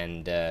point,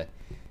 and are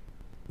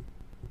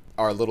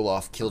a little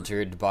off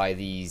kiltered by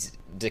these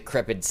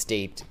decrepit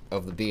state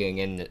of the being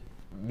and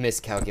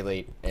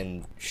miscalculate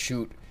and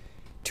shoot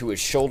to his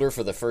shoulder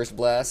for the first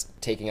blast,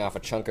 taking off a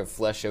chunk of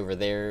flesh over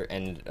there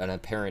and an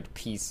apparent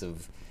piece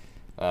of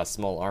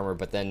small armor,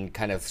 but then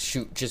kind of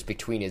shoot just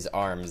between his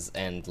arms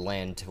and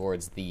land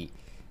towards and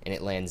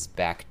it lands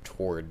back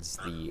towards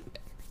the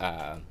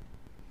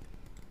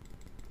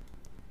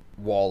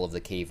wall of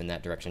the cave in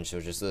that direction. So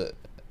just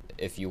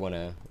if you want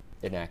to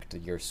enact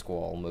your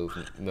squall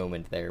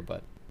moment there,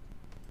 but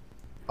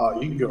oh,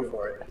 you can go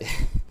for it.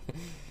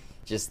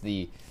 just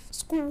the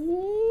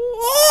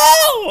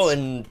squall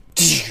and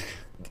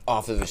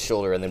off of his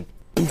shoulder and then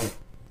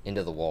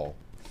into the wall.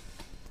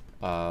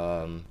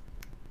 And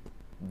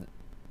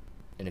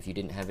if you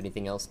didn't have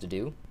anything else to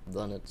do,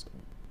 then it's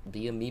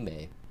be a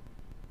mime.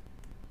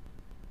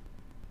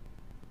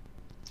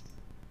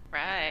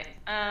 Right.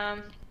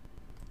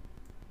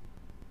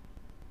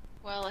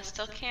 Well, I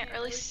still can't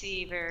really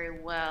see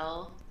very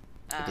well.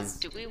 I'm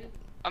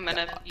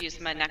gonna use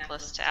my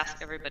necklace to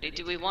ask everybody,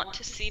 do we want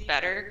to see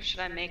better? Should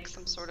I make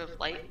some sort of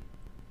light?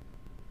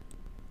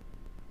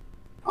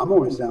 I'm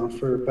always down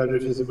for better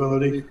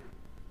visibility.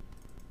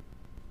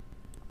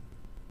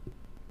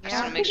 I just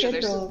want to make sure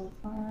there's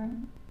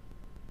fine.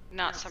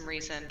 not some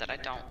reason that I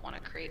don't want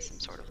to create some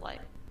sort of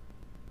light.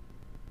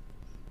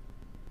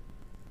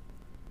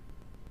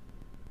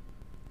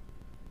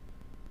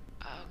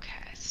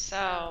 Okay,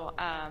 so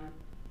I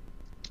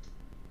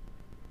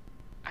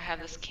have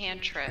this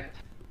cantrip.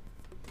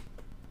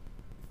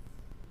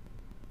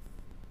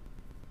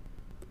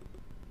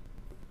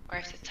 Or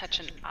I have to touch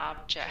an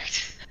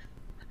object.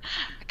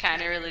 I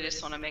kind of really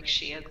just want to make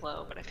Shia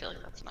glow, but I feel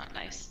like that's not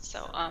nice.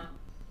 So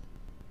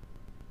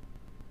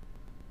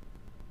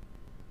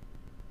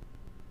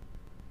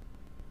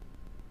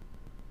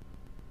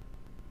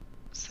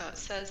so it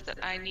says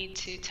that I need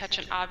to touch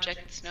an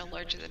object that's no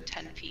larger than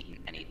 10 feet in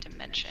any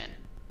dimension.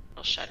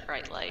 It'll shed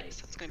bright light,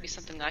 so it's going to be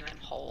something that I can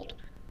hold.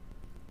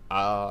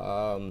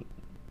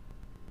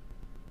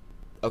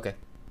 Okay,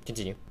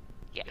 continue.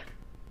 Yeah.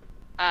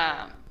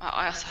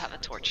 I also have a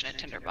torch and a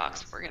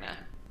tinderbox. We're gonna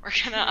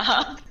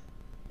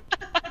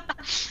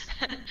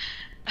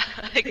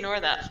ignore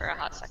that for a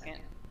hot second.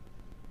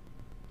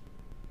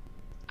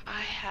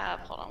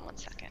 Hold on one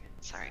second.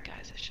 Sorry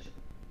guys,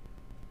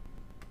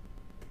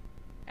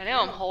 I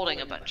know I'm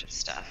holding a bunch of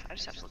stuff. I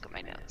just have to look at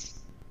my notes.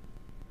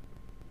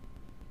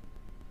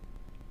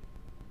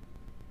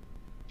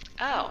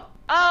 Oh,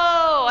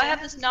 I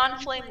have this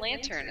non-flame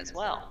lantern as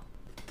well.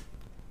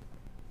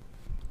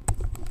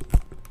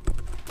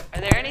 Are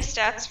there any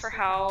stats for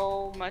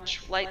how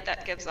much light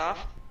that gives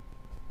off?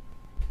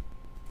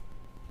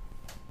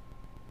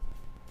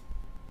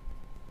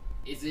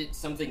 Is it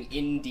something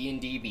in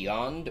D&D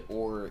Beyond,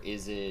 or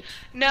is it...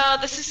 No,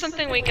 this is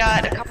something we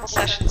got a couple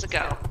sessions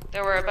ago.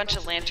 There were a bunch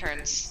of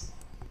lanterns.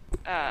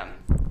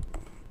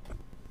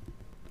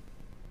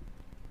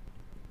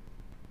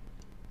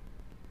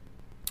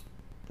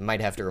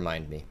 Might have to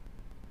remind me.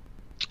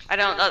 All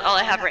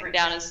I have written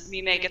down is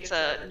Mime gets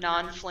a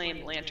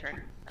non-flame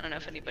lantern. I don't know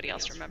if anybody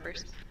else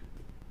remembers.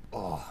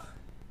 Oh.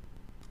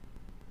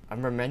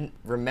 I'm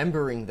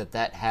remembering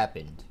that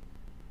happened.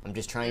 I'm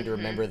just trying to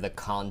remember the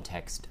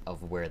context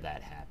of where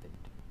that happened.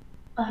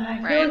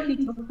 I feel like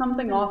he took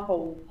something off a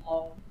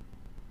wall.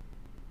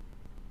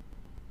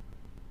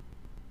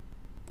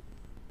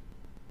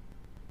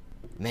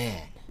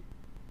 Man.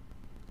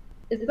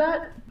 Is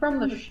that from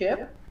the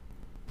ship?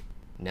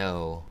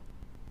 No.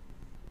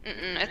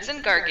 It's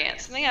in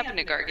Gargant. Something happened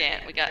to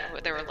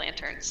Gargant. There were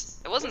lanterns.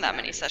 It wasn't that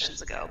many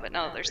sessions ago, but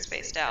no, they're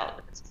spaced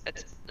out.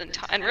 It's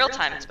in real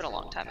time. It's been a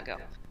long time ago.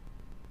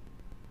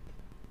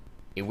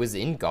 It was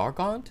in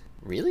Gargant?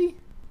 Really?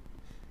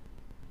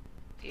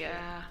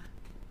 Yeah.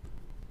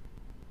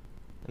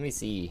 Let me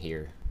see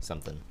here.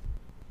 Something.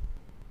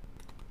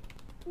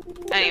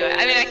 Anyway,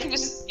 I mean, I can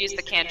just use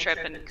the cantrip,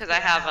 and because I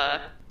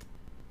have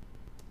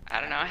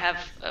I have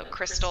a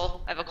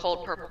crystal. I have a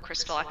cold purple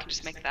crystal. I can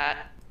just make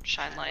that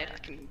shine light. I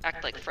can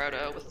act like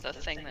Frodo with the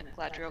thing that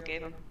Gladriel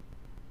gave him.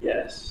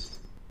 Yes.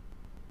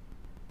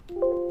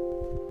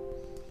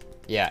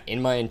 Yeah,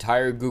 in my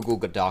entire Google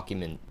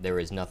document, there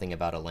is nothing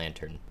about a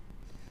lantern.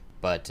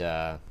 But,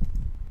 I'm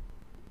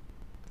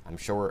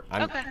sure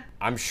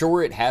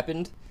it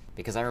happened,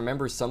 because I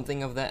remember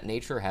something of that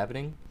nature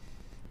happening.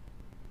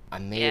 I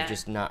may have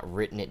just not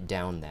written it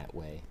down that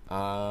way.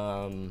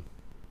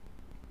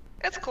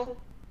 It's cool.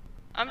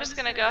 I'm just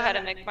gonna go ahead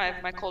and make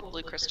my cold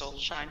blue crystal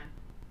shine.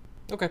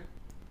 Okay.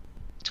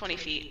 20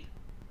 feet.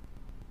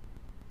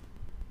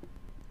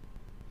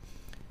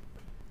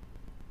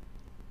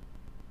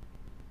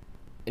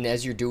 And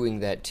as you're doing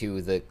that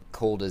too, the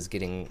cold is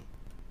getting...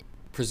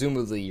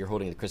 Presumably you're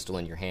holding the crystal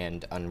in your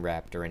hand,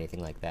 unwrapped or anything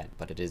like that,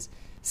 but it is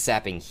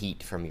sapping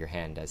heat from your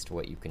hand as to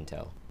what you can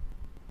tell.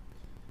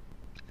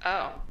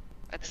 Oh,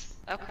 that's...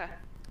 okay.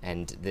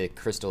 And the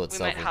crystal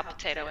itself... We might hot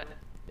potato it.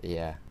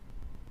 Yeah.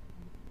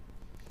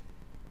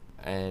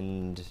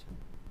 And...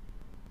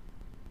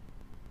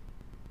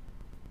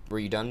 Were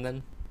you done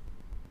then?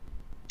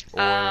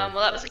 Well,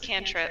 that was a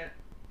cantrip,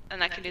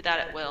 and I can do that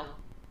at will.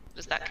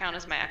 Does that count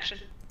as my action?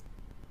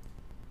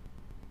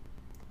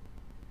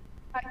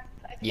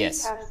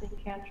 Yes. casting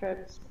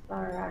cantrips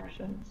are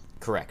actions.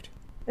 Correct.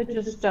 It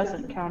just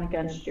doesn't count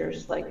against your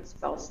like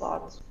spell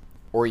slots.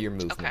 Or your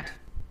movement. Okay.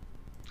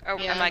 Or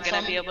Yeah, am I gonna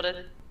some- be able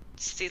to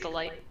see the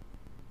light?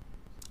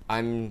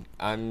 I'm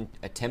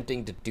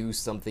attempting to do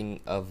something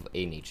of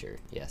a nature.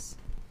 Yes.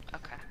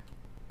 Okay.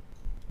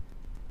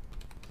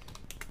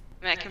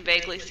 I mean, I can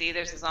vaguely see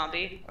there's a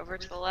zombie over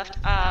to the left.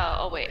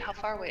 Oh wait, how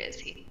far away is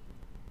he?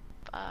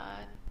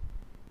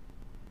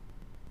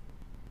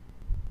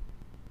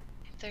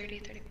 30,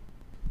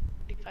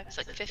 35, it's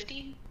like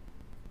 50?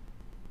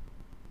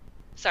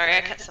 Sorry,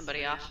 I cut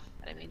somebody off.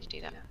 I didn't mean to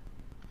do that.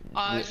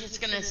 I was just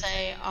gonna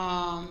say,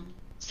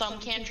 some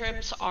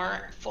cantrips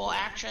are full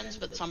actions,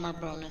 but some are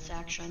bonus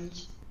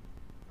actions.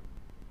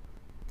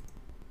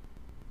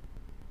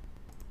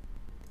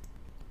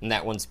 And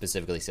that one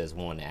specifically says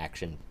one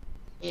action.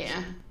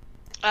 Yeah.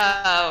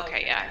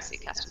 Okay, yeah, I see.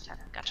 Cast intent.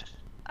 Gotcha.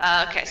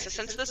 Okay, so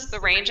since the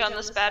range on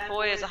this bad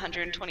boy is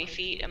 120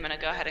 feet, I'm gonna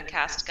go ahead and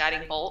cast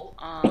Guiding Bolt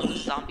on the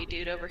zombie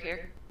dude over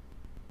here.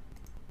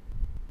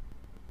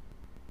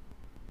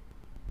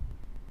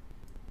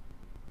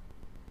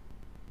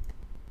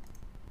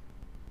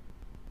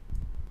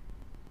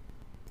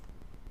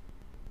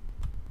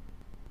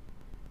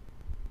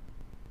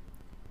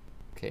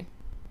 Okay.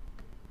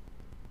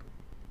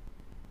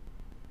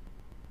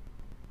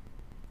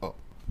 Oh.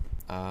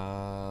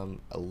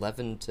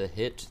 11 to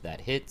hit.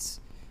 That hits.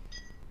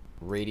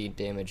 Radiant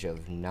damage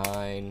of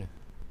 9.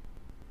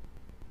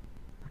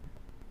 Do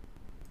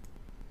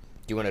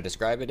you want to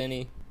describe it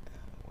any?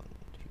 1,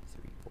 2,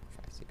 3, 4,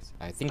 5, 6.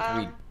 I think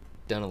we've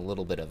done a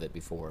little bit of it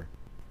before.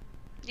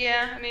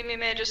 Yeah, I mean, we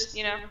may just,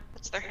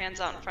 puts their hands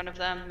out in front of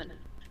them and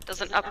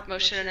does an up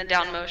motion and a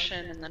down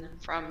motion, and then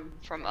from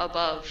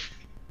above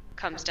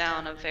comes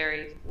down a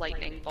very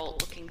lightning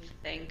bolt looking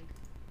thing,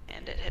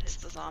 and it hits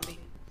the zombie.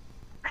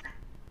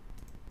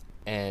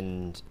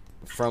 And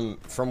from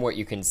what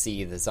you can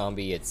see, the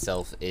zombie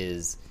itself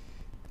is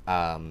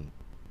got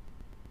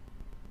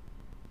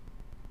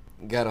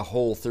a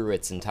hole through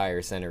its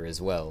entire center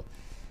as well.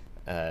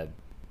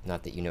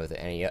 Not that you know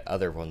that any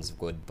other ones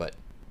would, but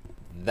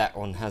that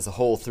one has a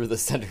hole through the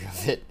center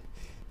of it,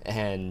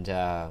 and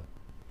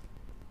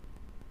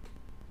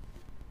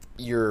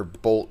your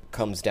bolt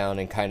comes down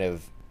and kind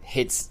of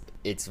hits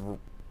its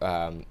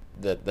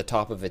the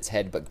top of its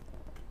head, but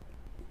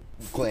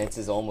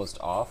glances almost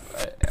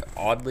off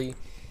oddly,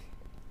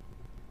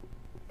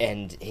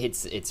 and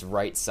hits its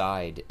right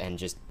side and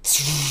just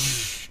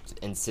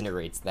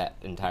incinerates that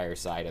entire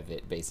side of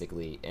it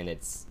basically, and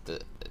it's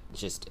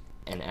just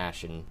an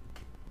ashen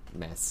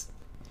mess.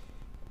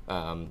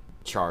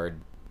 Charred,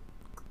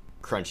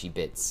 crunchy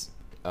bits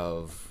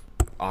of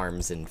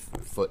arms and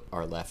foot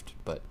are left,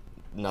 but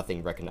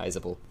nothing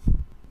recognizable.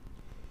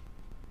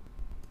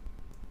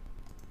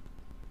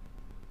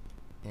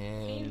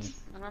 And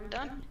I'm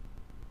done.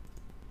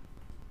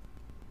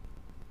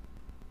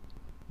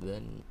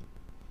 Then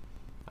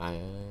I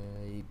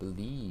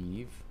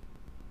believe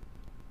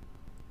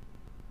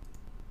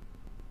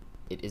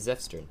it is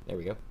Zeph's turn. There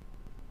we go.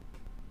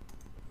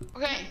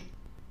 Okay.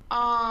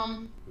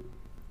 I'm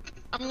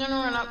gonna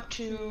run up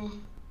to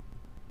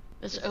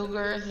this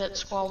ogre that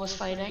Squall was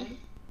fighting.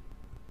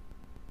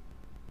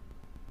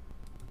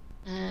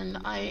 And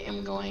I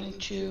am going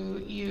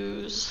to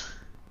use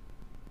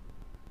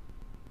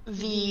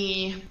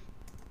the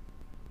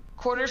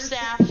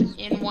quarterstaff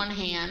in one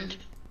hand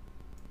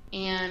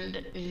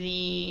and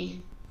the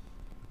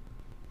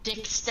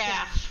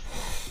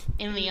distaff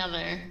in the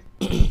other.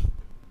 I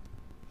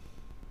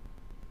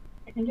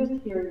can just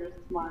hear your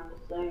smile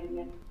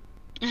saying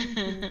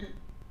it.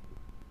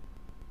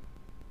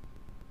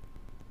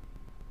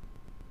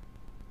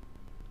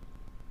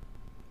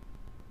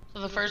 So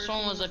the first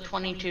one was a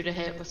 22 to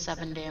hit with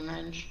 7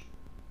 damage.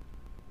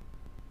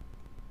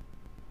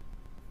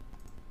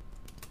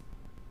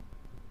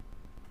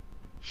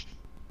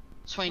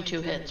 It's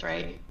 22 hits,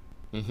 right?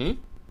 Mm-hmm.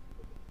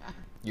 Yeah.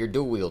 You're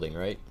dual wielding,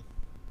 right?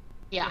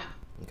 Yeah.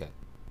 Okay.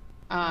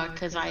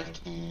 Cause I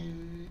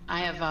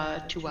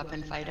have 2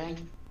 weapon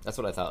fighting. That's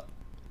what I thought.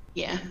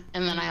 Yeah,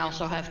 and then I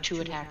also have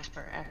 2 attacks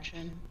per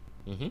action.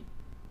 Mm-hmm.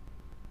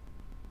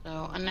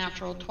 So a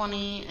natural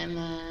 20 and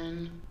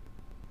then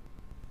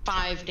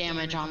 5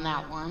 damage on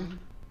that one.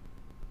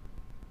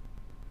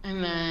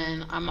 And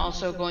then I'm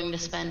also going to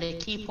spend a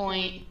key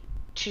point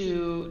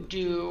to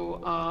do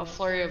a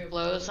flurry of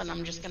blows, and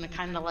I'm just going to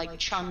kind of like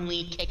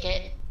Chun-Li kick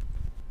it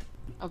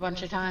a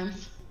bunch of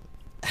times.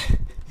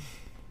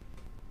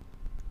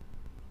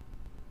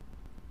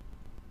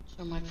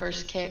 So my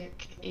first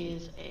kick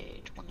is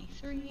a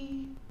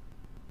 23.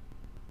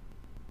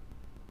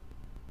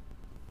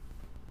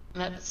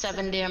 And that's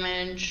 7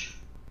 damage.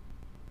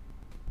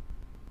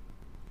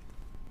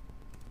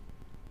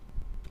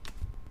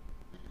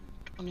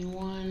 And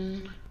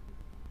 21.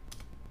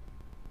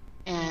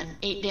 And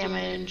 8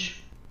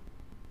 damage.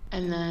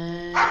 And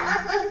then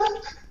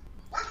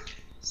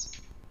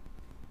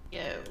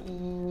get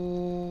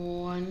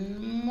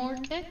 1 more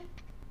kick.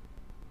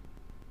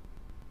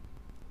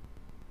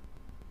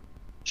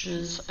 Which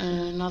is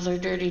another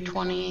dirty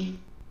 20.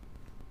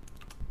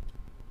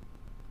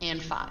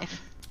 And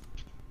 5.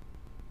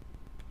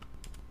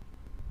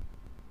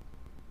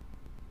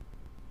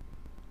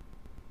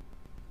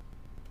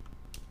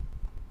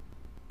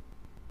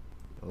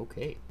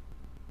 Okay.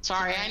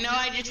 Sorry, I know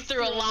I just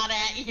threw a lot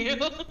at you.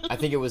 I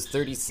think it was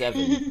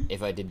 37,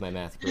 if I did my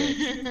math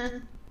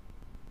correct.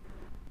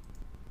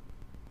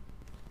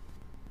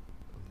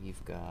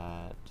 We've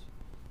got...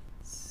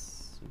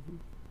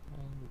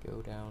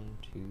 Go down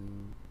to...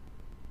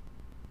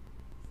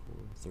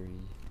 4, 3...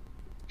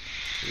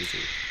 3, 2.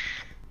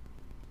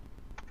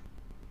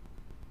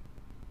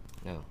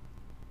 No.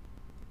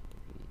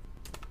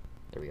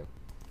 There we go.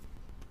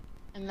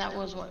 And that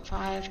was what,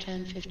 5,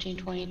 10, 15,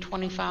 20,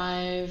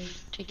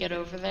 25 to get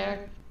over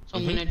there. So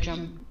I'm gonna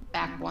jump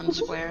back 1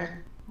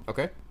 square.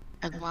 Okay.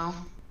 As well.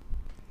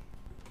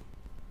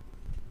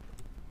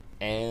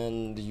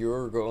 And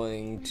you're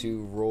going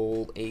to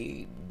roll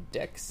a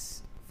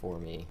dex for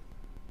me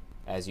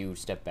as you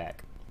step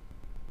back.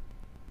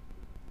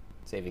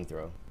 Saving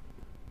throw.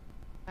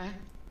 Okay.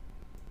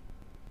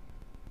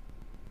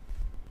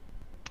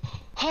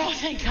 Oh,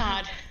 thank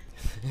God.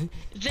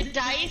 The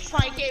dice,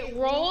 like, it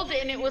rolled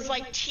and it was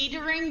like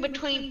teetering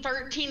between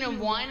 13 and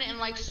 1 and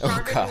like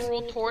started to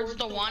roll towards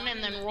the 1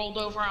 and then rolled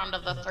over onto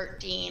the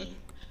 13.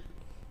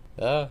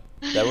 That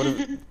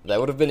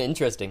would have been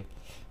interesting.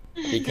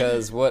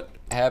 Because what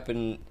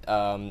happened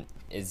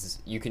is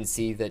you can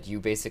see that you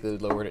basically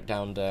lowered it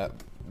down to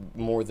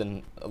more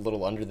than a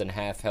little under than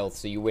half health,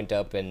 so you went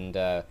up and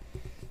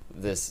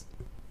this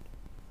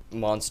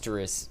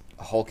monstrous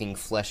hulking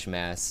flesh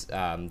mass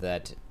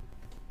that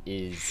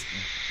is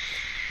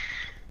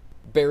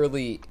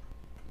barely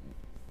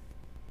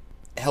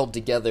held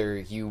together,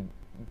 you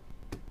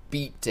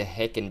beat to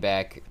heck and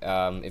back.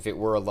 If it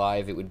were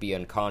alive, it would be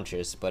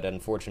unconscious, but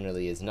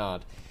unfortunately is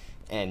not.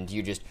 And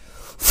you just...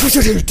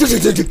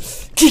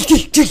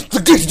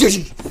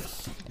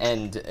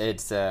 and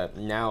it's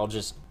now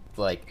just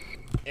like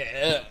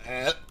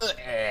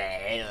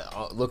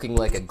looking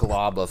like a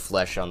glob of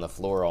flesh on the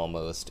floor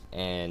almost.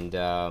 And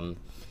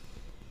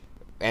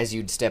as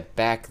you'd step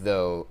back,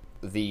 though,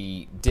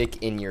 the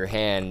dick in your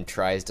hand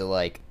tries to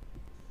like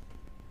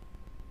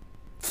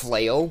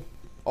flail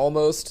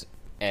almost,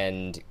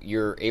 and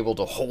you're able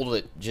to hold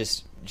it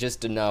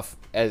just enough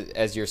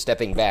as you're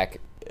stepping back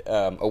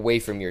away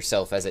from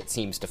yourself as it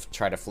seems to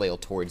try to flail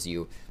towards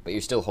you, but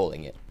you're still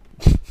holding it.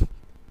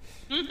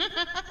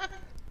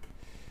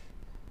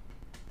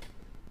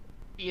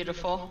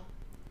 Beautiful.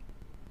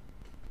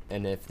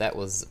 And if that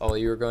was all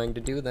you were going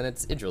to do, then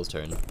it's Idril's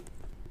turn.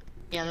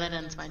 Yeah, that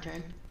ends my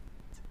turn.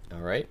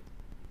 Alright.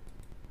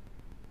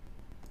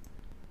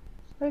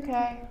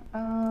 Okay,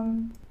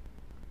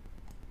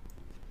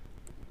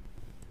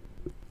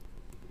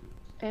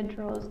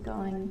 Idril is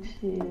going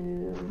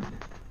to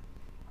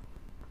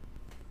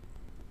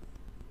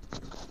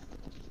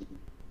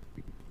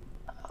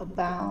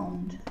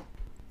bound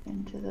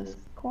into this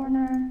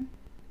corner,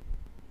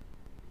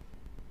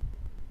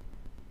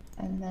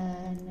 and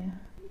then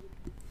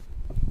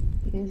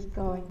he's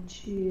going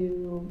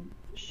to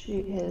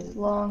shoot his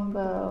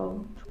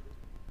longbow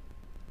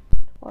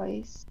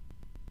twice.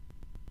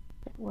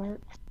 It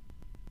works.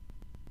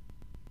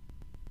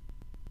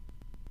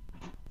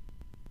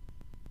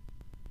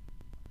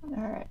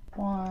 Alright,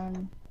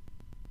 1,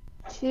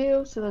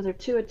 2, so those are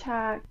 2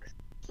 attacks.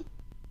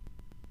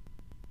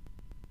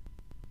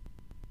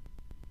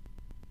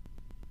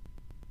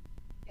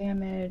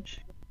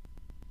 Damage.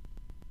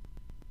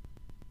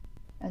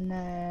 And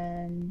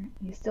then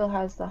he still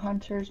has the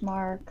hunter's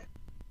mark.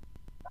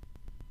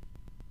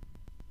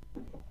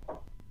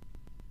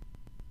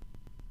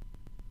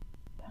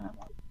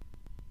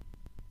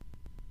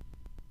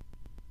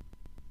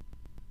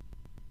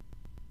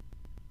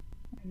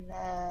 And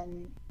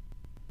then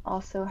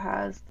also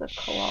has the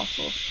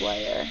Colossal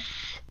Slayer.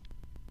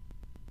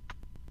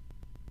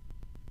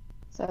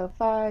 So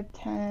 5,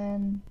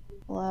 10,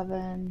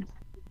 11,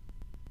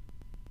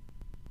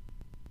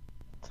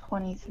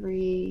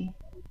 23,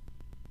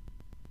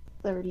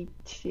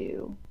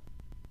 32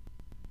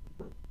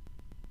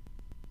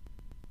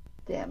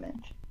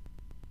 damage.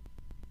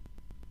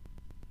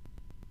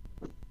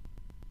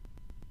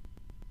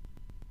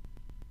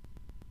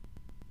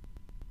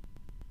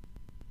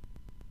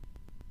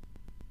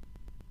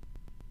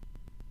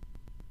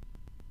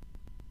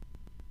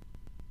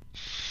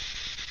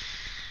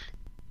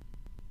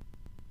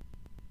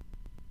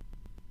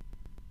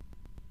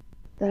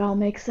 That all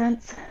makes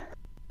sense?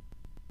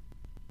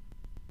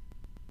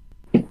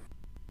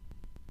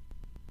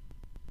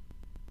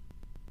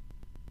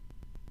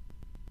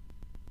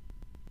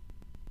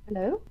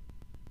 Hello?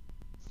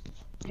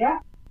 Yeah.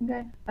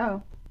 Okay.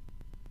 Oh.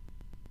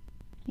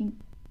 Is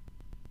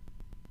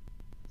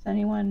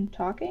anyone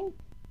talking?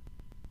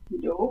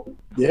 No.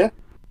 Yeah.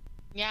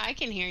 Yeah, I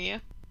can hear you.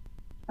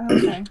 Oh,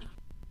 okay. I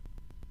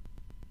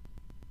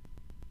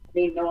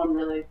mean, no one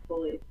really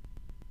fully.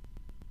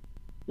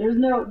 There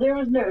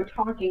was no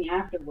talking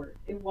afterward.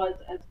 It was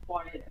as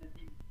quiet as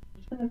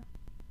you.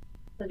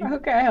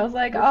 Okay, I was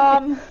like,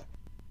 am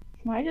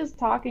I just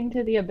talking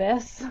to the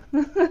abyss?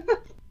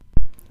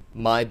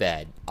 My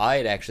bad. I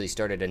had actually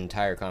started an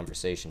entire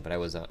conversation, but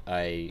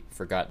I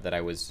forgot that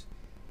I was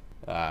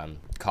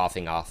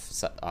coughing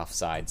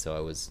offside,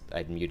 so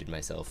I'd muted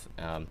myself.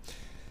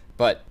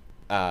 But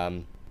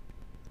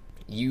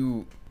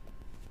you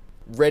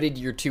readied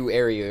your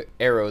 2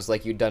 arrows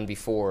like you'd done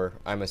before,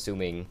 I'm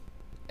assuming,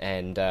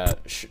 and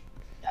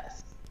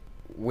Yes.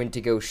 went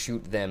to go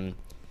shoot them.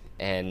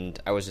 And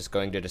I was just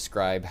going to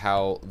describe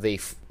how they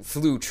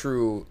flew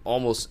true,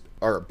 almost,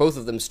 or both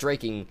of them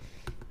striking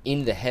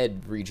in the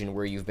head region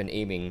where you've been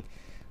aiming.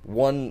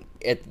 One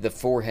at the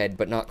forehead,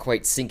 but not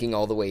quite sinking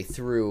all the way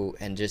through,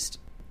 and just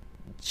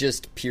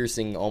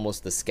piercing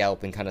almost the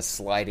scalp and kind of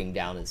sliding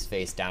down his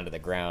face down to the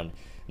ground.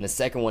 And the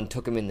second one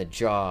took him in the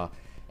jaw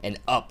and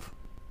up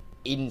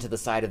into the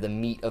side of the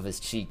meat of his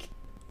cheek,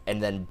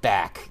 and then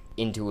back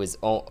into his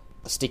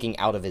sticking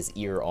out of his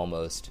ear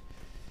almost.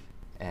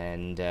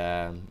 And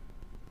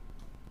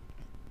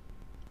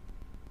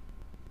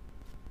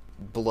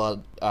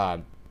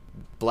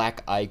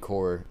Black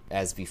Ichor,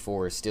 as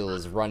before, still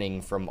is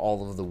running from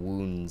all of the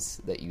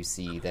wounds that you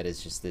see. That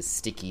is just this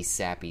sticky,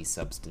 sappy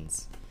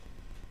substance.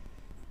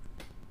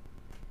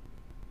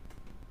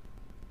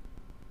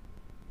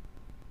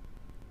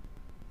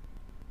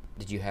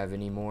 Did you have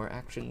any more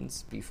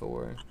actions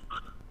before?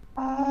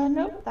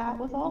 Nope, that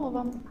was all of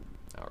them.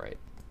 Alright.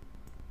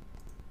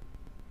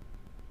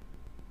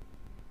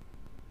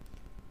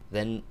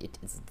 Then it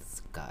is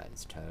this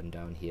guy's turn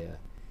down here.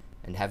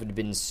 And having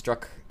been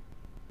struck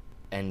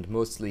and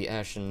mostly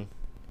ashen,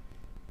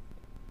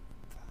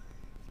 5,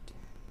 10.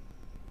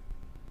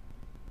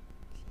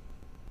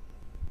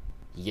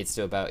 He gets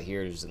to about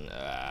here, just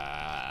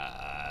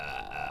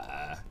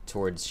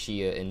towards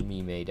Shia and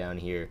Mime down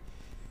here.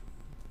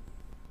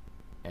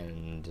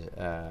 And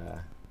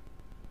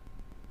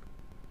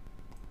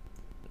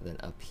then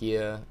up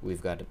here,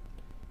 we've got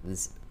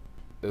this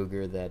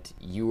ogre that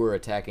you were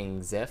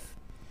attacking, Zeph.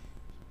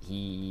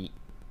 He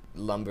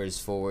lumbers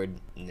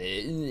forward,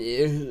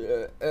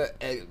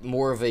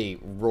 more of a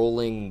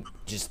rolling,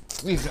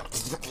 just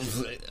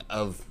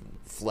of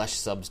flesh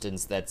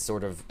substance that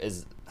sort of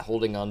is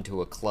holding onto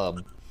a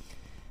club,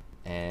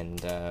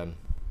 and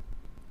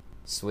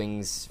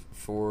swings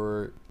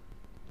for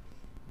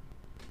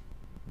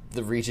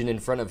the region in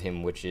front of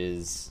him, which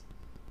is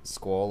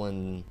Squall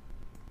and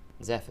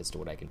Zeph, as to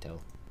what I can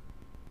tell.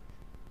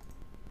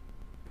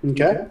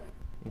 Okay.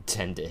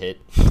 10 to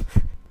hit.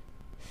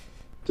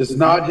 Does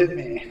not hit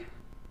me.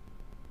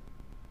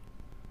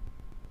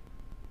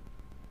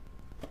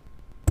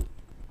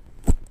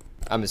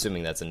 I'm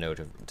assuming that's a no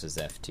to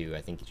Zeph, too.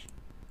 I think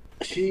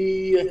I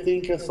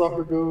think I saw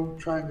her go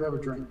try and grab a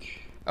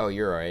drink. Oh,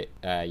 you're alright.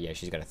 Yeah,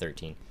 she's got a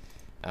 13.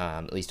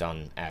 At least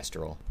on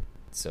Astral.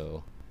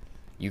 So,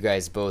 you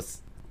guys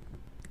both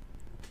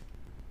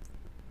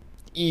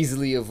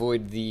easily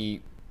avoid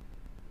the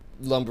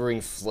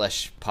lumbering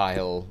flesh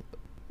pile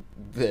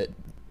that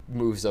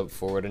moves up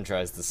forward and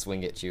tries to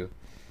swing at you.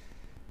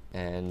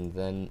 And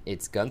then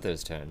it's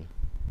Gunther's turn.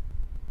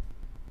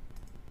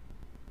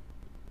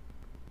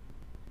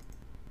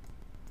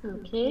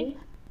 Okay.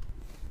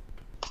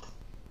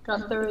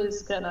 Gunther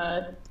is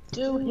gonna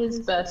do his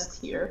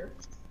best here.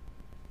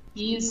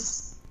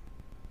 He's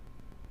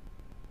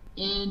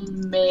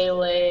in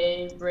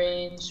melee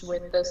range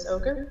with this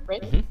ogre,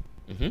 right?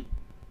 Mm-hmm. Mm-hmm.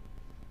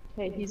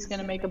 Okay, he's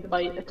gonna make a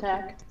bite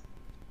attack.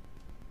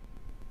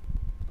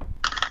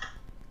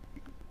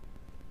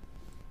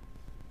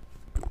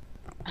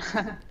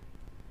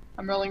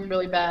 I'm rolling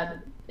really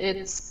bad.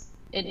 It's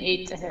an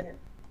 8 to hit.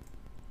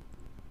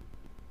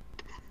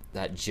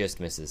 That just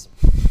misses.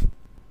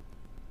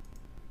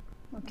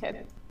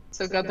 Okay.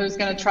 So Gunther's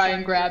gonna try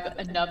and grab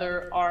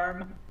another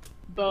arm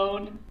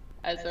bone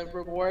as a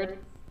reward,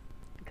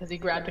 because he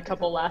grabbed a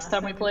couple last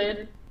time we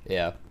played.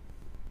 Yeah.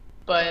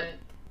 But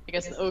I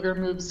guess the ogre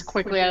moves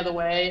quickly out of the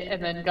way,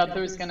 and then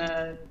Gunther's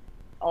gonna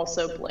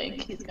also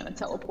blink. He's gonna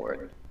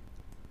teleport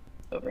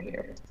over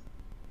here.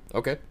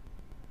 Okay.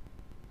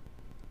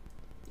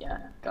 Yeah,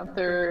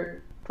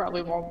 Gunther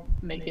probably won't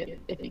make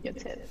it if he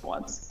gets hit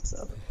once,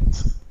 so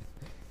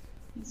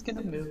he's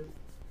gonna move.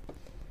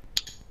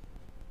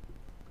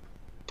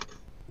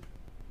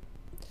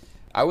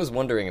 I was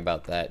wondering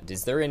about that. Do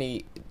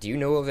you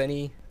know of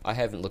any, I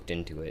haven't looked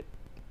into it,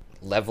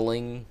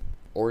 leveling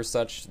or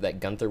such that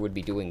Gunther would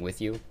be doing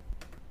with you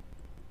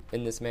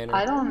in this manner?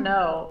 I don't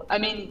know. I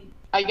mean,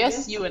 I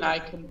guess you and I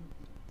can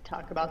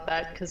talk about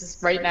that,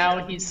 because right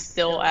now he's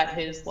still at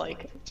his,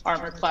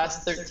 armor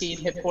class 13,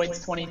 hit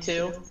points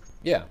 22.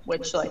 Yeah.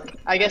 Which,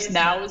 I guess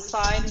now is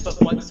fine, but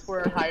once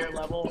we're a higher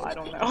level, I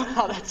don't know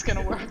how that's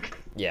gonna work.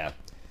 Yeah.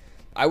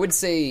 I would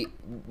say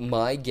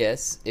my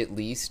guess, at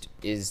least,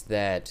 is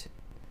that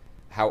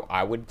how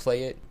I would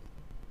play it,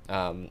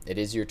 it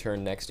is your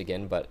turn next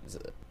again, but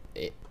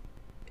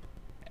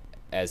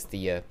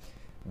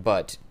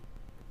but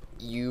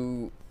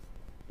you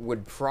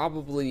would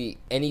probably,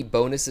 any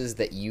bonuses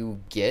that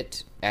you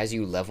get as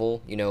you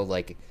level,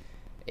 like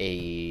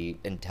a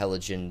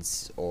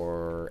intelligence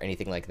or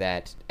anything like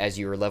that, as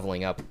you're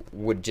leveling up,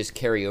 would just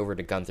carry over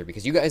to Gunther,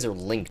 because you guys are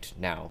linked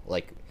now.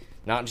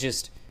 Not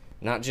just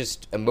not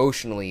just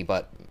emotionally,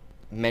 but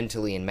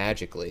mentally and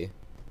magically,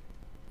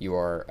 you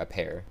are a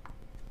pair.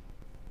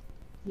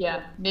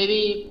 Yeah,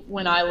 maybe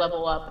when I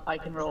level up, I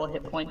can roll a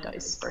hit point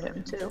dice for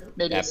him too.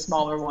 Maybe a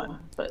smaller one,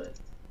 but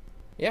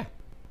yeah.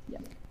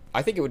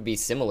 I think it would be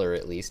similar,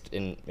 at least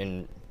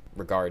in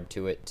regard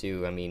to it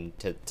too. I mean,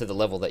 to the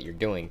level that you're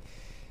doing.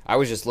 I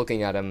was just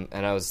looking at him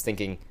and I was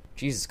thinking,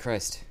 Jesus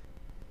Christ,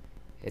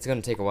 it's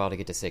gonna take a while to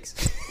get to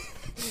 6.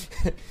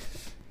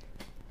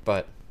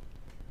 But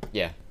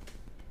yeah.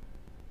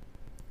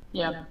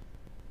 Yeah.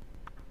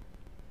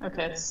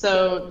 Okay,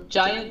 so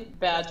giant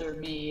badger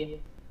me.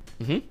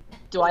 Mm-hmm.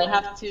 Do I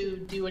have to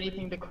do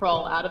anything to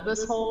crawl out of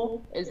this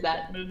hole? Is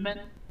that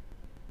movement?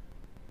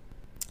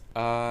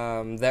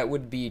 That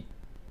would be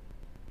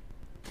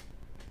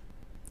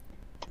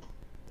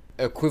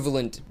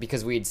equivalent,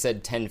 because we had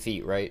said 10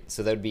 feet, right?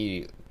 So that would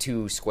be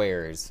 2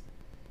 squares.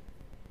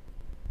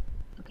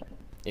 Okay.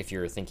 If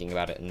you're thinking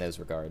about it in those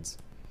regards.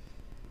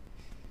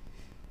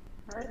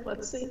 Alright,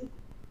 let's see.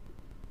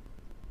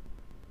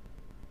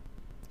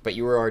 But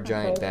you are our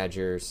giant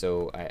badger,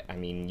 so I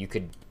mean, you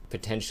could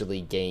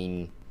potentially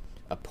gain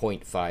a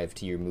 0.5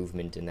 to your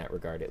movement in that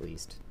regard, at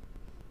least.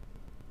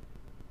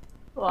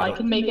 Well, I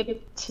can make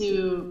it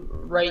to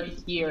right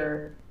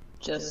here,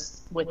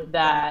 just with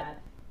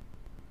that.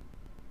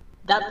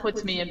 That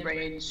puts me in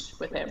range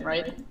with him,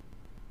 right?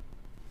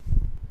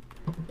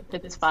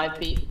 If it's 5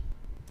 feet.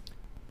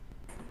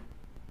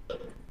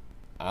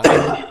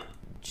 I'm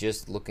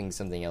just looking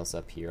something else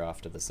up here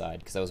off to the side,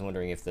 because I was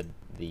wondering if the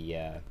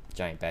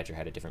giant badger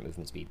had a different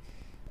movement speed.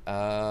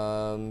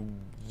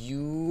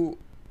 You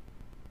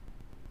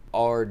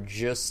are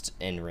just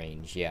in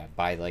range, yeah,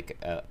 by like,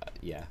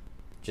 yeah,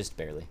 just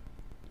barely.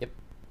 Yep.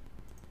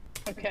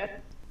 Okay.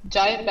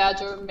 Giant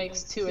badger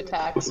makes 2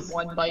 attacks,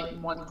 1 bite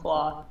and 1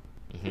 claw.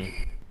 Mm-hmm.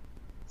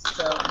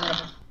 So I'm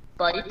gonna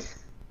bite.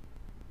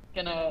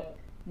 Gonna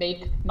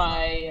make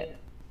my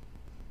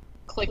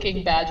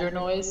clicking badger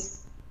noise.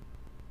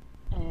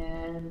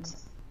 And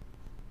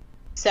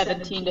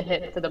 17 to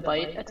hit for the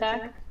bite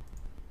attack.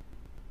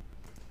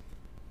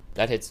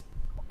 That hits.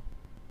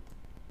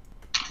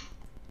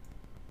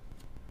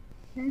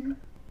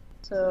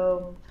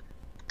 So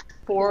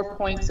 4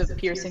 points of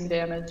piercing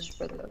damage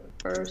for the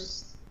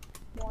first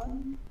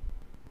one.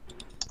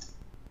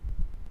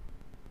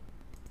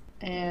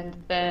 And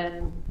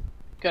then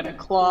gonna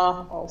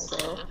claw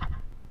also.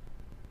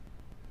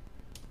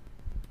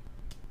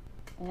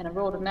 And I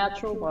rolled a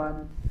natural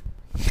 1.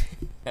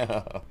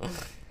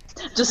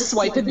 Just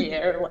swipe in the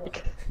air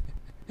like.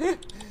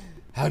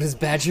 How does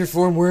badger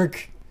form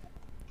work?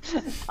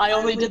 I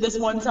only did this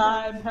one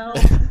time, help.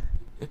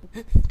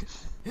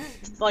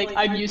 Like,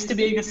 I'm used to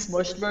being a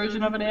smushed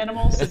version of an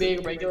animal, so being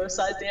a regular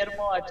sized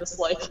animal, I'm just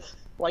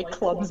like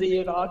clumsy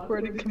and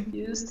awkward and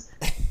confused.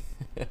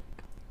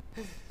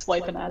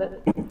 Swiping at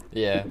it.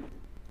 Yeah.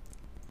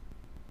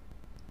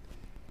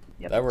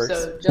 Yep. That works.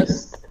 So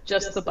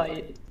just the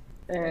bite,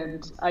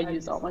 and I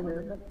used all my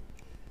movement.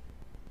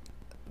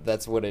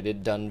 That's what it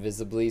had done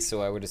visibly,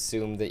 so I would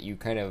assume that you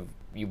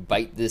you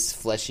bite this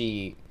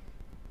fleshy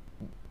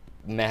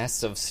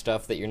mass of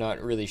stuff that you're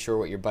not really sure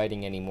what you're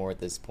biting anymore at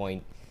this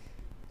point,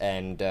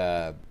 and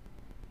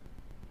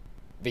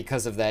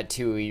because of that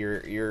too,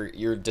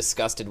 you're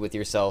disgusted with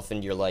yourself,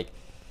 and you're like,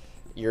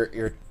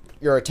 you're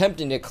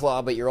attempting to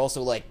claw, but you're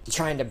also like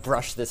trying to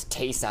brush this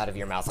taste out of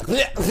your mouth,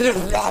 like.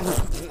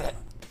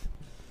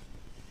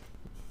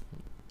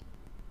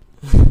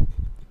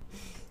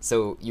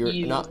 So you're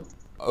not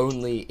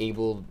only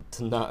able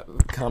to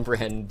not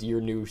comprehend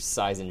your new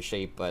size and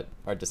shape, but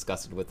are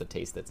disgusted with the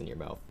taste that's in your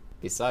mouth.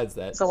 Besides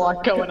that, There's a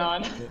lot going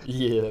on.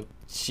 Yeah,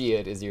 Shia,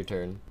 it is your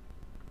turn.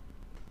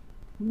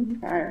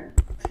 Okay.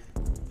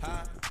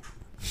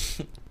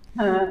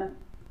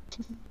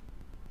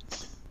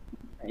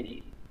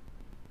 Righty.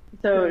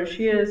 So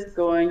she is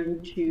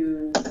going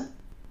to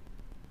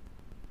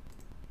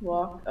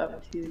walk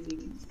up to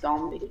the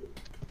zombie.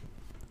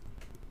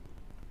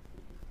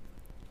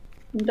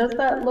 Does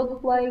that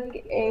look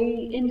like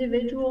a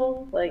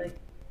individual? Like,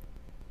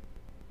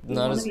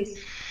 not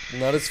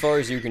as far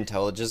as you can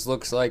tell. It just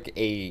looks like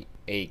a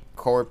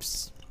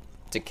corpse,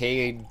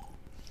 decayed,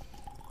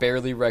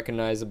 barely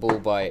recognizable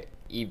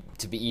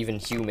to be even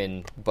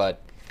human. But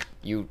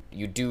you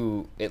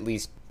do at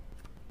least,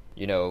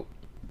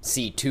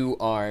 see 2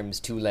 arms,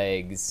 2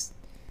 legs.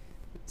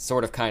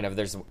 Sort of, kind of.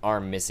 There's an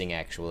arm missing,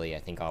 actually, I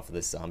think, off of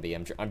this zombie.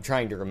 I'm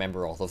trying to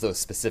remember all of those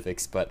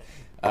specifics, but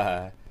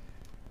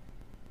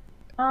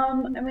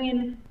I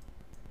mean,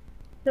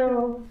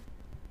 so,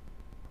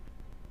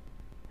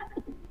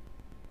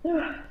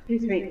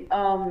 excuse me,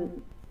 I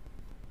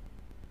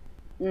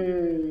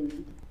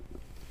mean,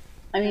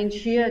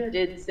 Shia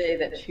did say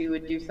that she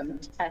would do some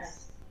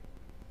tests,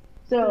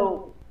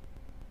 so,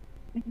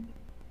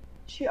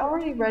 she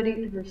already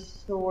readied her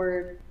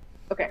sword.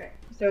 Okay,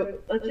 so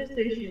let's just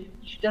say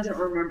she doesn't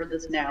remember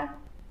this now,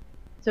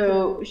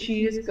 so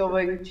she is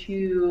going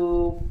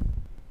to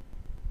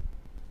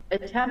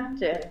attempt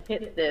to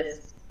hit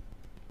this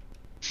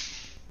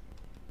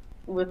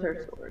with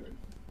her sword.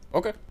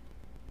 okay.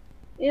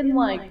 in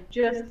like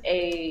just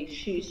a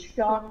she's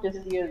shocked to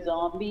see a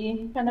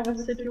zombie kind of a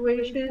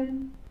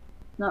situation.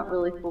 Not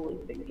really fully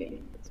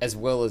thinking. As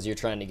well as you're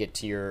trying to get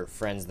to your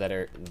friends that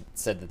are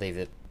said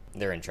that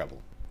they're in trouble.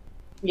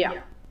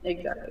 Yeah,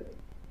 exactly.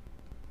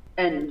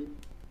 And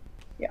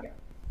yeah.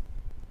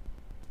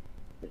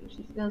 So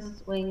she's gonna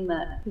swing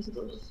that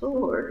pistol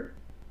sword.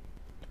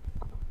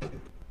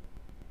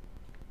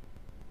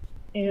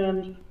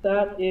 And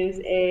that is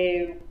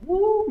a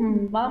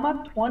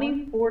mama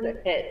 24 to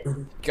hit.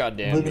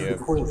 Goddamn Living you.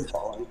 before the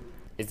falling.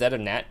 Is that a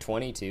nat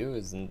 20 too?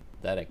 Isn't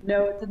that a...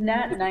 No, it's a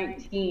nat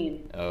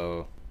 19.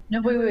 Oh.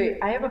 No, wait.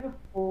 I have a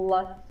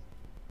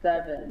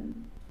 +7.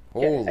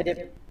 Holy I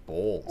did.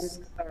 balls.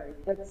 I'm sorry.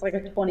 That's like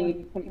a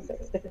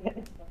 26 to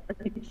hit.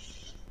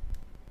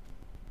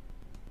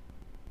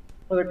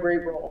 With a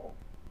great roll.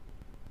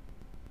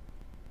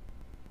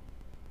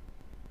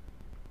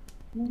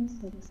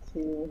 6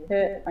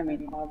 hit. I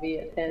mean,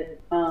 obvious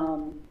hit.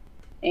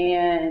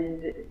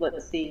 And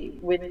let's see.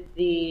 With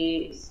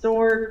the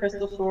sword,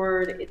 crystal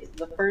sword, it's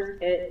the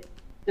first hit.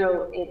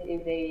 So it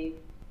is a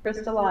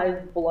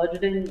crystallized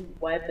bludgeoning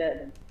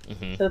weapon.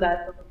 Mm-hmm. So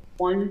that's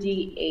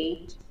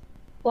 1d8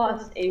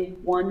 plus a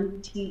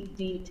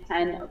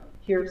 1d10 of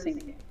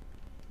piercing.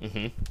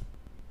 Mm-hmm.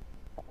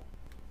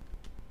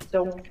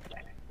 So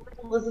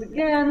roll this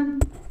again.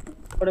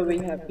 What do we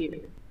have here?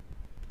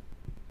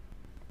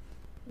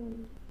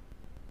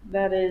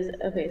 That is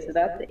okay. So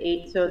that's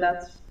 8. So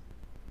that's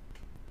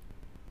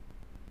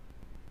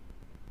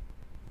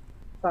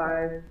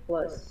 5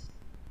 plus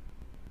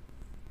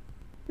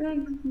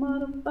strength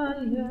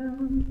modifier.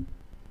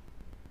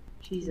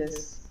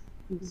 Jesus,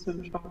 I'm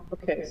so shocked.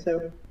 Okay,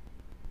 so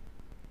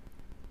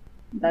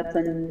that's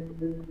a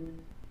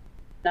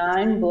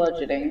 9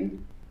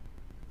 bludgeoning.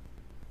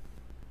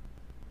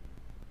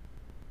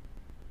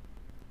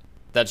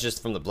 That's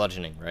just from the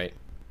bludgeoning, right?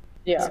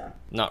 Yeah.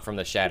 Not from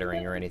the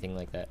shattering or anything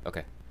like that.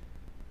 Okay.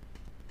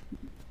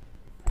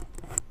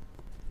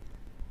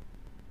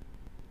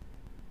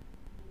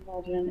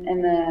 Bludgeon,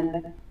 and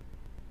then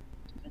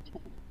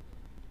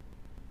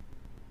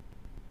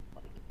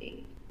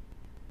 8.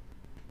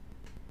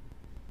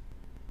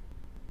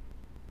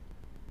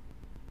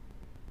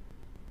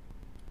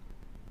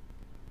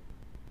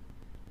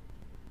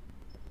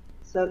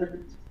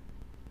 Seven,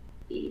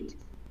 8.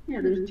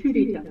 Yeah, there's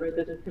 2d10, right?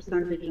 There's a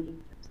percentage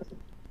in.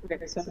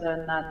 Okay, so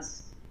then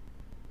that's.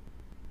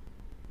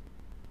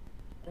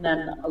 And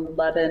then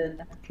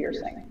 11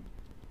 piercing.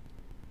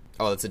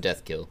 Oh, that's a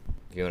death kill,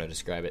 if you want to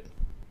describe it.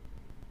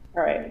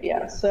 Alright,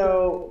 yeah,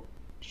 so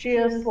she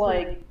is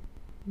like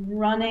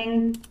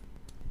running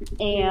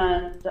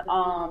and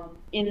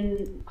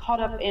caught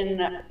up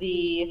in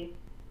the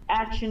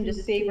action to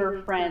save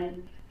her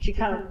friend. She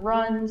kind of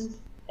runs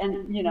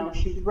and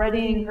she's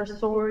readying her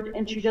sword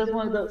and she does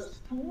one of those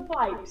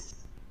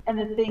swipes and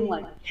the thing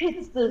like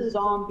hits the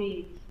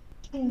zombie,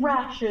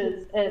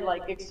 crashes and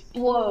like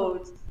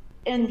explodes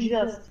and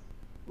just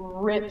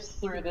rips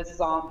through this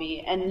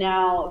zombie. And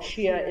now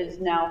Shia is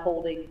now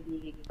holding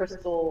the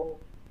crystal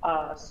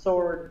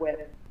sword with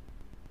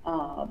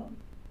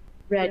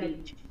ready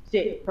to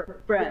save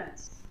her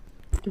friends.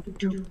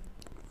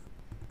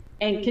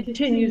 And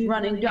continues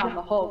running down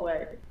the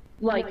hallway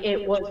like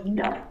it was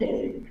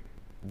nothing.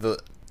 The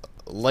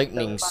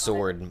lightning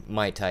sword,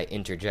 might I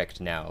interject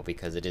now,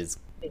 because it is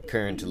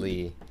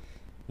currently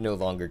no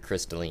longer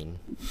crystalline.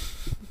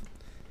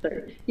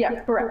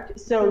 Yeah, correct.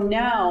 So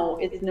now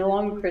it's no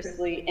longer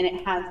crystalline and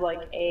it has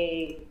like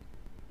a,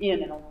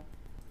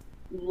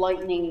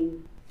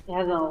 lightning, it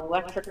has an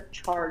electric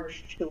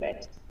charge to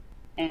it.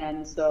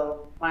 And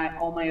so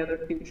all my other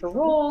future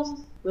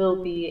rolls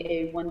will be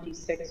a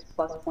 1d6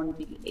 plus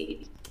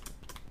 1d8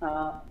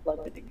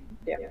 lightning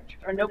damage.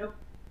 Or nope,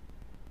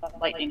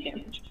 lightning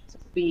damage. So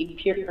it'll be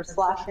pierce or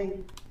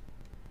slashing.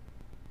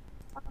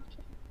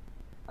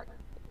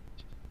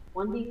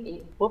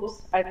 1d8.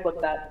 Whoops, I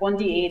flipped that.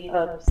 1d8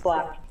 of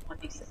slash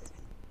 1d6.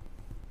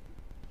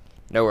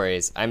 No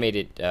worries. I made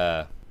it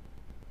a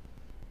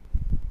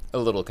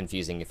little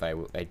confusing if I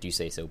do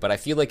say so, but I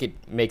feel like it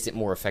makes it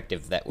more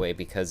effective that way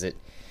because a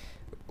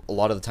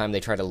lot of the time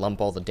they try to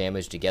lump all the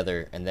damage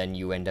together and then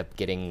you end up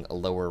getting a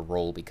lower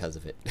roll because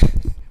of it.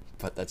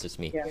 But that's just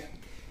me. Yeah.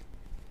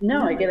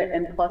 No, I get it.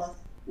 And plus,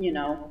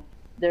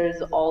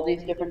 there's all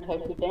these different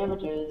types of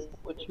damages,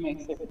 which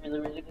makes it really,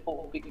 really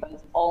cool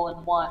because all in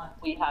one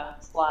we have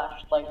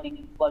slash,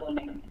 lightning,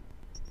 bludgeoning,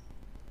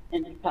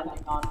 and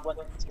depending on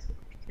whether it's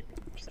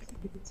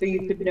so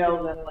you could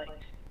know that like,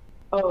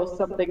 oh,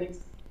 something's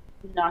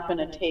not going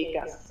to take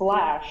a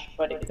slash,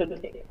 but it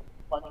could take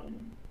a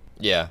bludgeoning.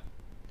 Yeah.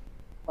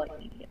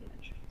 Lightning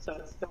damage, so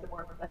it's still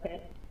worth the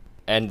hit.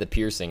 And the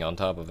piercing on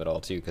top of it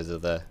all too, because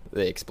of the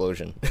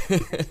explosion.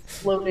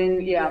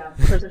 Floating, yeah,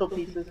 crystal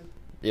pieces.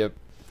 Yep.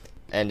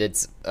 And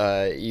it's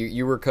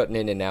you were cutting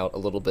in and out a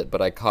little bit,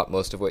 but I caught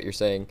most of what you're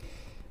saying.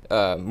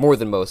 More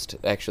than most,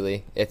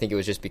 actually. I think it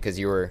was just because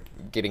you were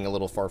getting a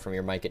little far from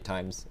your mic at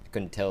times. I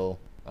couldn't tell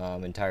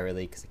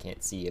entirely because I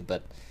can't see it.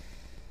 But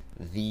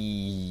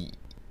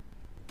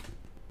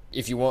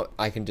if you want,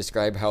 I can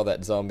describe how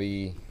that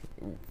zombie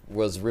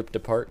was ripped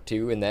apart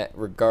too. In that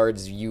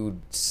regards,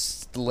 you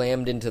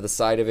slammed into the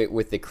side of it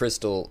with the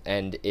crystal,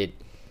 and it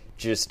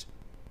just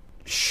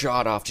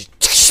shot off,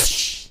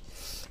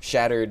 just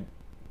shattered,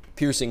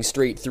 piercing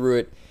straight through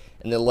it,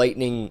 and the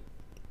lightning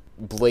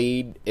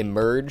blade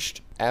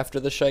emerged after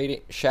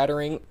the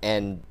shattering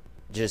and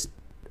just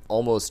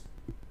almost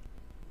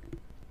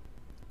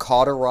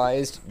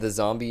cauterized the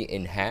zombie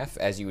in half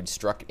as you had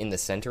struck in the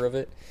center of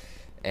it,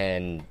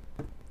 and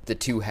the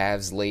two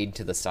halves laid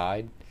to the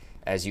side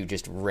as you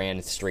just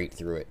ran straight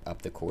through it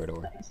up the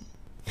corridor. Nice.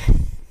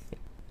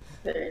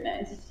 Very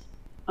nice.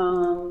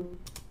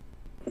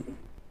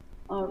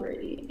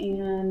 Alrighty,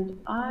 and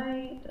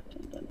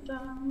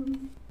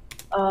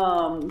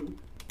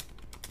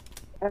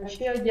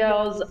Ashia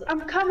yells,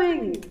 "I'm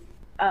coming!"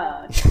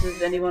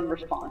 Does anyone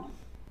respond?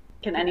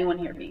 Can anyone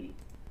hear me?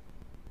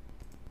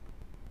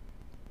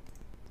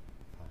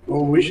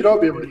 Well, we should all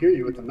be able to hear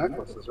you with the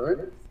necklaces, right?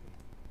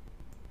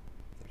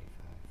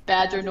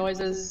 Badger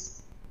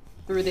noises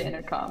through the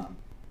intercom.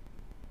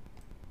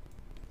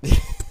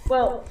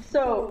 Well,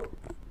 so,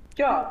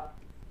 John.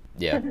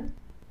 Yeah.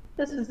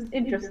 This is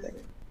interesting.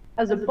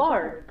 As a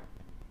bard,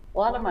 a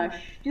lot of my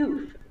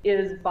stoof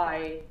is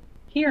by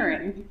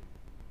hearing.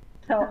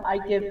 So I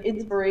give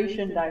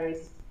inspiration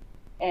dice,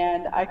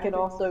 and I can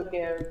also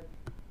give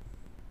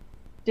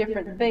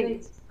different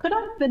things. Could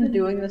I have been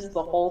doing this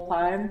the whole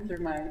time through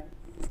my...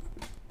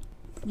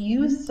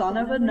 You son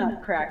of a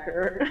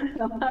nutcracker.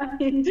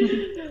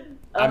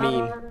 I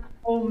mean...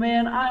 Oh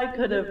man, I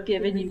could have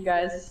given you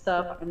guys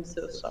stuff. I'm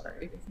so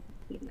sorry.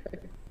 Okay.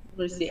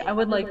 Let's see. I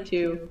would like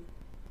to...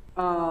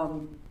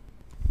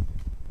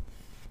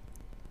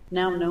 Now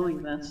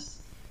knowing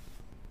this,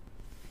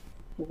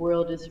 the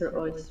world is her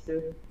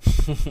oyster.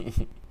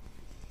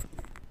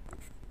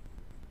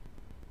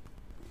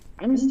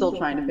 I'm still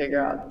trying to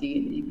figure out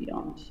D&D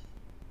Beyond.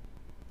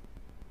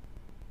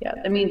 Yeah,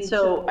 I mean,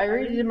 so I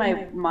already did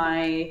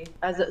my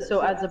as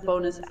a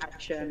bonus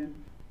action,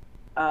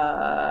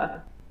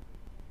 I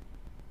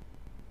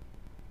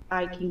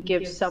can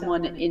give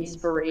someone an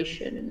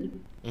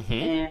inspiration,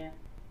 and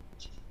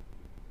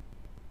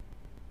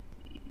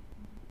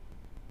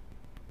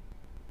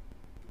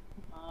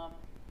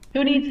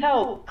who needs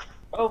help?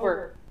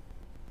 Over.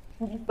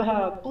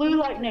 Blue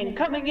lightning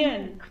coming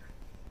in.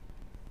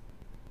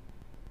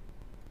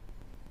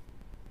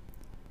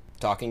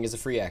 Talking is a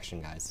free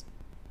action, guys.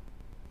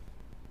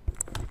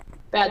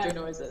 Badger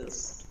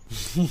noises.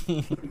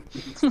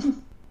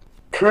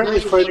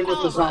 Currently fighting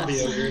with the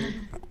zombie ogre.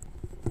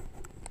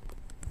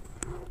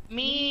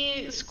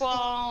 Me,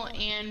 Squall,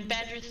 and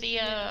Badger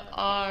Thea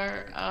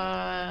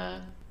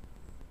are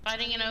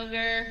fighting an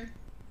ogre,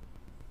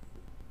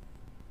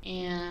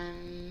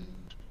 and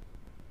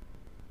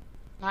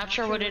not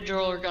sure what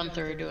Idril or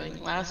Gunther are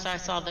doing. Last I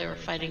saw, they were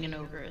fighting an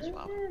ogre as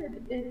well.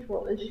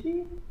 Idril, is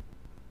she?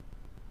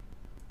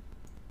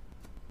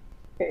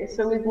 Okay,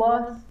 so we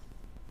lost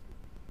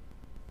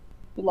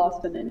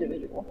an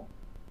individual.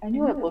 I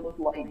knew it looked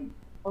like.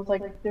 I was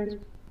like, there's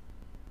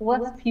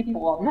less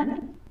people on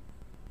that.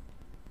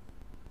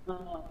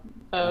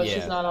 Yeah.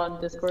 She's not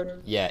on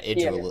Discord? Yeah,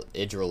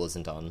 Idril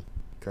isn't on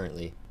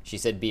currently. She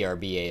said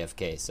BRB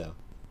AFK, so.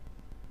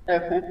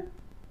 Okay.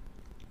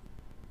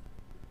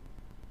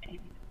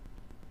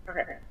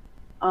 Okay.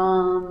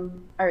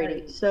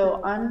 Alrighty,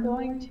 so I'm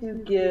going to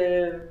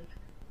give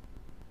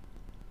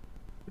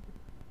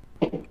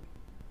 1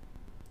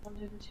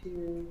 to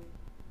 2.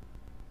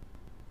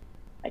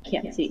 I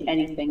can't see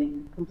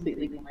anything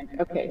completely blind.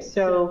 Okay,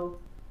 so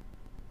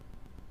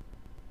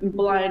I'm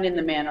blind in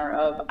the manner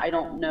of I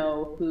don't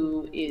know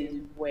who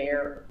is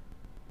where.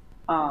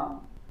 And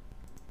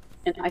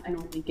I can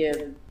only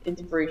give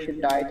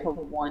inspiration die to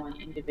one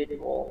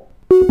individual.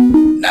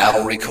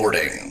 Now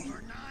recording.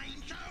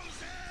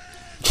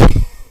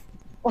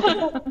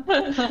 What?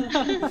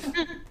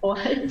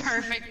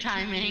 Perfect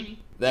timing.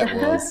 That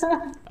was.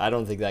 I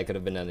don't think that could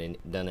have been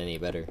done any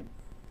better.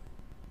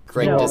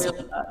 Craig, No,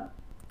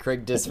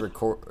 Craig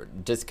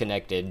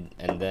disconnected,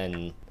 and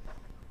then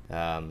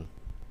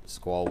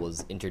Squall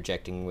was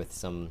interjecting with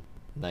some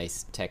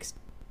nice text.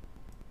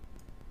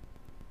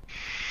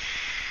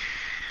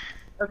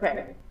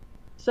 Okay,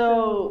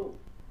 so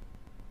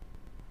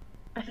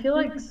I feel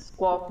like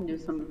Squall can do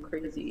something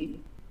crazy.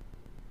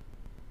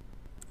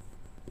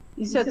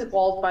 You said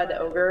Squall's by the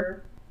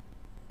ogre?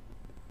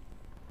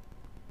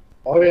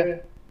 Oh yeah.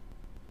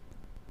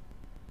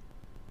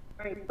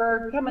 Alright,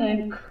 Bird, coming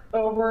in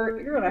over.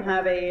 You're gonna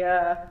have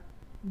a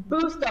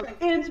boost of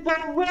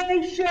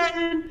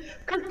inspiration!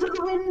 Come to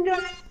the window!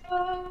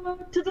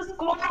 To the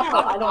Squall!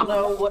 I don't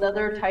know what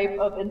other type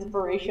of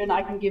inspiration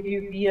I can give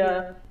you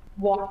via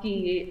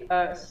walkie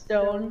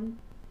stone,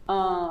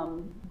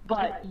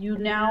 but you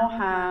now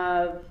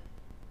have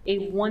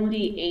a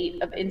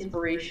 1d8 of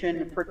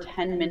inspiration for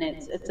 10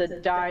 minutes. It's a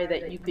die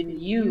that you can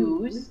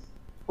use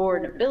for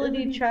an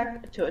ability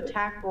check, to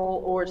attack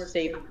roll, or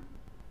save.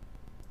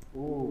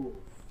 Ooh.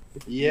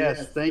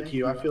 Yes, thank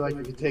you. I feel like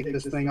I can take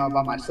this thing on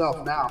by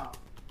myself now.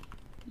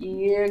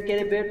 Yeah, get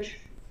it, bitch.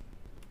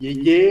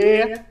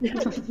 Yeah.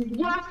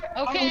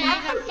 Okay,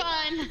 have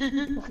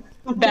fun.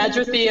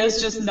 Badger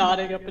Thea's just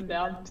nodding up and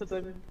down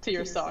to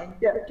your song.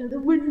 Yeah, to the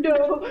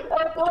window.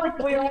 I feel like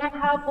we all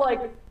have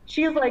like,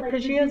 she's like,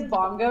 cause she has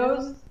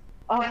bongos.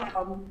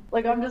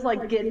 Like I'm just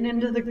like getting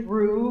into the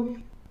groove,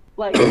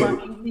 like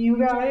running to you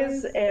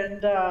guys,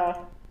 and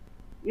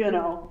you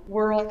know,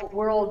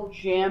 we're all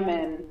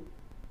jamming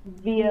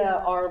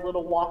via our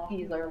little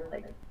walkies, or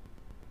like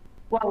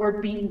while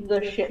we're beating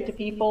the shit to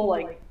people,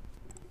 like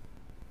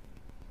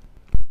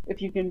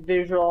if you can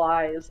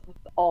visualize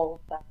all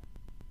of that.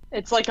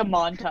 It's like a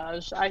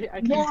montage. I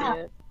can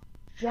see it.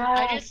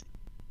 Yeah.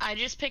 I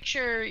just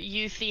picture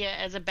you, Thea,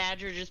 as a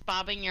badger just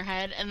bobbing your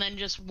head, and then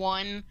just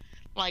one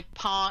like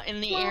paw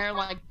in the air,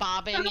 like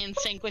bobbing in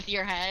sync with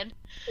your head.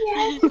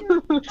 Yay.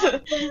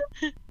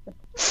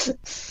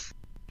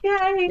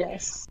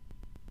 Yes.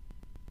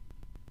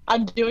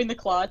 I'm doing the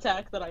claw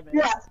attack that I missed.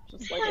 Yeah.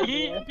 Just like in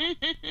the air.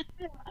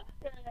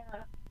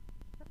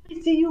 I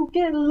see you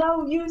get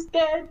low, you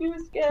scared.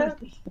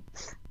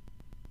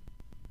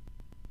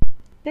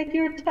 Take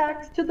your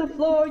attacks to the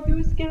floor,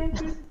 you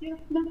scared.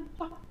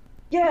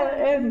 Yeah,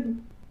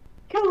 and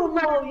kill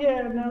them all,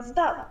 yeah, now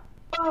stop.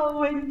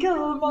 Oh, and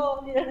kill them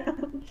all, yeah.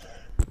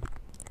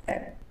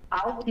 Okay,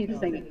 I'll keep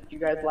singing if you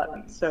guys let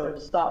me, so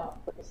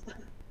stop, please.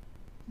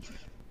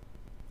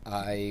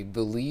 I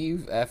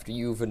believe after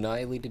you've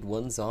annihilated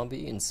one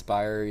zombie,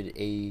 inspired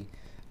a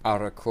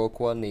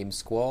Arakokwa named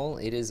Squall,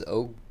 it is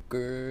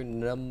Ogre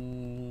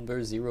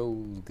number 0,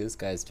 this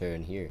guy's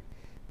turn here.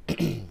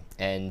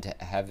 And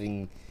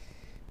having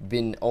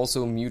been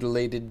also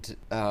mutilated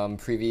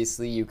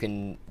previously, you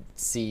can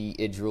see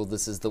Idril,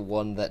 this is the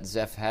one that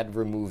Zeph had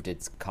removed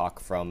its cock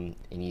from,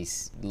 and he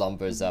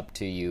lumbers up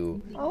to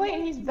you. Oh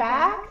wait, he's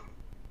back?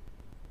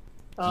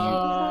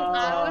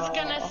 I was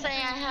gonna say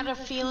I had a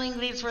feeling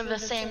these were the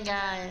same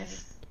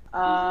guys.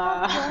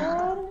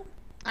 I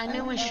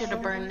knew we should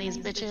have burned these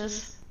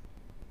bitches.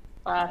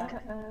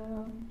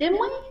 Didn't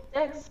we?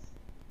 Dex.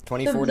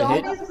 24 to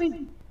hit?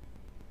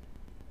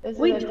 Is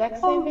it a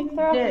Dex saving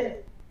throw?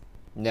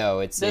 No,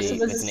 it's This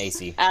it's an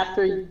AC.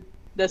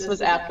 This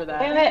was after that.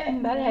 Damn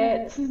it, that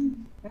hits.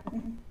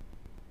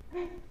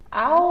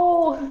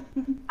 Ow!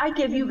 I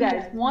give you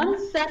guys one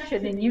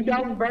session and you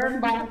don't burn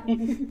by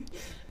me.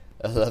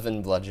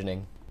 11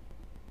 bludgeoning.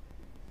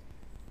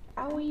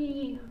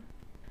 Owie.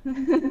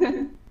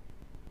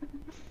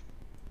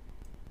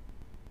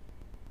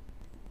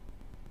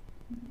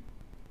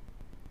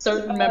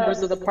 Certain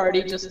members of the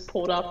party just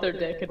pulled off their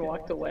dick and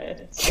walked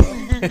away.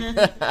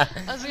 I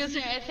was gonna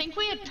say, I think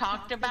we had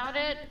talked about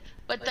it,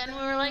 but then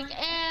we were like,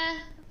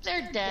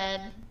 they're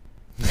dead.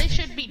 They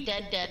should be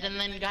dead, and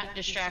then got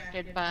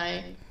distracted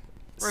by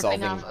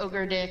ripping off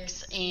ogre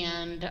dicks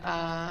and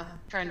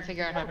trying to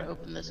figure out how to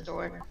open this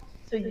door.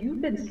 So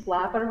you've been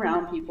slapping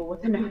around people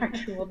with an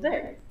actual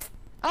dick.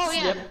 Oh,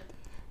 yeah. Yep.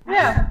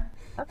 Yeah.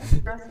 That's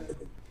impressive.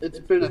 It's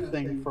been a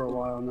thing for a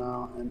while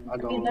now, and I I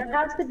mean, don't. there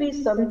has to be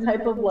some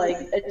type of like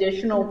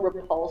additional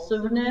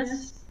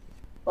repulsiveness,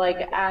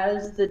 like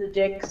as the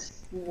dick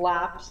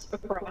slaps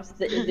across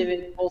the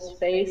individual's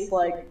face,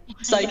 like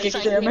Psychic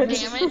damage.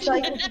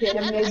 psychic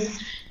damage.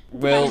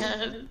 Well,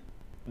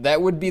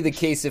 that would be the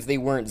case if they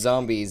weren't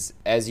zombies,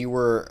 as you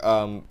were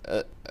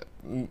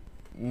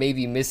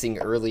maybe missing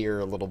earlier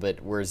a little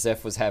bit, where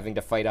Zeph was having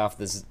to fight off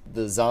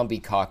the zombie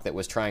cock that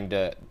was trying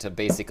to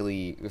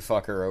basically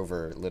fuck her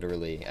over,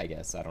 literally, I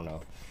guess. I don't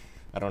know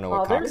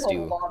what cocks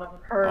do lot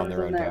of curves on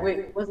their own in there. time.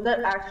 Wait, was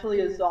that actually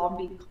a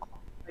zombie cock?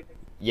 Like,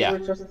 Yeah. it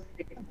was just,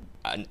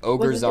 An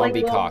ogre was it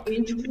zombie like cock. a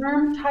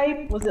inchworm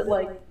type? Was it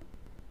like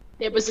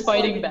It was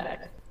fighting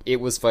back. It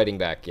was fighting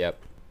back, yep.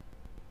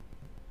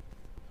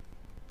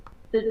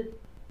 the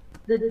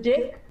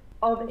dick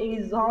of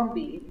a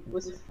zombie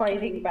was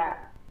fighting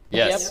back?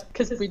 Yes. Yep,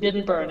 because we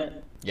didn't burn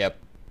it. Yep.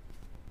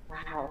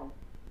 Wow.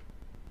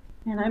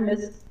 And I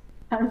missed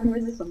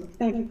some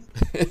things.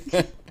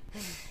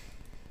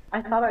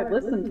 I thought I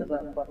listened to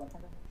them, but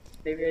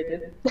maybe I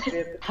didn't.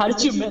 How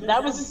did you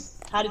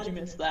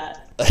miss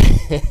that?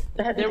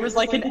 There was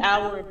like an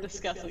hour of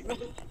discussing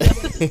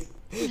this.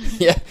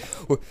 Yeah.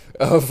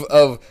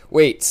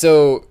 Wait,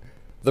 so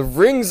the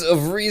ring's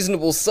of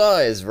reasonable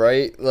size,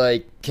 right?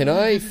 Like, can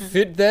I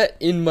fit that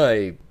in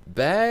my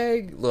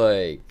bag?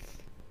 Like,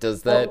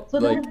 does that, so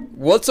like, then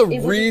what's a it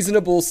was-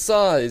 reasonable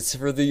size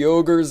for the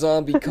ogre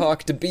zombie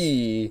cock to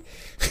be?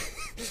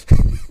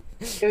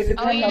 It would depend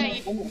Oh, yeah, on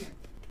the woman.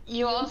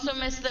 You also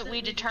missed that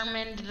we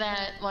determined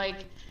that,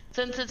 like,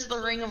 since it's the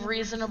ring of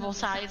reasonable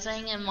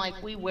sizing and,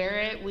 like, we wear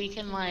it, we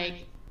can,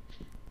 like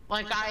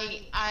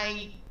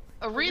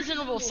a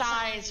reasonable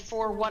size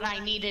for what I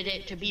needed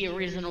it to be a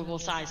reasonable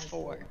size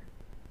for.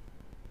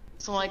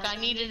 So, like, I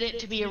needed it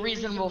to be a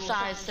reasonable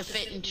size to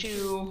fit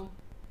into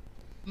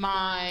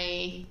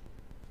my,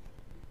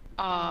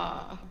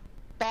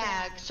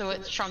 bag, so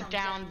it's shrunk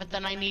down, but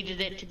then I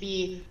needed it to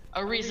be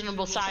a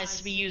reasonable size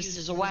to be used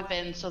as a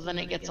weapon, so then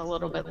it gets a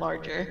little bit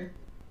larger.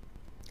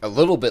 A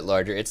little bit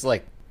larger. It's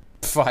like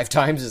 5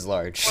 times as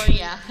large. Well,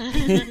 yeah.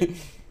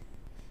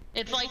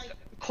 It's like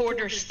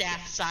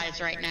quarterstaff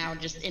size right now,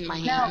 just in my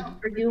hand. Now,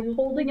 are you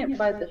holding it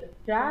by the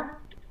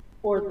shaft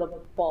or the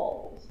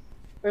balls?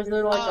 Or is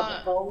there like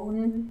a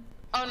bone?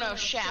 Oh no,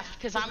 shaft,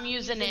 because I'm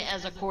using it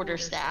as a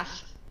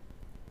quarterstaff.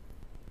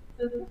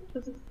 Okay.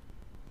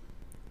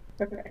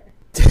 And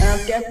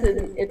I'm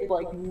guessing it's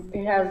like,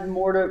 it has rigor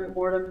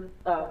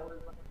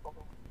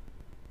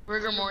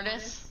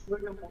mortis?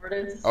 Rigor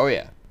mortis. Oh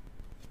yeah.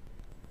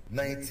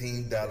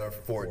 $19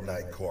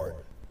 Fortnite card.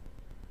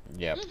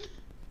 Yep.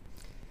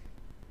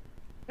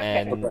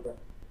 And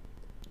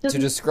Just- to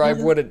describe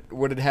what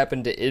had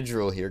happened to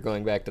Idril here,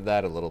 going back to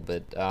that a little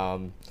bit,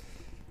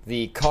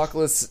 the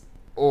cockless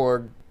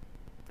org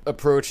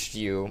approached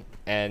you,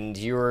 and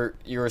you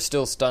were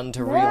still stunned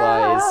to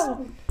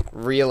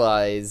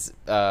realize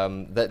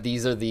that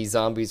these are the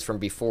zombies from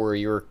before.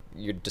 You're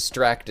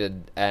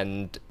distracted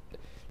and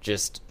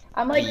just.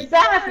 I'm like,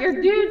 Zaf,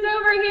 your dude's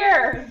over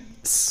here!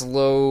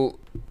 Slow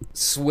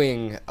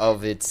swing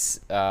of its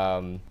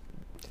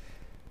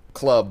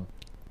club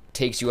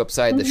takes you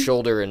upside the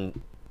shoulder and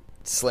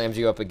slams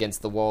you up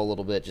against the wall a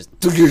little bit, just.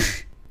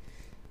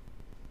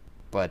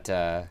 But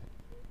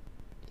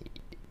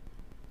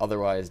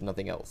otherwise,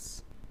 nothing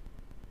else.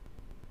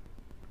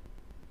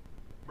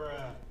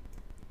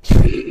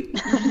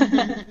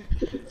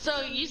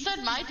 So you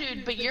said my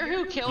dude, but you're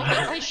who killed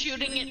it by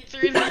shooting it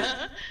through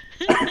the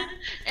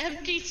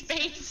empty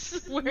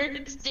space where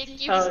its dick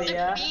used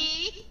to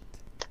be.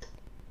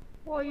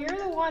 Well, you're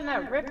the one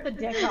that ripped the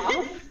dick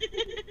off.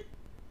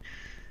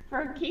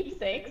 For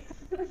keepsakes.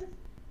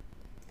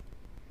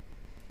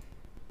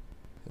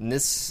 And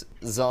this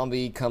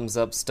zombie comes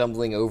up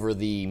stumbling over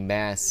the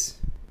mass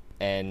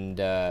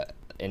and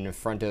in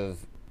front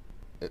of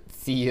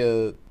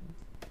Thea,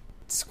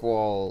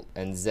 Squall,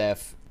 and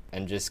Zeph,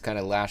 and just kind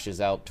of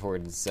lashes out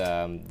towards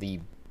the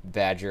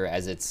badger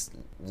as it's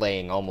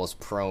laying almost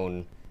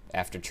prone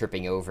after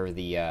tripping over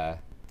the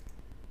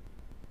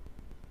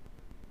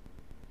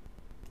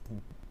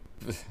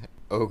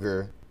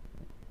ogre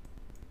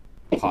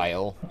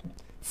pile.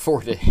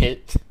 4 to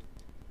hit.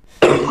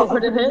 4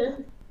 to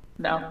hit?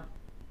 No.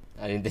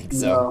 I didn't think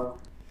so. No.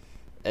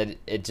 And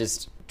it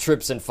just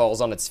trips and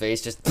falls on its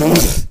face, just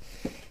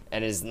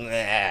and is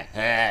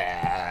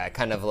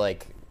kind of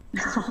like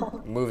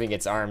moving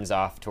its arms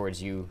off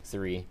towards you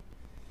 3.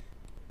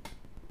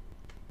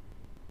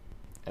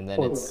 And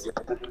then it's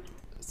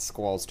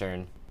Squall's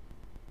turn.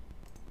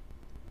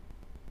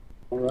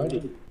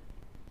 Alrighty.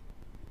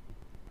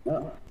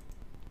 Yeah.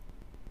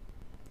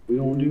 We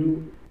gonna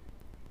do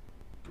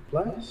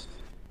blast.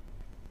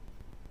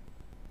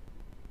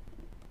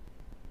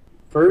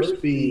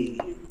 First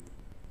being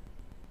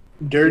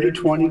dirty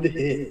 20 to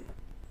hit.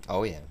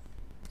 Oh yeah,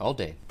 all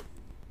day.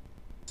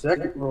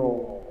 Second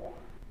roll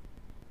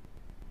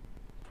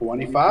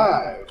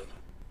 25.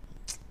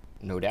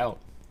 No doubt.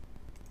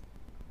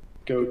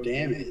 Go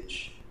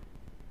damage.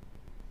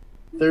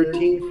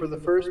 13 for the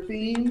first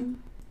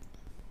beam.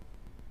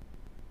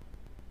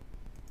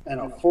 And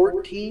a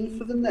 14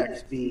 for the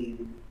next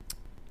beam.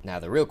 Now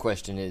the real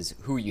question is,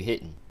 who are you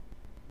hitting?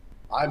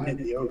 I'm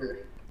hitting the ogre.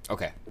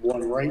 Okay. The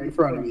one right in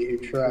front of me who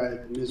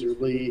tried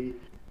miserably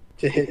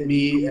to hit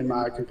me and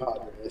my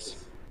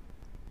compadres.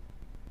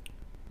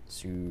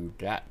 So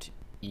that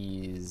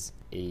is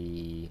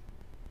a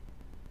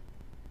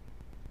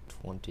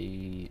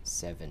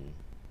 27.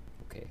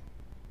 Okay.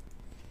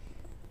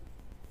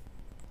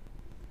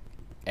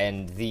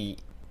 And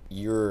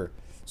your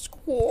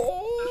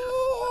Squall.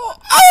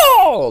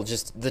 Oh!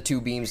 Just the 2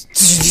 beams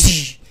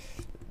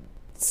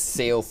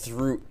sail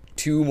through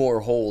 2 more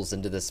holes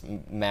into this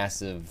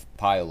massive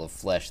pile of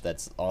flesh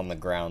that's on the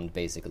ground,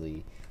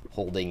 basically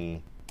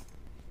holding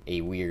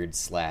a weird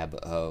slab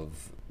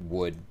of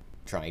wood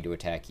trying to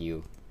attack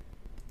you.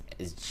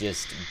 Is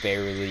just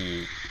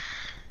barely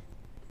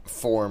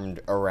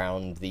formed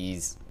around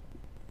these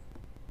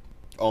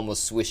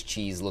almost Swiss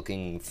cheese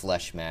looking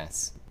flesh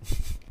mass.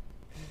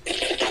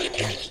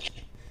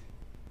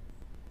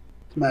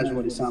 Imagine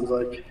what he sounds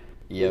like.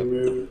 Yep.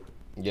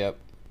 Yep.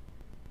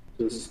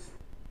 Just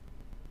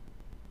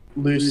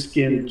loose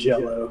skin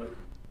jello.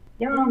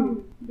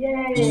 Yum!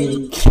 Yay!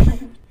 This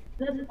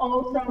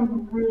all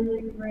sounds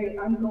really great.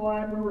 I'm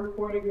glad we're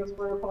recording this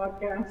for a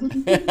podcast.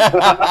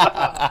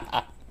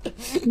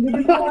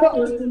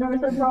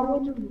 Listeners are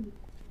probably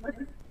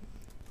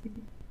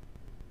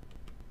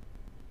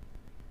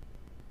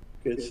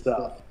Good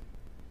stuff.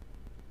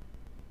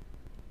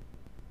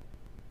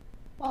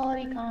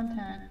 Quality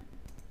content.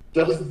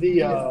 Does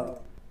the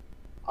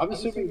I'm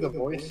assuming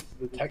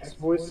the text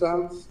voice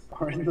sounds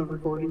are in the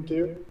recording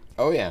too?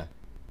 Oh yeah.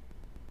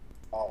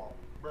 Oh.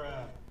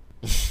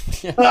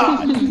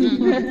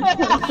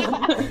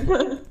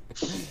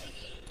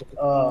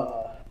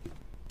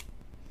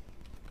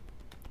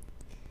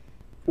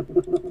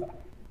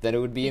 Then it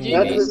would be Did you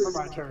That's amazing. it for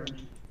my turn.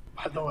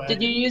 By the way,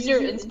 Did you use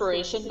your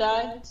inspiration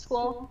die,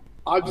 Squall?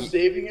 I'm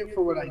saving it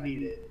for when I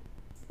need it.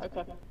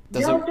 Okay.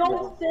 Does No, it,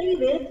 don't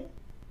save it.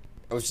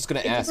 I was just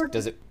gonna ask,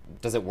 does it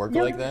work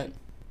like that?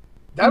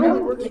 That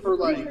only works for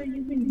Pretty sure like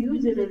you can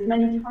use it as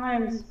many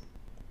times.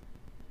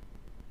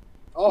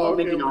 Oh, Well,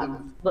 okay. maybe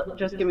not.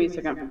 Just give me a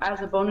second.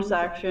 As a bonus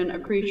action, a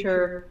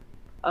creature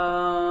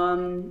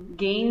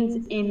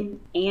gains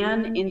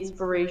an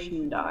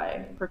inspiration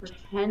die. For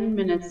 10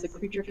 minutes, the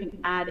creature can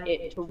add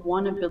it to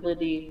one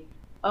ability.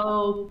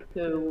 Oh,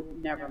 poo.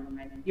 Never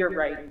mind. You're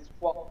right.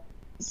 Well,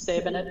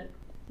 Saving it.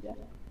 yeah.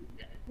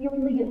 You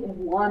only get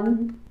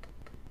one.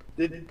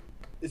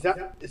 Is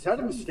that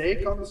a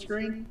mistake on the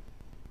screen?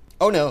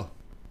 Oh no,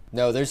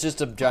 no. There's just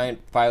a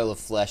giant pile of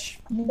flesh.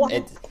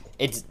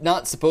 It's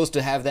not supposed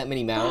to have that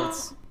many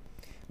mouths,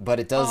 but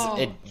it does. Oh,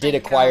 it did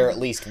acquire at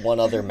least one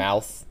other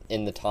mouth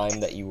in the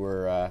time that you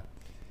were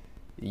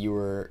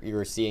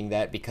seeing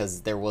that,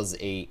 because there was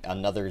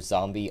another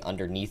zombie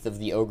underneath of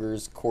the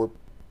ogre's corpse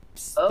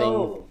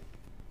thing.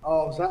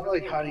 Oh, was that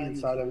like hiding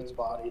inside of its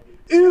body?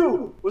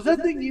 Ew! Was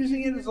that thing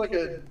using it as like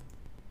a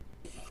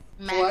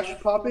flesh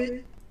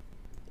puppet?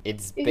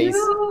 It's Ew! based.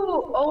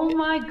 Oh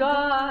my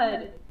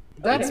god!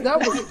 That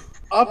was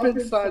up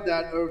inside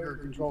that ogre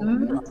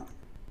controlling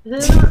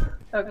it.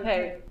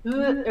 Okay.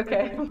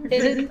 Okay.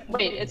 Is it?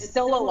 Wait, it's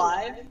still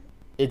alive?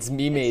 It's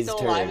Mime's It's still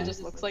turn. alive. It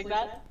just looks like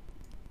that.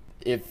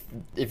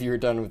 If you're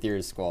done with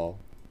your squall,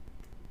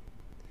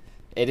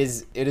 it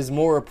is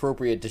more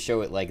appropriate to show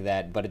it like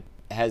that, but it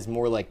has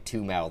more like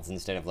 2 mouths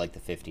instead of like the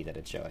 50 that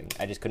it's showing.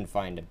 I just couldn't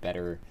find a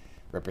better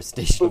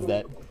representation of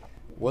that.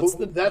 What's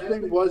the? That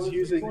thing was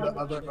using the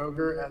other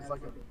ogre as like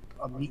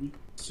a meat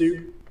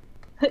suit.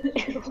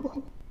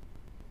 Am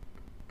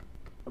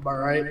I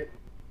right?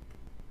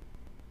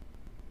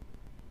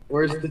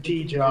 Where's the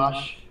tea,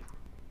 Josh?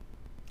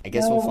 I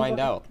guess we'll find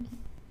out.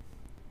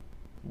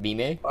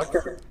 Mime?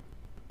 Okay.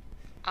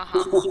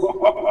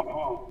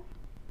 Uh-huh.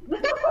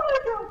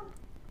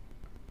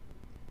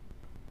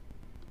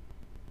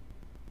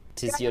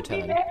 Tis your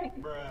turn.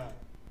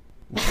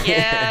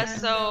 Yeah,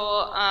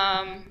 so,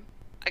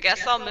 I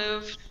guess I'll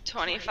move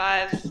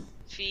 25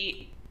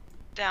 feet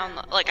down,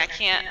 I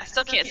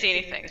still can't see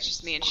anything. It's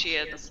just me and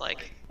Shia, this,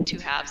 2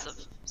 halves of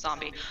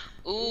zombie.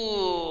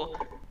 Ooh,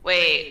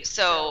 wait,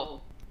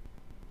 so,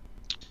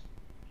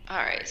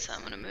 alright, so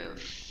I'm gonna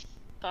move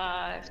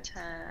 5,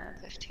 10,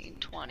 15,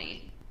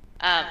 20.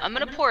 I'm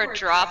gonna pour a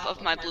drop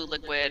of my blue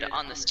liquid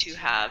on this 2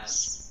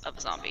 halves of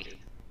zombie.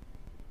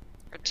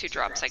 Or 2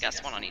 drops, I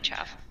guess, 1 on each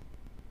half.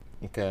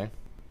 Okay.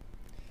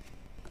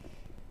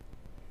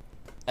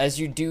 As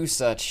you do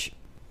such,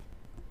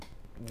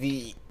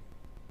 the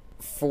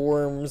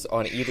forms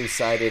on either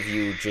side of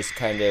you just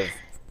kind of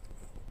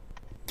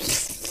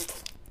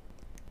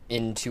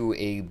into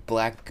a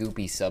black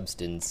goopy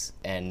substance,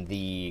 and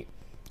the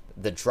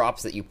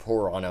drops that you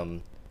pour on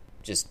them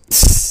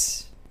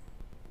just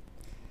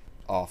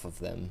off of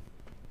them.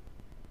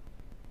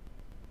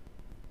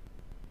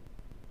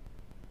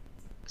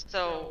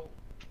 So,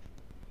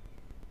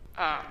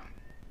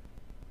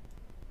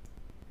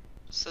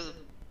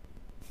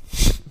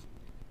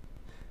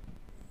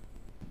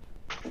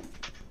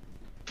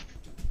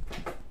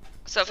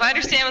 so if I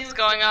understand what's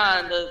going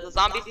on, the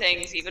zombie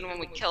things, even when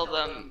we kill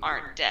them,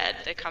 aren't dead.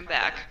 They come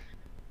back.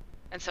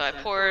 And so I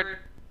poured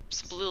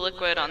some blue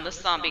liquid on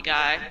this zombie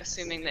guy,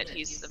 assuming that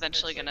he's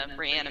eventually gonna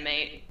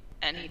reanimate,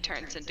 and he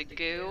turns into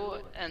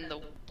goo, and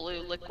the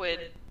blue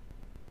liquid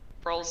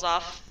rolls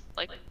off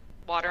like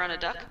water on a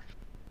duck.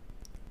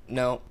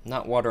 No,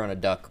 not water on a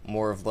duck.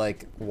 More of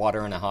like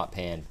water in a hot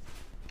pan.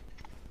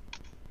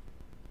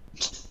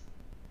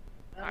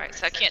 Alright,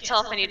 so I can't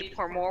tell if I need to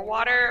pour more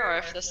water, or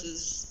if this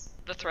is...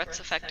 the threat's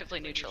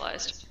effectively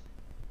neutralized.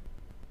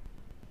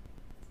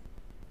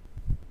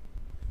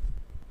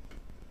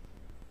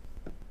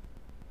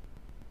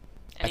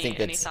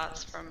 Any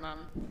thoughts from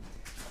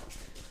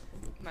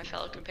my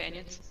fellow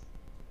companions?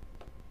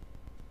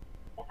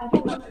 I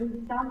don't know.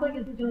 It sounds like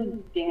it's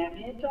doing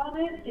damage on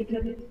it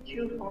because it's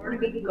too far to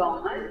be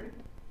gone.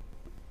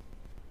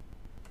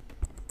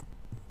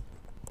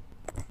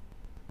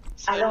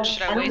 So I don't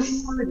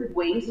waste? want to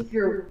waste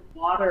your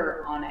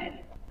water on it.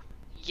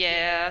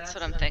 Yeah, that's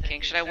what I'm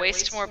thinking. Should I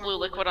waste more blue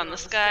liquid on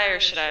this guy, or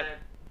should I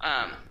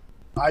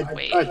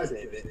wait? I'd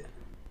save it.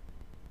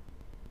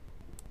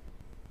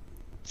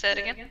 Say it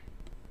again?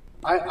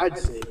 I'd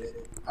save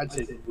it. I'd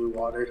save the blue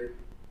water.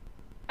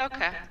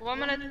 Okay. Well, I'm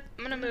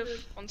gonna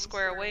move 1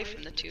 square away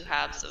from the 2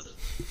 halves of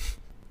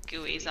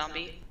gooey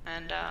zombie,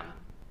 and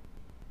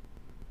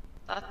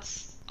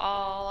that's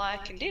all I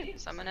can do.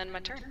 So I'm gonna end my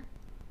turn.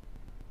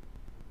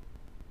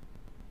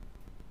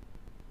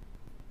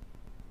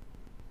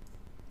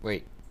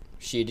 Wait,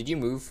 Shia, did you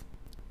move?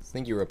 I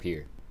think you were up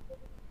here.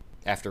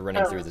 After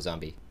running through the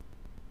zombie.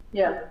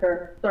 Yeah,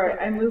 sure. Sorry,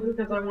 I moved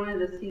because I wanted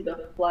to see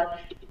the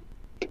flesh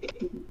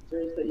pictures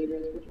that you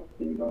guys were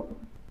talking about.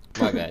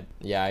 My bad.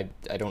 Yeah,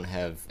 I don't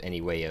have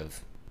any way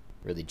of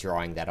really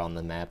drawing that on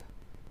the map.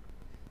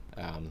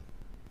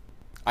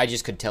 I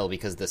just could tell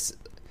because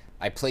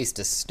I placed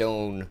a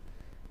stone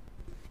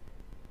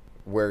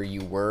where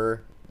you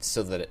were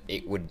so that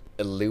it would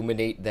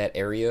illuminate that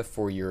area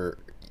for your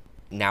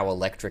now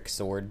electric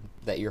sword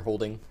that you're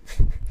holding.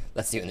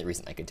 That's the only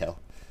reason I could tell.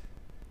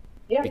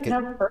 Yeah,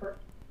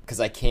 because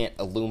I can't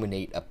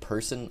illuminate a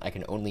person, I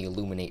can only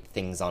illuminate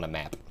things on a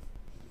map.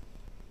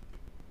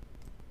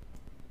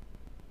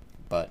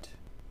 But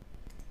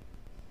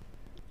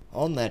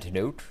on that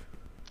note,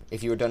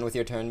 if you are done with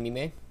your turn,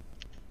 Mime.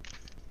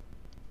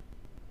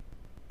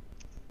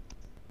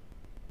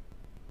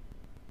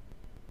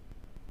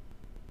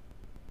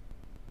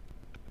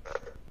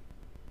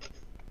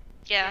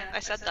 Yeah, I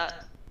said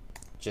that.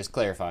 Just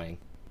clarifying.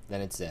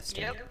 Then it's Zeph's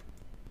turn. Yep.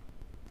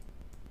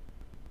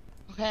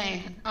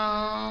 Okay,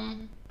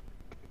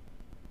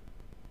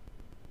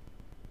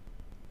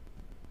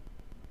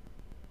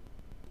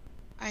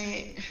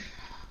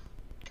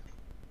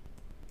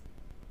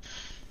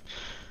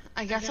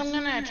 I guess I'm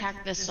gonna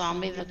attack this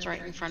zombie that's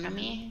right in front of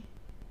me.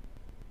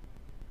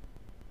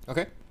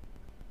 Okay.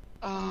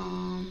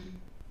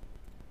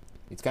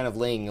 It's kind of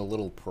laying a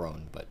little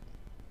prone, but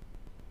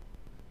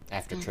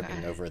after tripping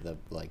Okay. over the,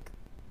 like,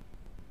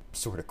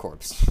 sort of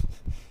corpse.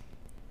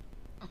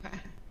 Okay.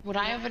 Would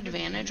I have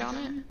advantage on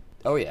it?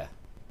 Oh, yeah.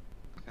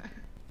 Okay.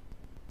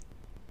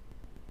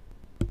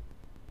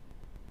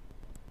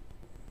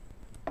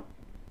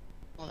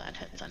 Well, that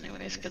hits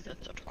anyways, because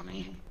it's a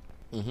 20.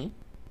 Mm-hmm.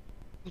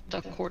 With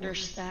the quarter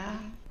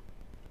staff.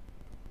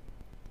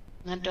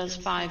 That does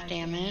 5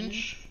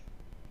 damage.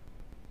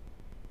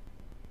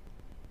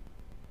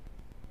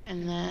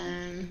 And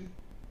then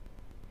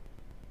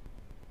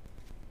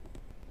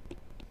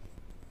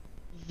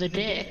the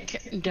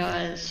dick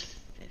does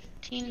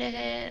 15 to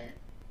hit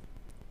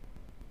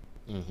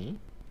Mm-hmm.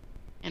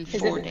 and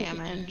Is 4 it-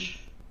 damage.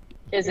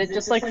 Is it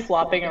just like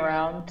flopping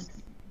around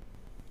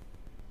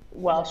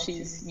while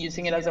she's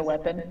using it as a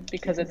weapon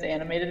because it's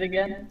animated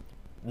again?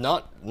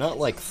 Not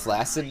like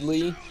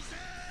flaccidly.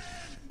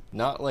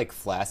 Not like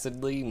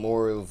flaccidly,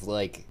 more of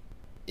like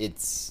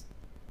it's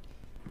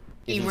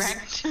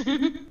Erect.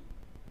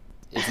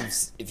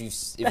 That's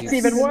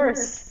even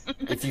worse.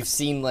 If you've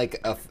seen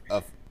like a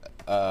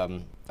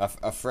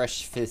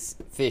fresh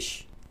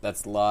fish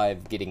that's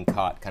live getting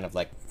caught, kind of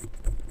like.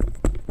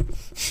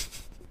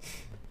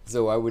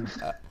 So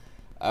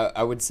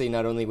I would say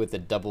not only with the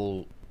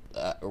double,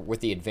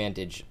 with the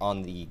advantage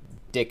on the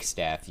dick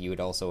staff, you would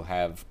also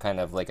have kind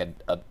of like a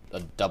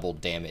double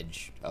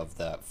damage of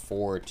the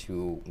 4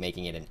 to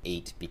making it an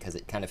 8 because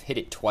it kind of hit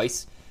it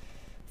twice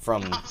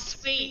from Oh,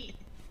 sweet.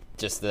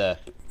 just the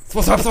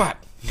thwap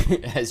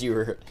as you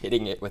were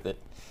hitting it with it.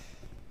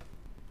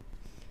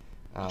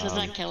 Does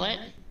that kill it?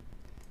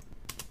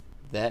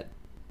 That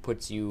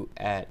puts you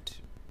at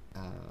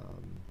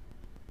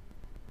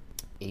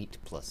 8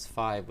 plus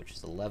 5, which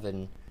is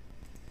 11.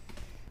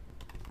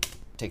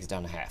 Takes it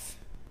down to half.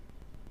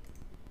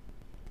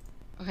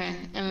 Okay,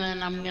 and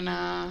then I'm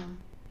gonna...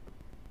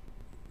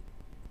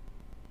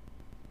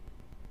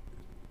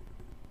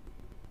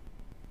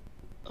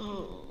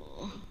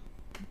 Oh.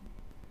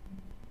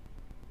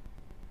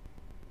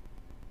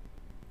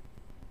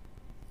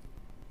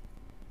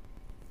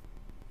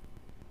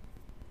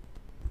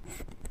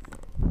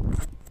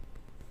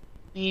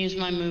 I use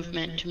my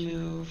movement to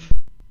move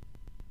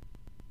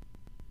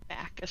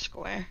back a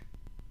square.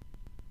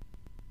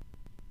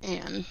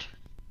 And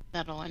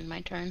that'll end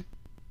my turn.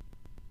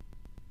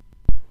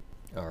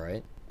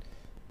 Alright.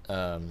 You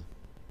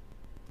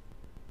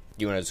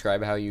want to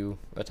describe how you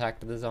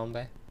attacked the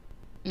zombie?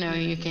 No,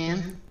 you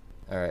can.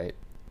 Alright.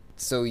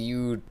 So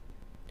you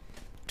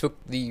took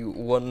the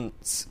one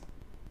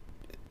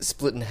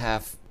split in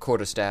half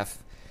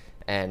quarterstaff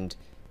and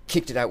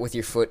kicked it out with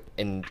your foot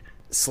and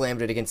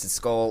slammed it against its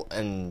skull,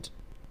 and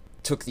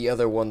took the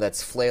other one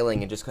that's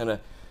flailing and just kind of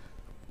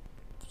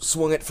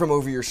swung it from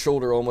over your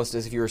shoulder almost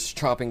as if you were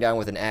chopping down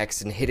with an axe,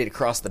 and hit it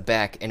across the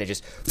back, and it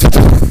just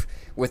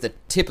with the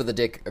tip of the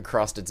dick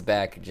across its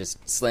back,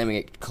 just slamming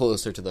it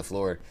closer to the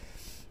floor,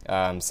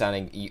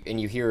 sounding, and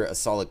you hear a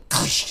solid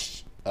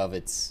of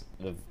its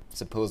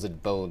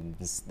supposed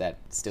bones that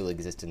still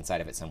exist inside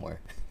of it somewhere.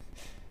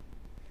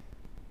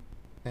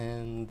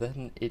 And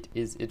then it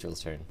is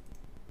Idril's turn.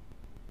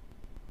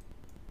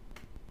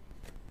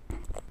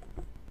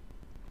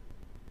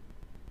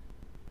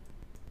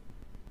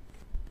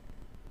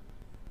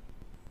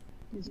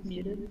 He's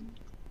muted.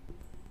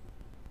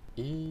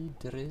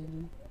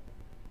 Idril.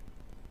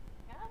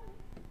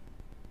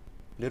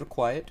 Little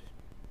quiet.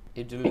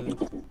 Idril.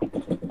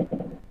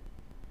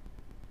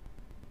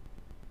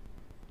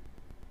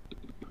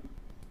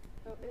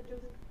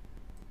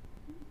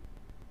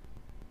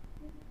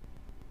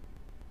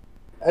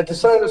 At the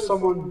sight of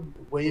someone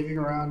waving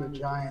around a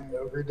giant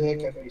ogre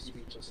dick, I'd be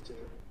speechless too.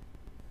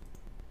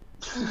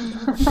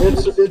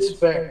 It's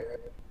fair.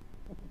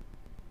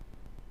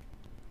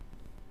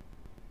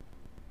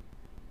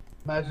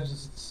 Imagine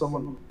just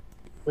someone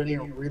putting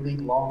a really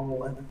long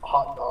limp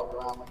hot dog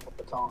around like a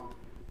baton.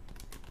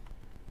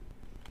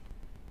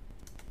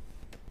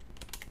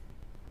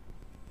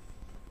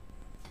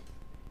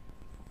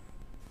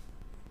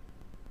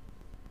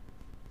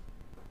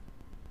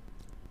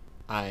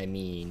 I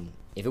mean,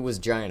 if it was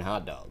giant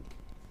hot dog.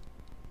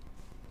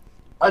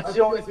 That's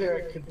the only thing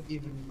I could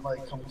even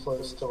like come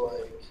close to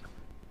like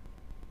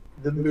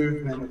the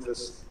movement of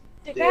this.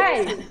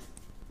 Guys,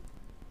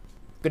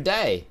 Good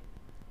day.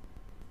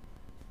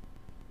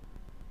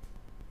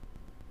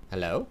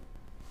 Hello?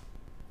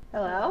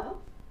 hello?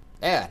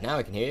 Yeah, now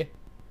I can hear you.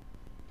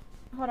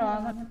 Hold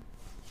on.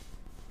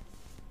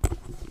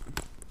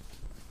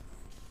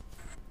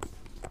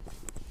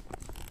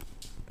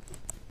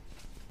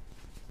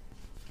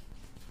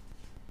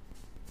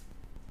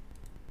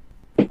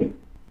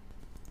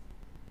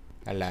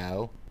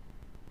 Hello?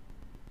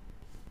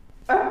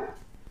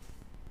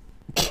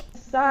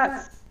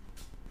 Sucks.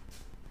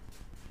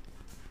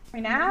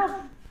 Me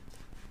now?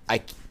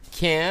 I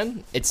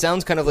can. It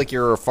sounds kind of like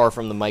you're far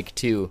from the mic,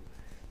 too.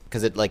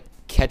 Because it, like,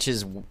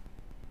 catches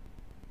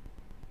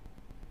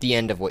the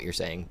end of what you're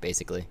saying,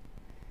 basically.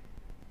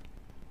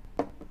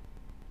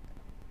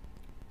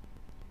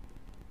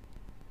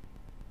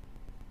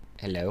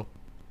 Hello?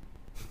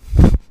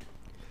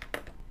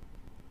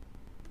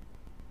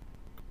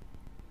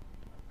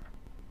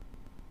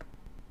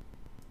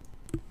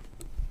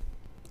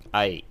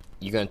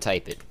 You gonna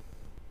type it.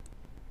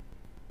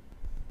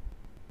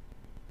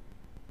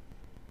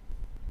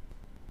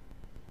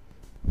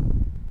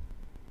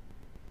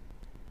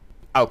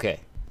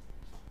 Okay.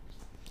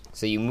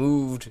 So you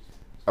moved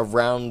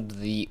around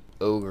the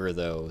ogre,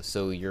 though,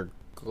 so you're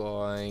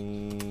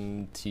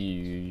going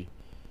to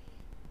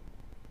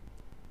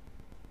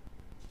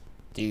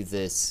do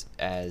this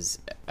as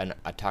an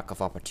attack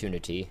of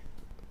opportunity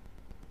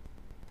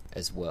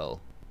as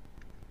well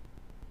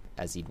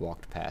as he'd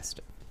walked past.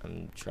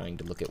 I'm trying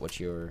to look at what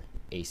your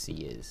AC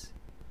is.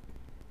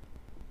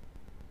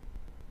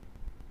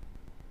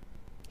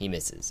 He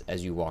misses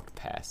as you walked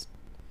past.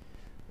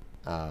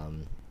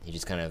 He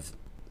just kind of...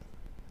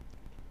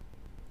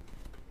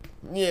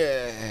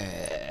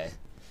 Yeah!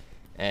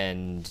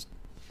 And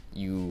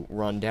you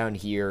run down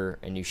here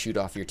and you shoot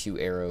off your 2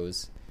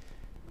 arrows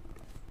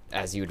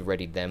as you had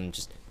readied them,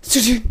 just...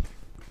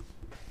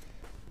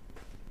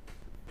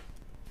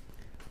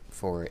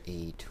 For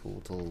a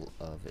total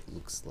of, it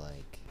looks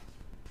like...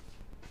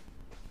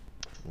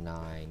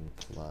 9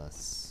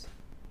 plus...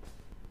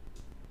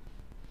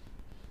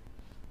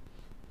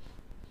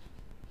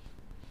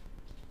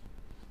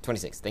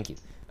 26, thank you.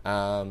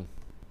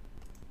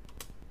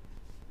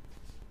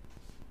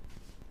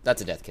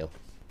 That's a death kill.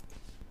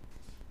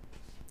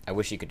 I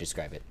wish you could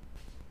describe it.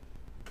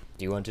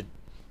 Do you want to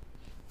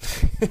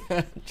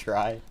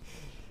try?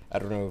 I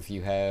don't know if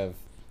you have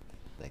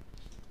the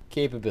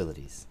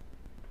capabilities.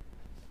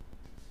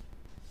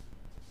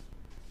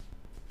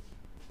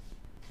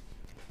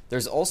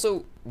 There's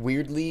also,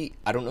 weirdly,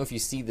 I don't know if you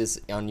see this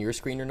on your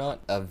screen or not,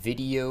 a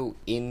video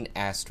in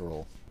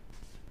Astral.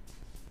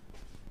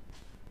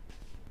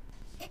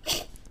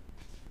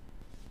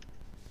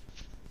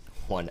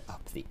 One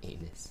up the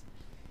anus.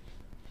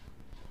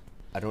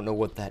 I don't know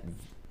what that...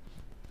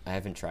 I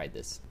haven't tried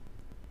this.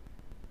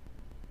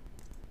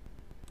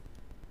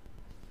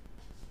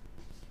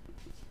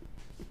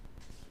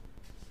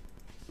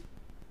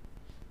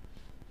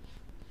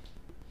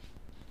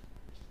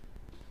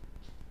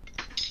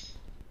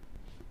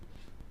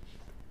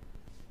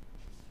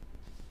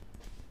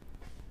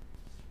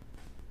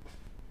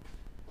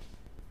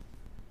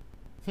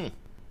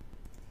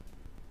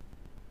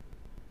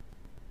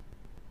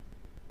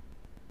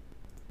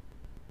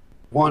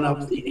 One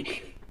up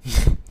the...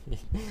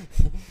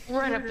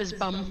 Right up his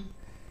bum.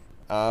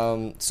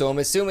 So I'm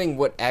assuming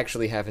what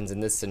actually happens in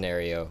this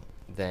scenario,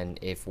 then,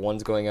 if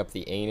one's going up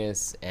the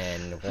anus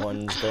and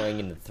one's going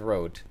in the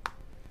throat...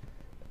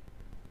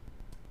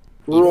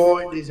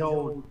 Right, this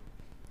old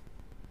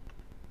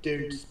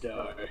dude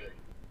star.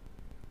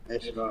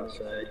 That's what I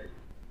say.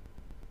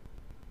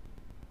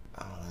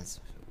 Oh, that's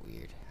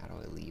weird. How do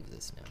I leave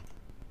this now?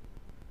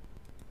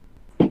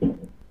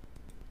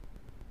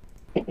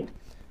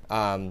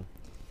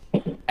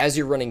 As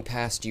you're running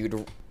past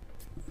you,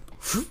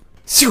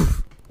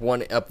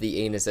 one up the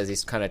anus as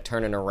he's kind of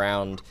turning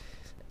around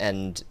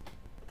and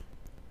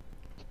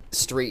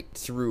straight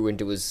through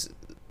into his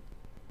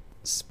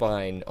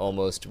spine,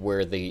 almost,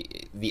 where the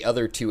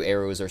other 2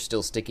 arrows are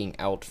still sticking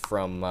out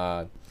from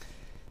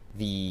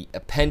the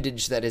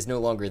appendage that is no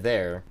longer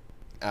there,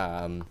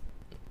 and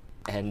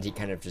he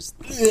kind of just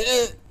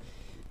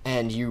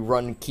and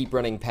you keep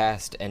running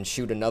past and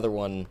shoot another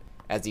one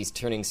as he's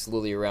turning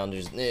slowly around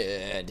just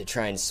to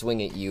try and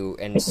swing at you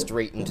and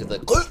straight into the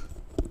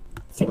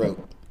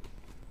throat.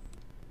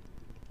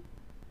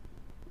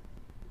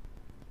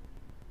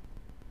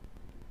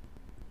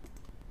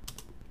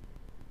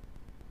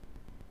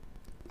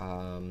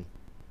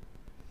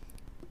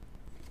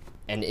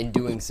 And in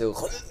doing so,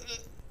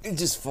 it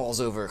just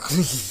falls over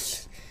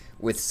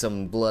with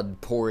some blood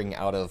pouring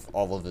out of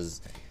all of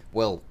his,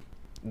 well,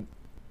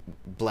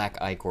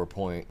 black ichor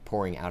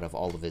pouring out of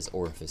all of his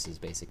orifices,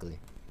 basically.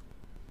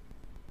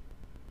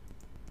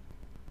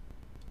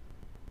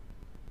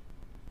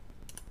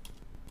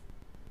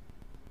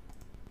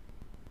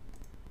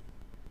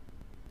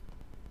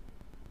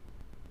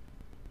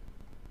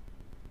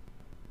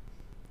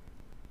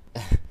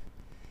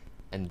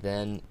 And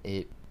then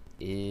it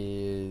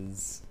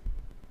is...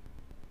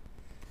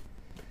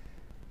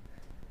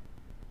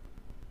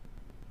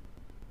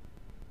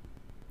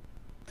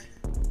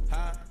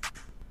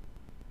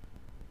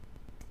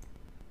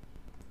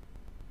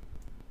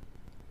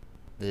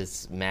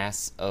 this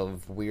mass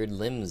of weird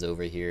limbs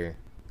over here.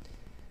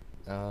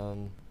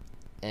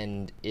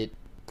 And it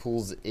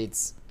pulls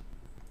its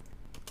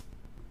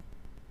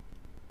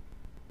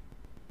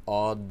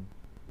odd,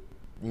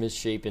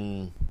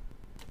 misshapen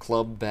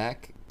club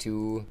back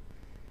in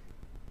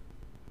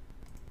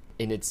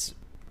its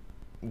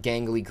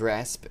gangly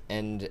grasp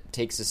and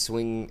takes a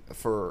swing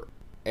for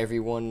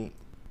everyone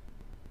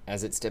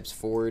as it steps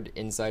forward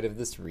inside of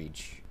this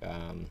reach.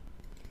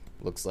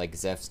 Looks like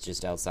Zeph's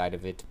just outside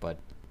of it, but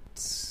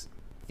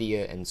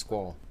Thea and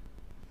Squall.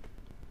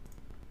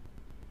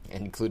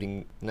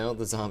 Including, no,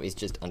 the zombie's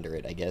just under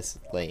it, I guess.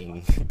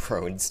 Laying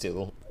prone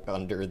still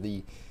under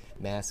the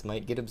mass,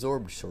 might get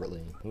absorbed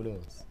shortly. Who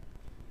knows?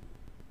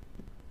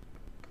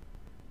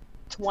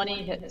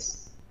 20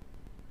 hits.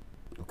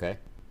 Okay.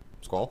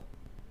 Squall?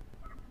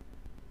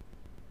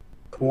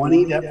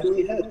 20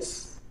 definitely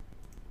hits.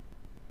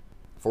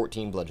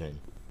 14 bludgeoning.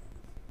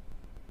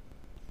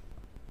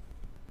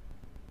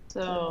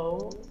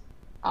 So,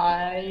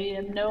 I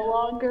am no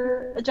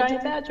longer a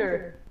giant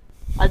badger.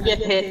 I get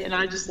hit and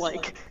I just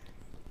like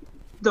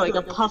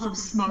a puff of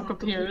smoke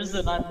appears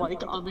and I'm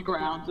like on the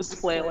ground just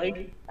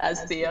flailing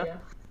as Thea.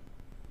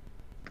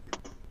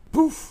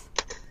 Poof!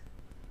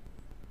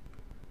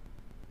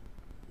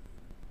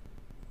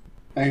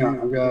 Hang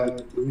on,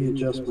 let me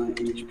adjust my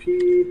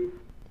HP.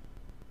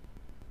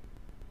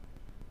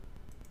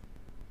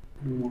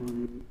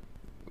 We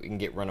can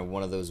get rid of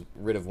one of those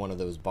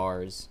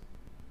bars.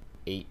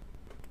 8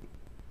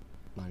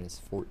 minus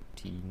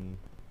 14.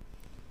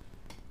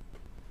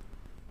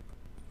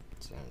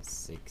 Down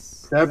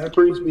 6. That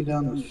brings me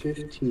down to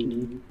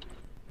 15.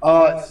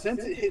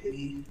 Since it hit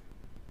me,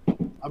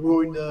 I'm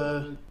going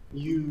to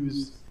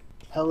use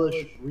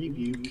Hellish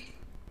Rebuke.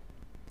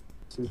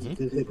 Since it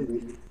did hit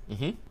me. Let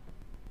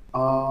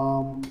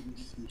me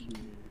see here.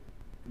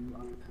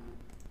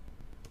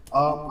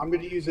 I'm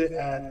going to use it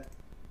at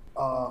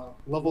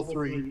level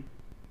 3.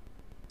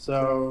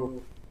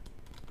 So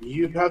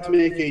you have to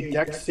make a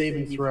Dex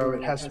saving throw.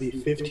 It has to be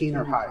 15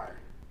 or higher.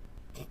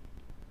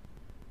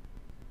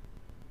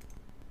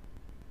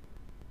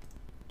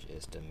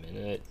 Just a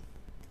minute.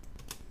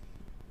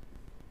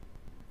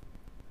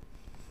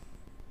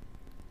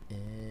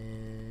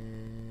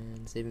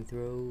 And saving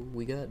throw,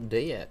 we got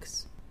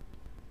Dex.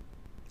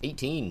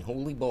 18,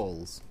 holy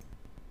balls.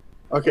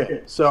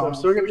 Okay, so I'm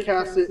still going to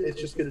cast it. It's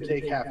just going to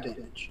take half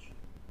damage.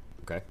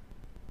 Okay.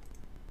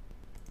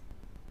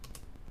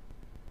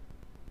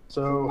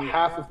 So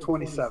half of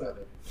 27.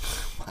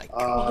 Oh my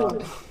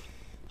god.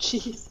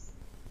 Jeez.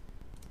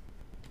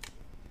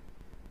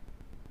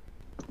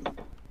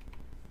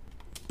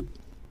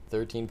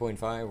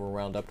 13.5, we'll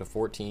round up to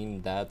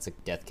 14. That's a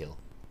death kill.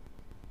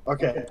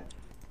 Okay.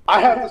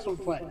 I have this one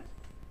planned.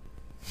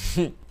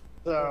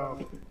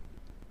 So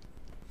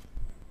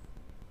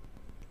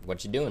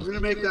What you doing? I'm going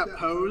to make that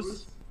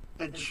pose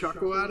and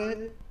chuckle at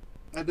it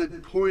and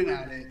then point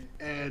at it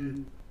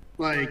and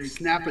like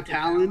snap a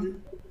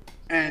talon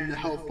and the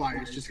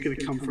hellfire is just going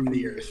to come from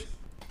the earth.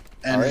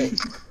 And Alright.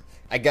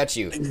 I got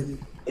you.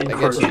 I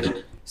got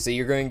you. So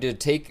you're going to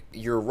take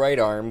your right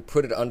arm,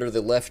 put it under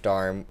the left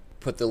arm,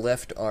 put the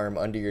left arm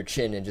under your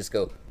chin and just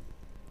go,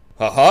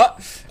 ha-ha,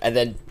 and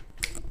then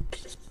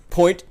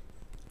point,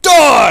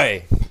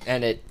 die!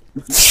 And it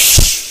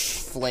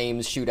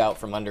flames shoot out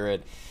from under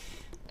it,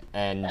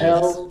 and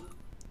Hell.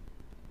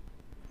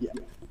 Yeah.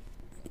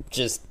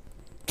 just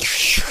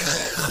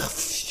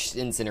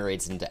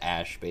incinerates into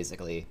ash,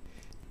 basically,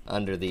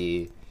 under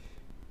the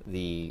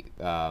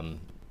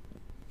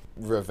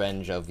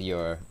revenge of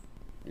your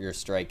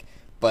strike.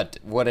 But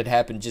what had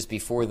happened just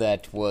before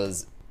that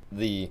was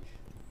the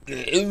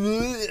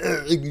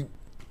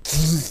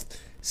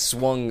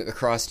swung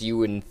across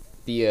you and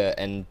Thea,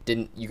 and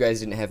you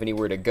guys didn't have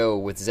anywhere to go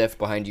with Zeph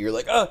behind you. You're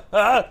like,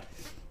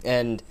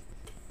 and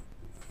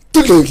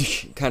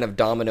kind of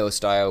domino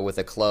style with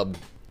a club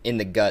in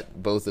the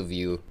gut, both of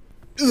you.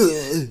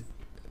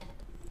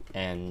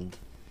 And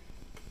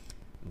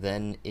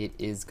then it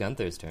is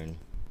Gunther's turn.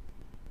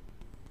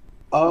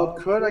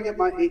 Could I get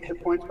my 8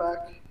 hit points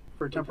back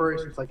for temporary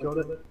since I killed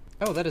it?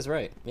 Oh, that is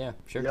right. Yeah,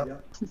 sure.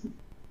 Yep.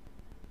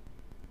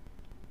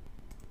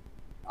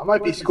 I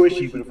might be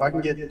squishy, but if I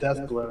can get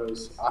death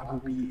blows, I will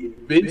be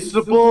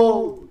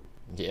invincible!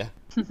 Yeah.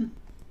 I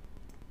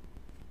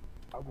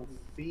will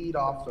feed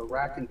off the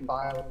rack and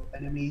file of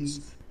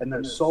enemies, and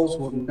their souls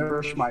will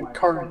nourish my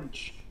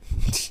carnage.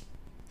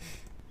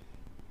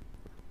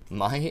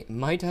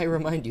 Might I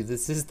remind you,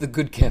 this is the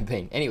good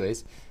campaign.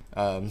 Anyways,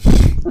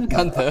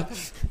 Gunther.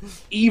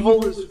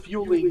 Evil is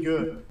fueling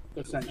good,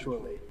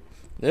 essentially.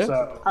 Yeah.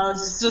 So, I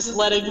was just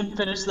letting him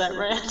finish that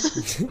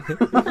rant.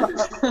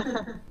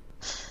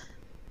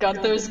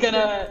 Gunther's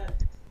gonna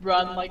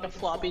run like a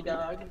floppy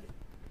dog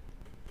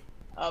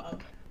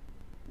up.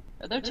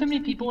 Are there too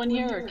many people in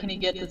here, or can he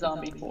get the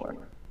zombie 4?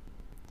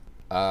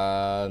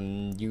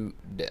 You,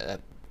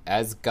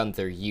 as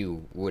Gunther,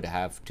 you would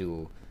have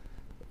to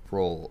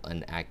roll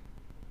an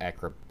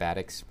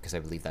acrobatics, because I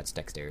believe that's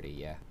dexterity,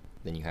 yeah.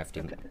 Then you have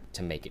to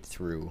make it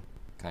through,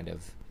 kind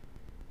of,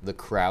 the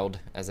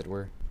crowd, as it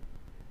were.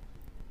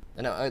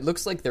 And it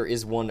looks like there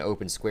is one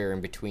open square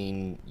in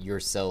between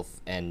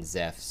yourself and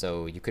Zeph,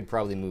 so you could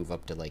probably move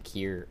up to, like,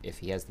 here if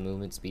he has the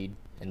movement speed,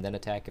 and then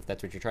attack, if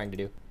that's what you're trying to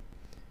do.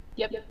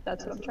 Yep,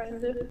 that's what I'm trying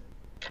to do.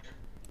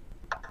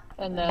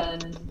 And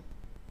then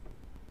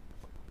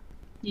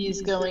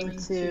he's going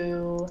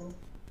to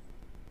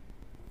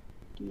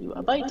do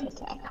a bite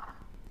attack.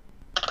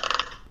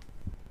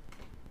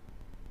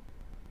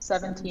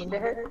 17 to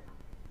hit.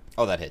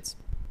 Oh, that hits.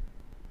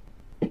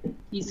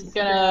 He's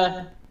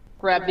gonna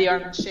grab the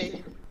arm and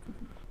shake.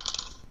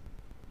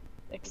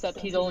 Except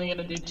he's only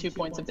gonna do 2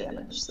 points of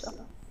damage, so.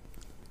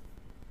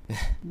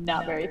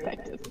 Not very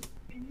effective.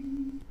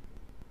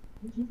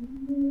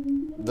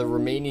 The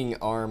remaining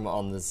arm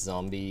on this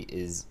zombie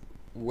is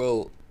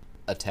well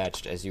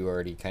attached, as you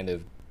already kind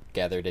of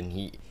gathered, and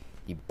he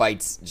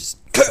bites just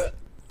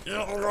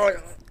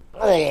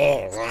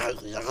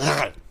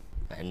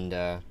and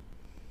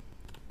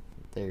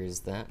there's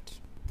that.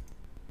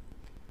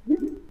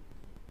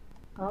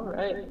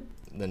 Alright.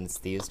 Then it's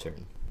Thea's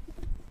turn.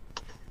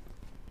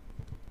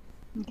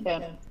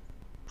 Okay.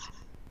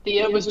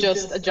 Thea was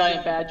just a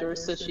giant badger,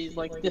 so she's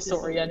like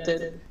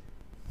disoriented.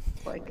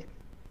 Like,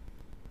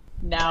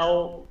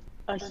 now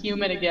a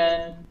human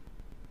again.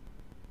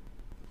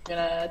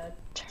 Gonna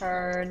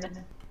turn,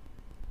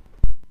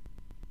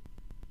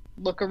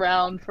 look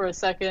around for a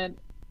second,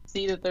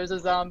 see that there's a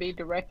zombie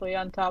directly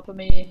on top of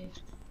me,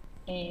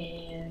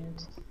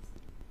 and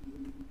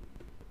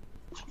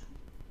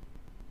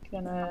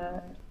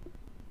gonna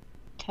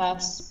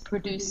cast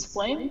Produce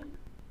Flame.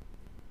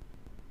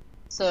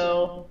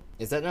 So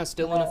Is that not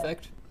still in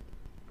effect?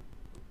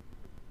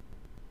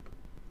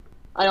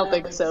 I don't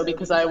think so,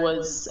 because I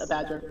was a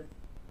badger.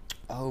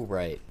 Oh,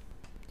 right.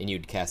 And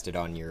you'd cast it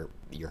on your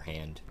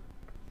hand.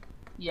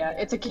 Yeah,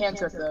 it's a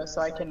cantrip though, so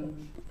I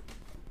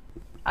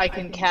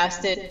can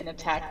cast it and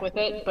attack with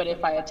it, but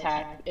if I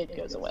attack, it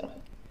goes away.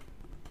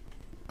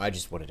 I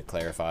just wanted to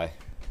clarify.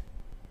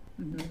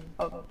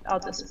 I'll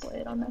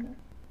display it on there.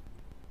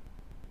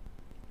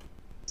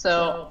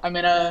 So I'm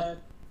gonna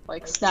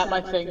like snap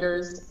my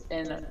fingers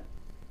and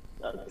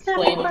a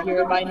flame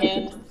appear in my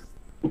hand.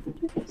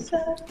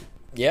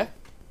 Yeah?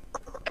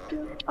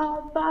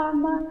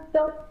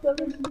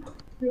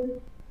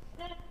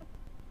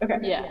 Okay.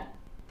 Yeah.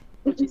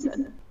 What she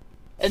said.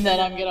 And then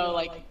I'm gonna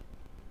like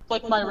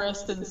flick my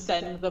wrist and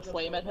send the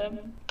flame at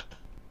him.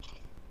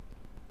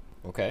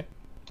 Okay.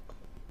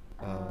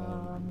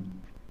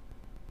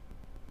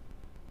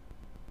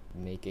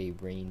 Make a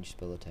ranged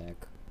spell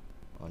attack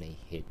on a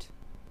hit.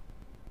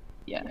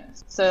 Yeah.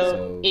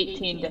 So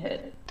 18 to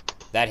hit.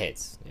 That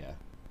hits, yeah.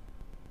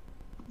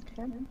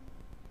 Okay.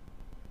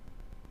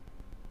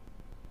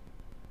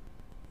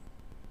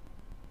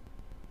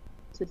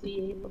 What's a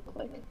D8 look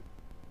like?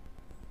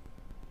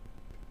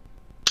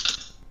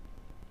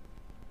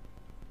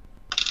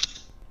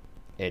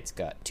 It's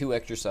got 2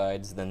 extra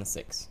sides than the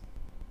 6.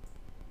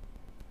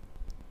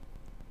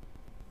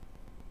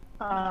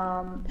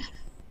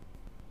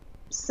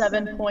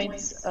 7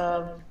 points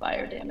of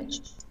fire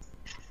damage.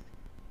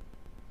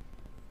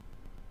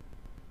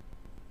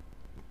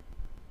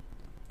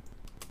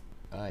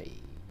 I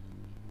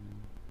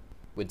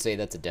would say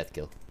that's a death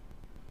kill,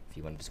 if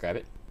you want to describe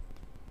it.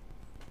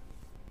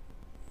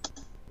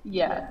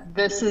 Yeah,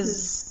 this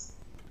is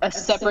a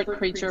separate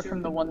creature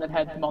from the one that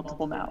had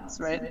multiple mouths,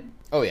 right?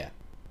 Oh, yeah.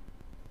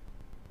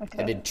 Okay.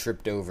 And it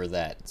tripped over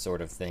that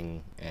sort of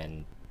thing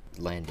and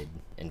landed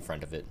in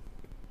front of it.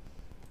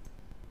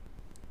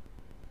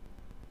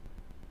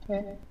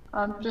 Okay,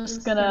 I'm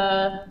just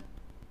gonna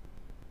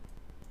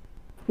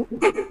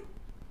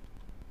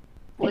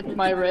flick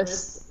my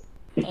wrist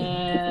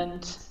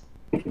and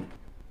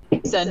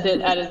send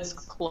it at its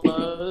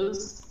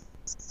clothes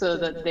so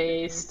that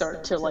they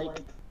start to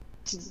like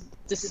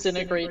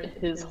disintegrate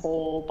his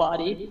whole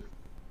body.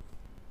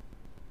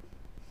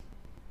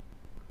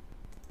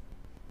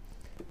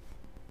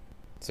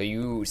 So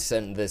you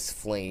send this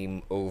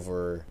flame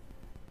over,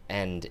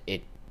 and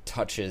it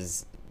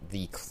touches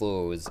the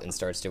clothes and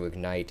starts to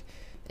ignite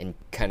and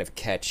kind of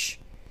catch,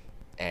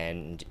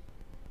 and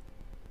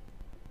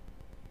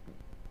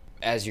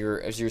as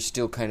you're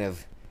still kind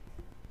of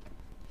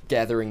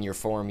gathering your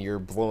form, you're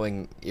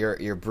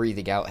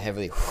breathing out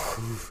heavily,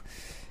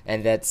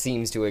 and that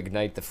seems to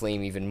ignite the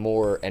flame even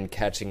more and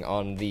catching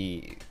on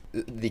the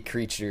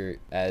creature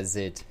as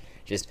it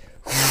just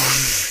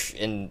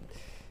in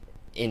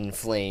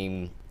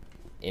flame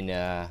in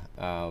a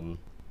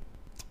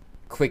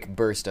quick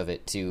burst of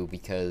it too,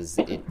 because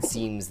it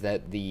seems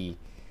that the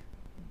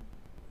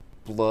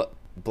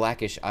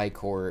blackish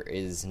ichor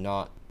is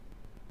not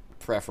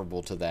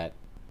preferable to that,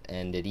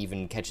 and it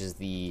even catches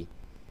the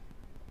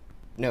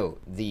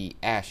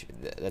ash.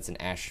 That's an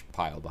ash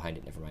pile behind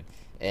it, never mind,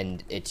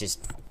 and it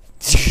just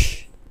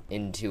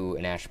into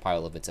an ash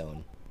pile of its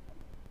own.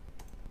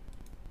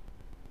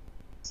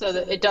 So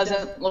that it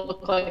doesn't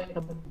look like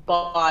a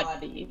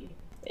body.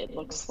 It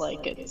looks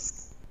like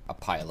it's a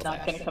pile of not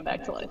ash. going to come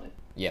back to life.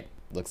 Yep,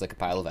 looks like a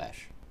pile of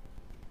ash.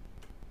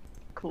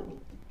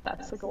 Cool.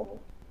 That's the goal.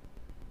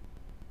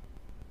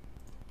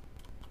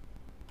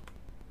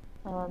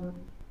 Do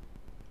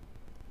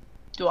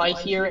I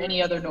hear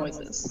any other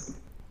noises?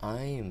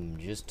 I am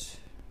just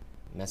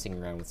messing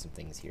around with some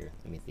things here.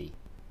 Let me see.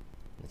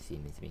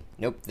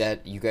 Nope,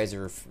 that you guys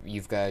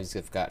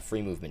have got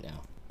free movement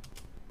now.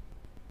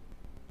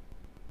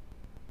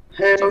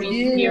 Do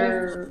we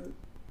hear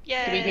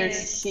Yay!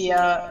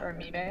 Sia or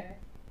Mime?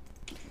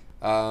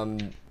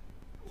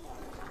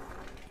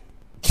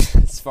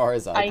 As far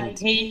as I can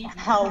hate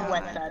how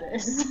wet that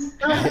is.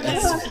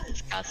 That's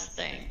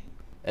disgusting.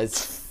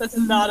 That's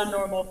not a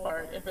normal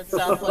fart. If it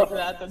sounds like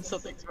that, then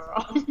something's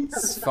wrong.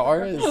 As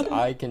far as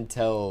I can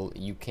tell,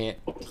 you can't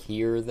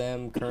hear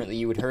them currently.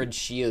 You had heard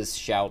Shia's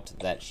shout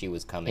that she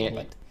was coming,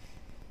 but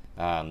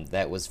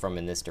that was from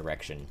in this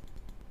direction.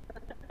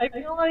 I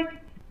feel like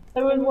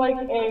it was like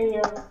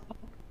a.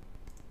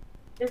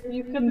 If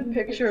you can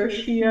picture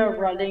Shia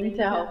running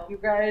to help you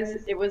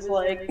guys, it was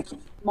like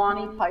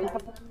Monty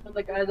Python, where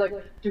the guy's like,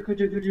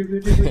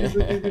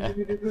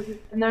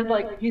 and then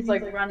like he's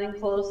like running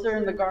closer,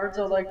 and the guards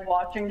are like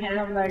watching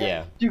him, like,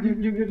 Yeah.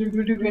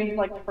 and he's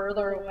like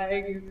further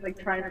away, he's like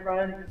trying to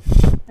run.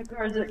 The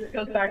guards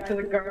goes back to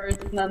the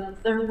guards, and then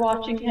they're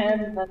watching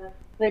him, and then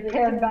they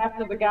pan back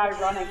to the guy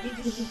running.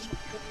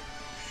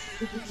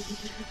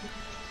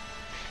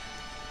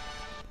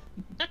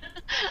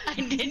 I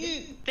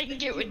didn't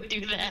think it would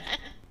do that.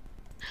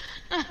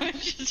 I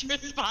was just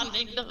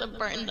responding to the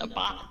burn the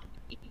body.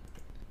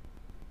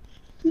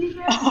 We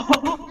have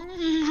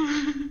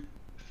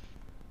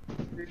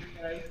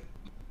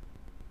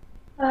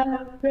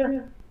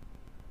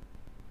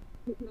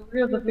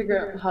to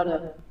figure out how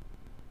to.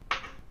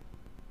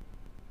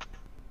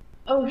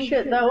 Oh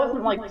shit, that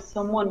wasn't like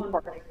someone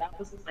farting, that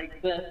was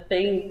like the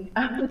thing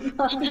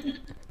outside.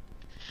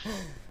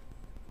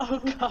 Oh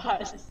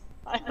god.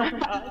 I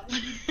forgot.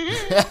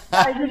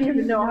 I didn't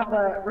even know how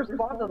to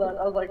respond to that.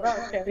 I was like,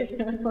 oh, okay.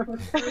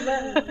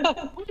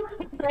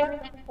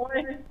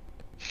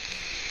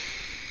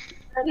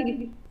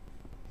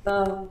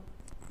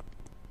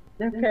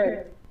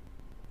 Okay.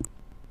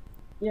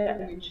 Yeah, I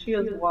mean, she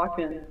was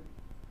walking.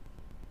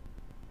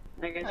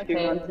 I guess she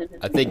runs in.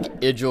 I think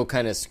Idril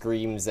kind of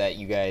screams at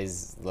you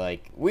guys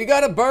like, "We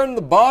gotta burn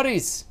the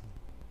bodies!"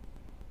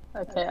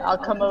 Okay, I'll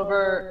come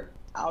over.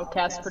 I'll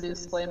cast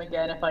Produce Flame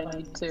again if I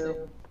need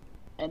to,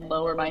 and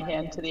lower my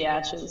hand to the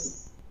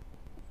ashes.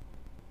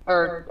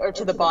 Or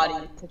to the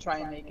body to try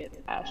and make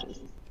it ashes.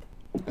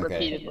 Okay.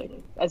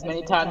 Repeatedly. As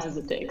many times as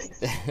it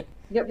takes.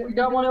 Yep, we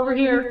got one over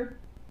here.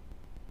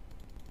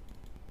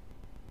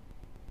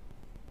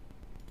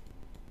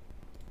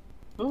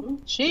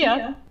 Ooh,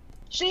 Shia!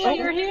 Shia,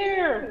 you're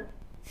here!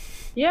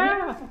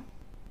 Yeah.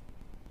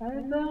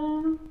 I've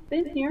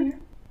been here.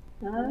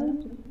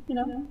 You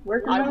know,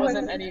 working I my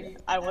wasn't way.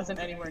 I wasn't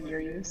anywhere near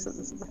you, so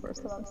this is the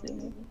first time I'm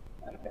seeing you.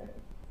 Okay.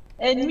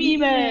 And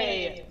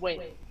Mime!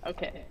 Wait,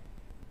 okay.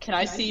 Can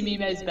I see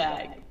Mime's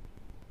bag?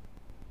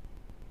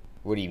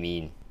 What do you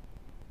mean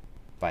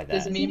by that?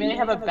 Does Mime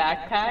have a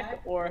backpack,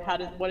 or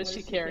what does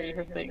she carry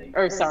her thing?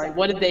 Or sorry,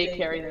 what did they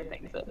carry their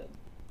things in?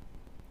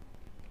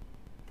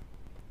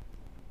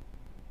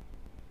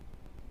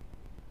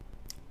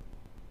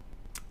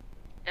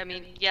 I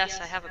mean, yes,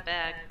 I have a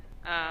bag.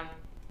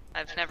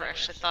 I've never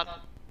actually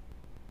thought.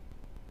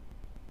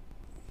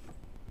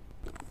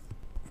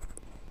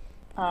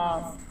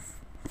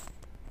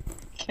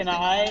 Can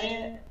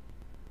I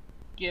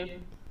give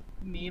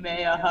Mime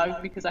a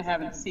hug because I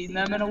haven't seen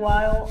them in a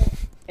while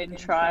and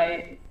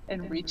try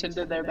and reach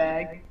into their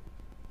bag?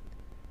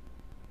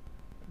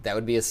 That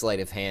would be a sleight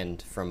of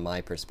hand from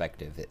my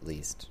perspective, at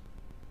least.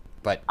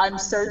 But I'm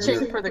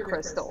searching for the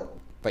crystal.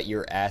 But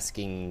you're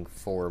asking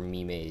for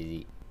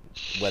Mime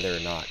whether or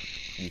not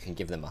you can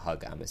give them a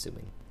hug, I'm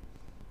assuming.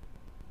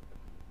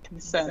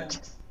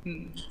 Consent.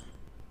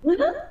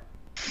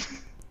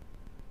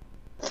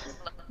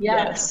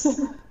 Yes.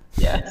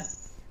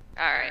 Yes.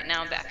 Alright,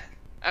 now I'm back.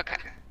 Okay.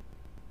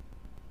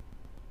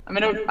 I'm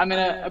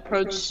gonna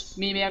approach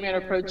Mimi. I'm gonna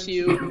approach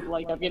you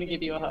like I'm gonna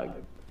give you a hug.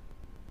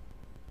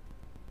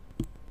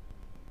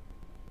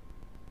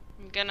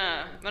 I'm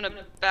gonna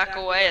back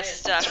away a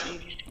step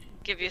and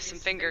give you some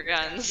finger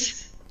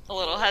guns. A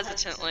little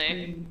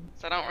hesitantly.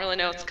 So I don't really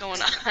know what's going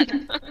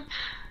on.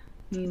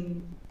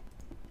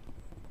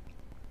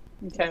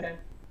 Okay.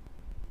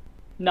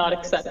 Not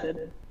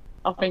accepted.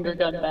 I'll finger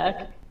gun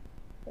back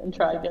and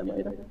try again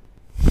later.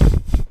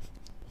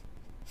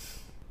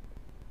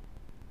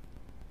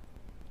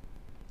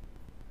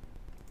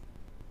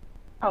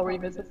 I'll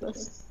revisit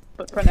this,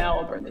 but for now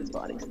I'll burn these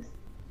bodies.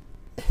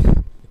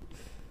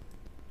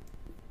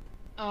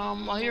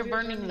 While you're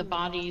burning the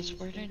bodies,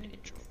 where did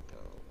Idril go?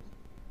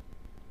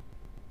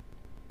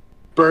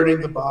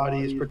 Burning the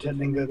bodies,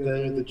 pretending that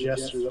they're the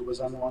jester that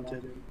was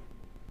unwanted.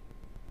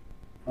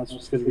 That's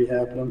what's going to be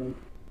happening.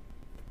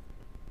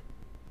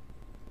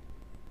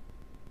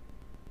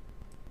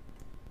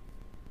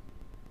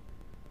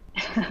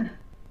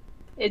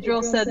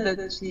 Idril said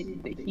that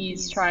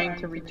he's trying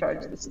to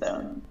recharge the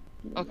stone.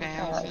 Okay,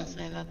 I was gonna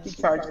say that. He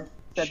said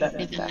that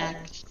Be the back.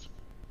 next.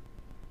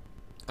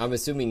 I'm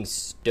assuming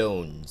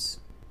stones,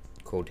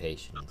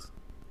 quotations.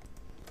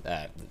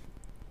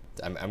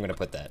 I'm gonna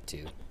put that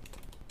too.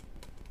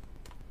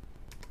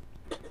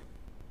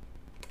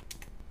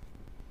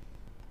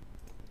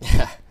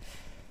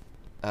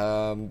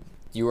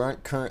 You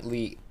aren't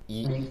currently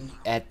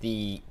at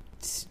the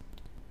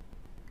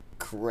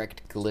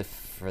correct glyph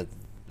for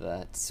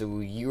that, so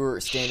you're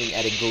standing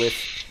at a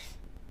glyph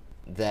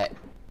that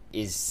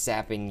is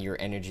sapping your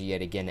energy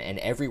yet again, and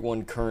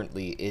everyone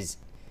currently is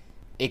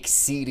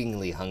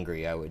exceedingly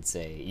hungry, I would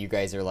say. You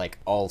guys are like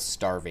all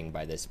starving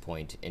by this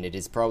point, and it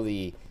is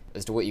probably,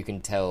 as to what you can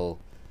tell,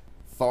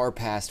 far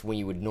past when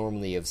you would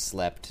normally have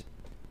slept,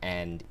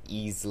 and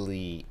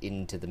easily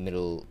into the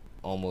middle,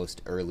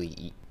 almost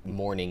early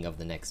morning of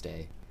the next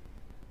day.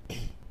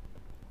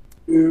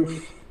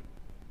 Oof.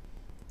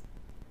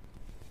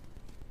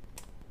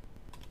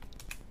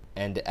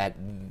 And at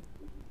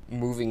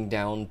moving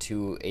down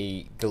to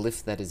a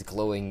glyph that is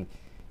glowing,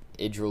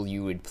 Idril,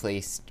 you would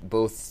place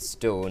both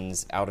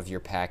stones out of your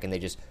pack, and they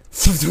just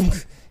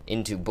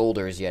into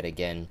boulders yet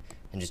again,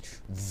 and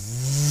just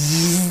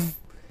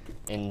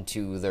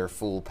into their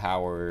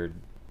full-powered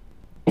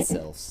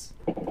selves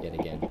yet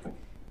again.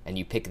 And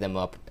you pick them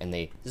up, and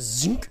they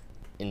zunk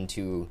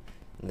into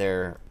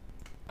their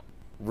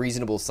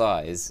reasonable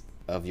size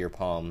of your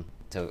palm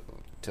to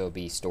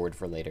be stored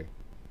for later.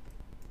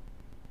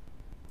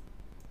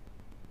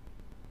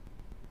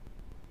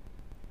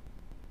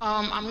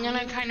 I'm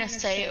gonna kind of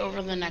say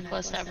over the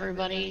necklace,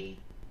 everybody,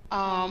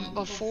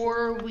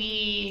 before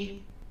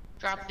we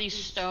drop these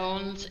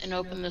stones and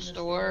open this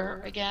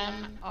door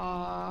again,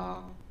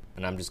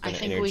 and I'm just gonna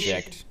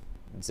interject,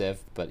 Zev,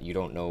 but you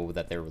don't know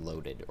that they're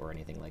loaded or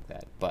anything like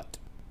that, but...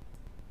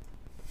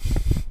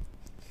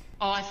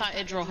 Oh, I thought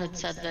Idril had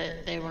said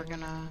that they were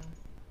gonna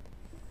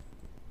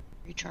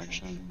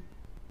recharge them.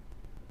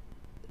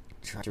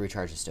 Try to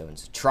recharge the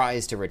stones.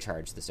 Tries to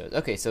recharge the stones.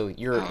 Okay, so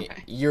you're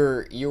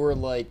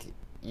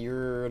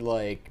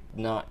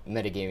not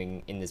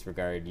metagaming in this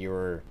regard.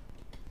 You're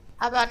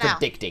How about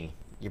predicting. now?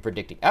 You're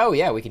predicting. Oh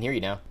yeah, we can hear you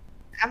now.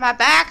 Am I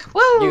back?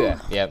 Woo! Yeah.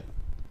 Yep.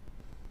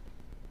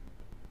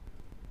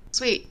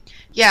 Sweet.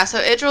 Yeah, so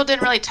Idril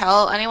didn't really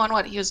tell anyone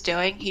what he was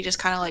doing. He just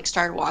kind of like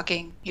started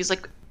walking. He was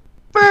like,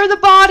 "Where are the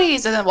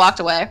bodies?" and then walked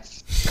away.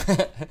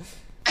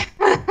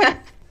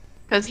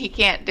 Because he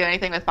can't do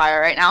anything with fire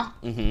right now.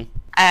 Mm-hmm.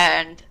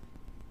 And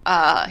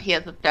he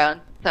has a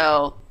stone,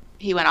 so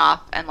he went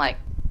off and like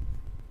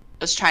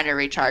was trying to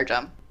recharge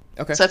them.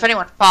 Okay. So if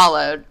anyone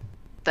followed,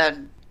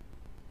 then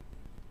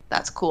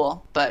that's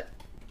cool. But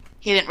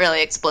he didn't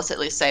really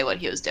explicitly say what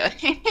he was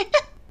doing.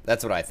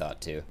 That's what I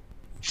thought too.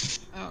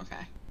 Oh,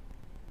 okay.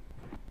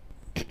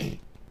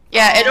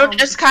 Yeah, it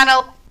just kind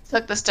of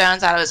took the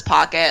stones out of his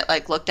pocket,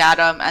 like looked at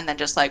them, and then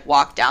just like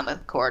walked down the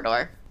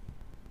corridor.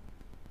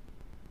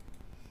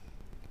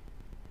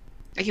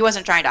 Like, he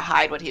wasn't trying to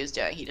hide what he was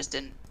doing. He just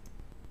didn't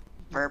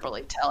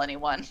verbally tell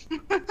anyone.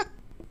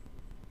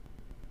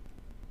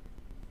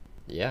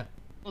 Yeah.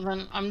 Well,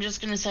 then I'm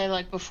just gonna say,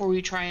 like, before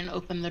we try and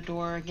open the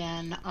door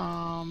again,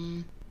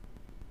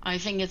 I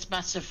think it's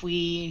best if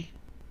we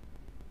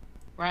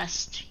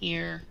rest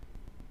here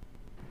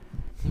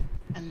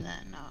and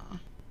then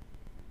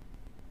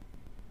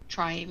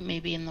try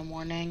maybe in the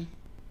morning.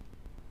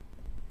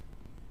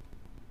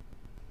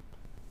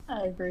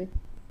 I agree.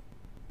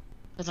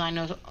 Because I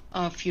know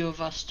a few of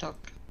us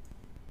took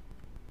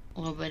a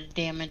little bit of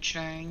damage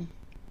during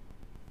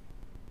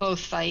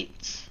both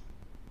fights.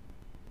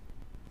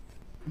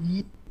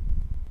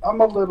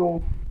 I'm a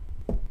little...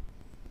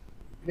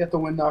 Get the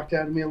wind knocked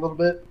out of me a little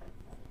bit.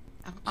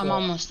 I'm So-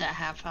 almost at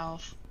half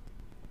health.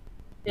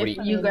 What If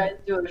do you guys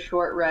do a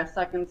short rest,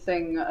 I can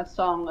sing a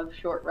song of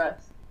short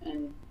rest,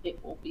 and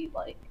it will be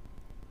like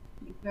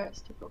you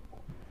guys took a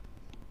full.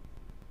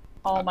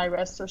 All my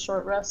rests are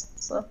short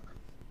rests, so.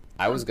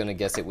 I was gonna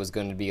guess it was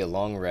going to be a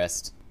long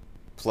rest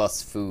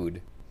plus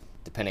food,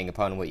 depending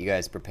upon what you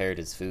guys prepared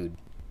as food.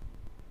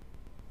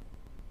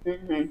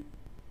 Mm-hmm.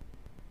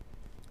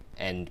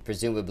 And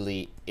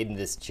presumably in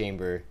this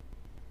chamber,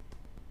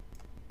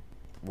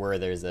 where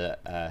there's a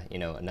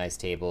nice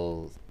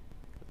table,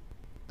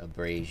 a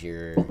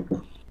brazier,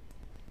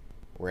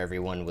 where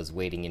everyone was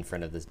waiting in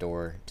front of this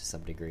door to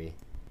some degree.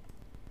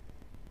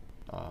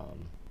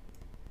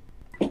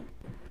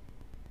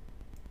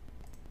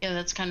 Yeah,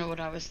 that's kind of what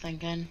I was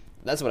thinking.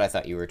 That's what I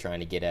thought you were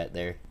trying to get at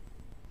there.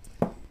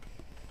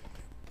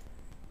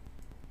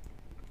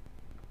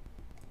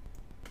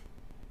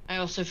 I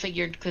also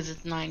figured because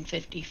it's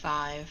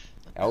 9:55.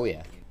 Oh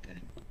yeah.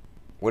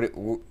 What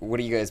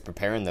are you guys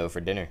preparing though for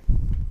dinner?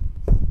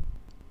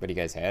 What do you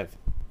guys have?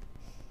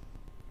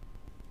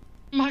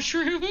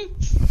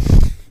 Mushrooms.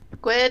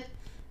 Squid.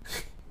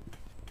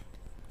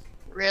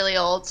 Really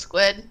old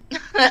squid.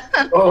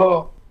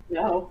 Oh,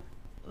 No.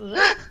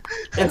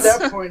 at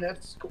that point,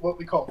 that's what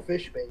we call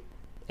fish bait.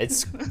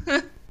 It's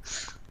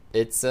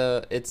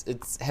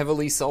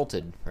heavily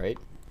salted, right?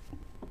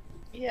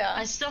 Yeah.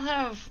 I still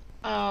have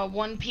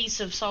 1 piece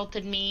of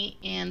salted meat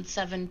and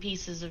 7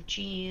 pieces of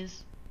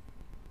cheese.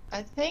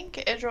 I think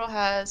Idril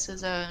has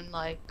his own,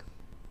 like,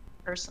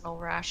 personal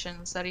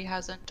rations that he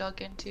hasn't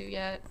dug into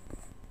yet.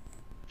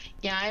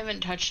 Yeah, I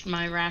haven't touched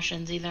my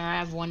rations either. I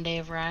have 1 day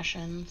of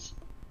rations.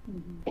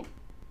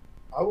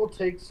 I will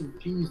take some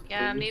cheese,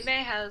 Yeah, please.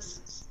 Mime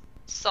has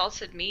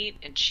salted meat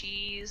and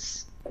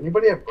cheese.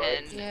 Anybody have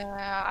bread? And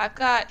Yeah, I've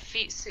got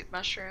feet soup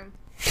mushroom.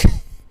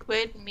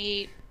 squid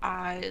meat,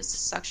 eyes,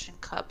 suction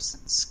cups,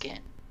 and skin.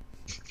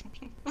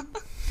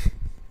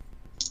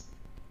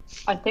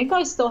 I think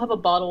I still have a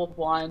bottle of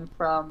wine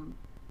from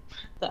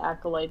the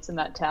acolytes in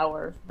that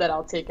tower that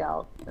I'll take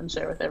out and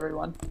share with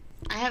everyone.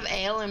 I have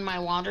ale in my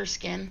water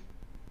skin.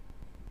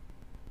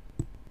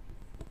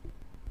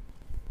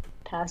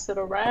 Pass it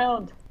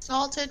around.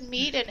 Salted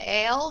meat and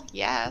ale?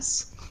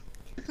 Yes.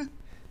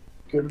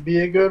 Gonna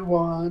be a good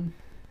one.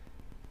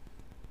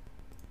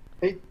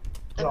 Hey,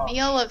 The Josh,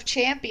 meal of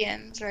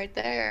champions right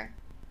there.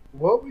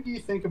 what would you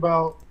think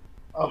about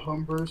a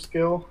homebrew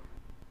skill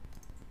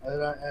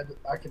that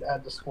I could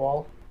add to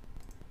Squall?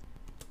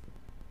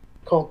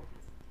 Called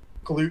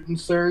gluten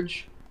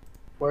surge,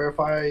 where if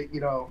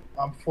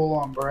I'm full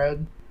on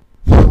bread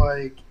for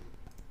like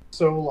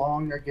so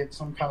long, I get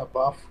some kind of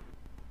buff.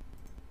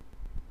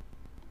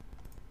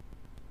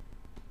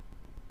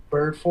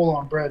 Bird full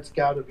on bread's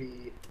got to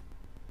be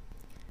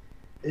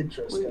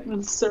interesting.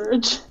 Gluten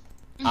surge.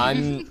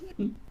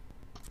 I'm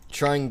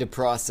trying to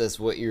process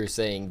what you're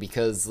saying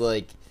because,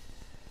 like,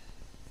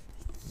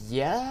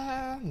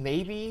 yeah,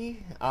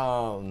 maybe.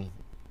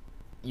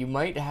 You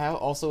might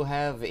also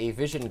have a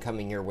vision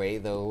coming your way,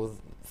 though,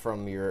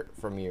 from your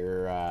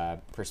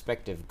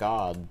perspective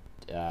god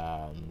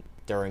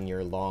during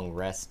your long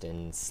rest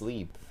and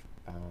sleep.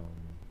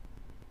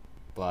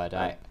 But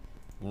I'm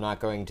not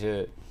going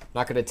to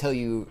tell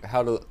you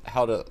how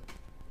to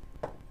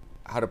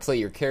play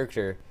your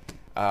character.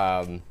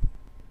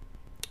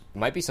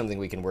 Might be something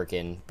we can work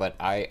in, but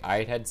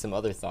I had some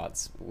other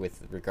thoughts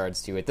with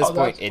regards to at this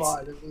point.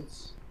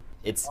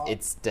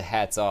 It's the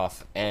hats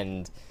off,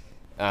 and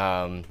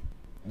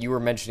you were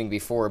mentioning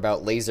before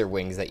about laser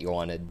wings that you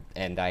wanted,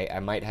 and I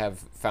might have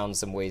found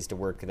some ways to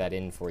work that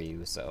in for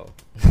you. So.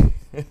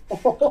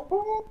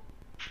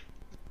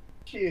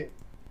 Shit.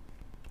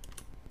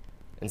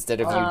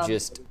 Instead of you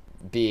just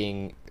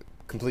being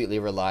completely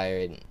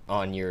reliant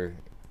on your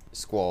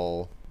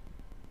Squall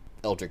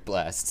Eldritch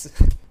Blasts.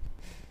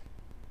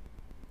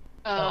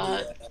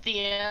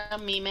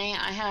 Mime,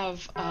 I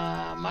have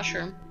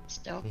mushroom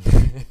still.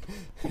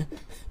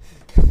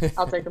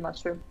 I'll take a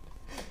mushroom.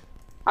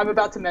 I'm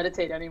about to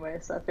meditate anyway,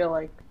 so I feel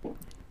like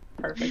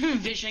perfect.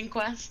 Vision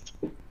quest.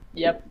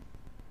 Yep.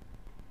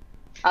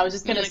 I was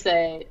just gonna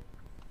say.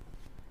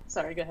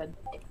 Sorry, go ahead.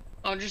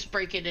 I'll just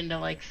break it into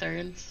like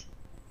thirds.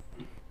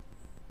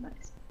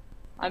 Nice.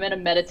 I'm gonna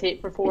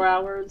meditate for 4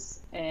 hours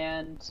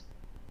and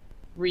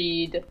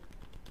read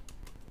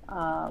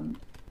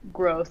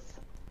growth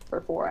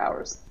for 4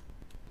 hours.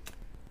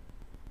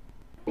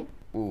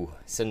 Ooh,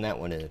 send that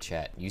one in the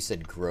chat. You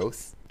said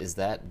growth? Is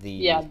that the...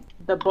 Yeah,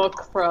 the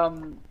book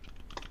from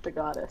the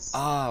goddess.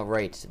 Ah,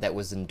 right. That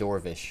was in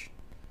Dorvish.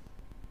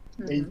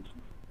 Hey,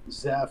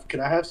 Zeph, could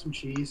I have some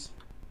cheese?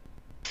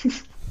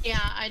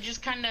 Yeah, I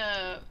just kind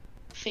of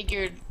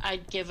figured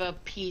I'd give a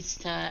piece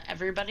to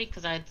everybody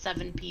because I had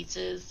 7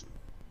 pieces.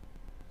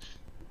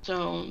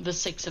 So the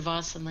 6 of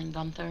us and then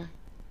Gunther.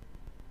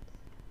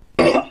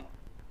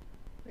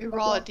 We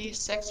roll a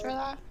d6 for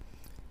that?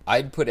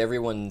 I'd put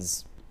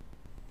everyone's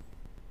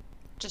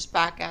Just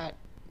back at...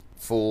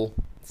 full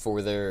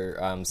for their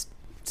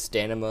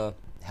stamina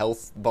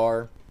health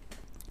bar.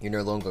 You're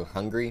no longer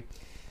hungry.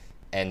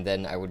 And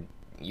then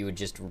you would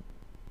just...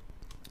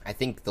 I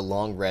think the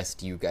long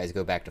rest, you guys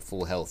go back to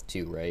full health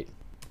too, right?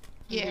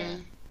 Yeah.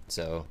 Mm-hmm.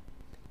 So...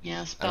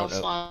 Yeah, spell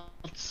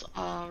slots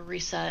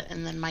reset,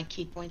 and then my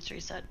key points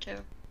reset too.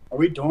 Are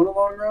we doing a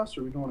long rest,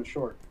 or are we doing a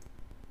short?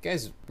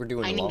 Guys, we're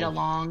doing I need a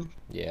long.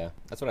 Yeah,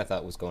 that's what I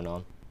thought was going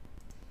on.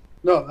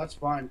 No, that's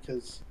fine,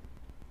 because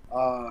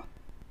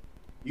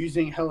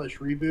using Hellish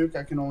Reboot,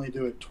 I can only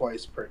do it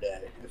twice per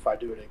day if I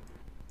do it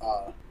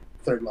at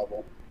 3rd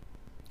level.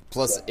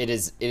 Plus, So. it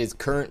is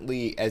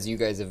currently, as you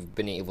guys have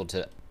been able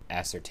to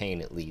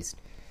ascertain at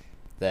least,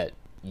 that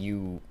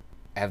you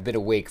have been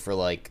awake for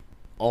like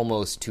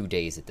almost 2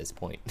 days at this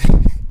point.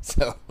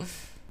 So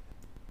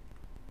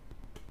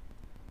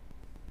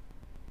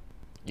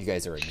you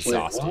guys are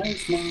exhausted. Wait, why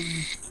is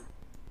my...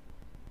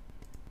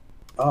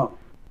 Oh,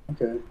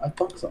 okay. I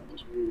thought something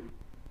was weird.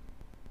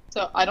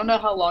 So I don't know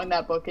how long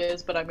that book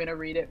is, but I'm gonna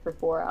read it for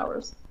 4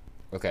 hours.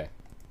 Okay.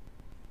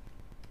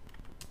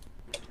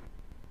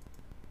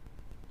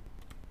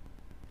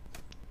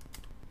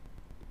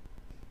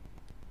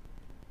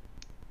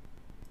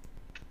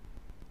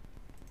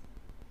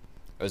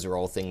 Those are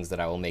all things that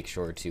I will make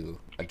sure to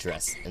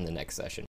address in the next session.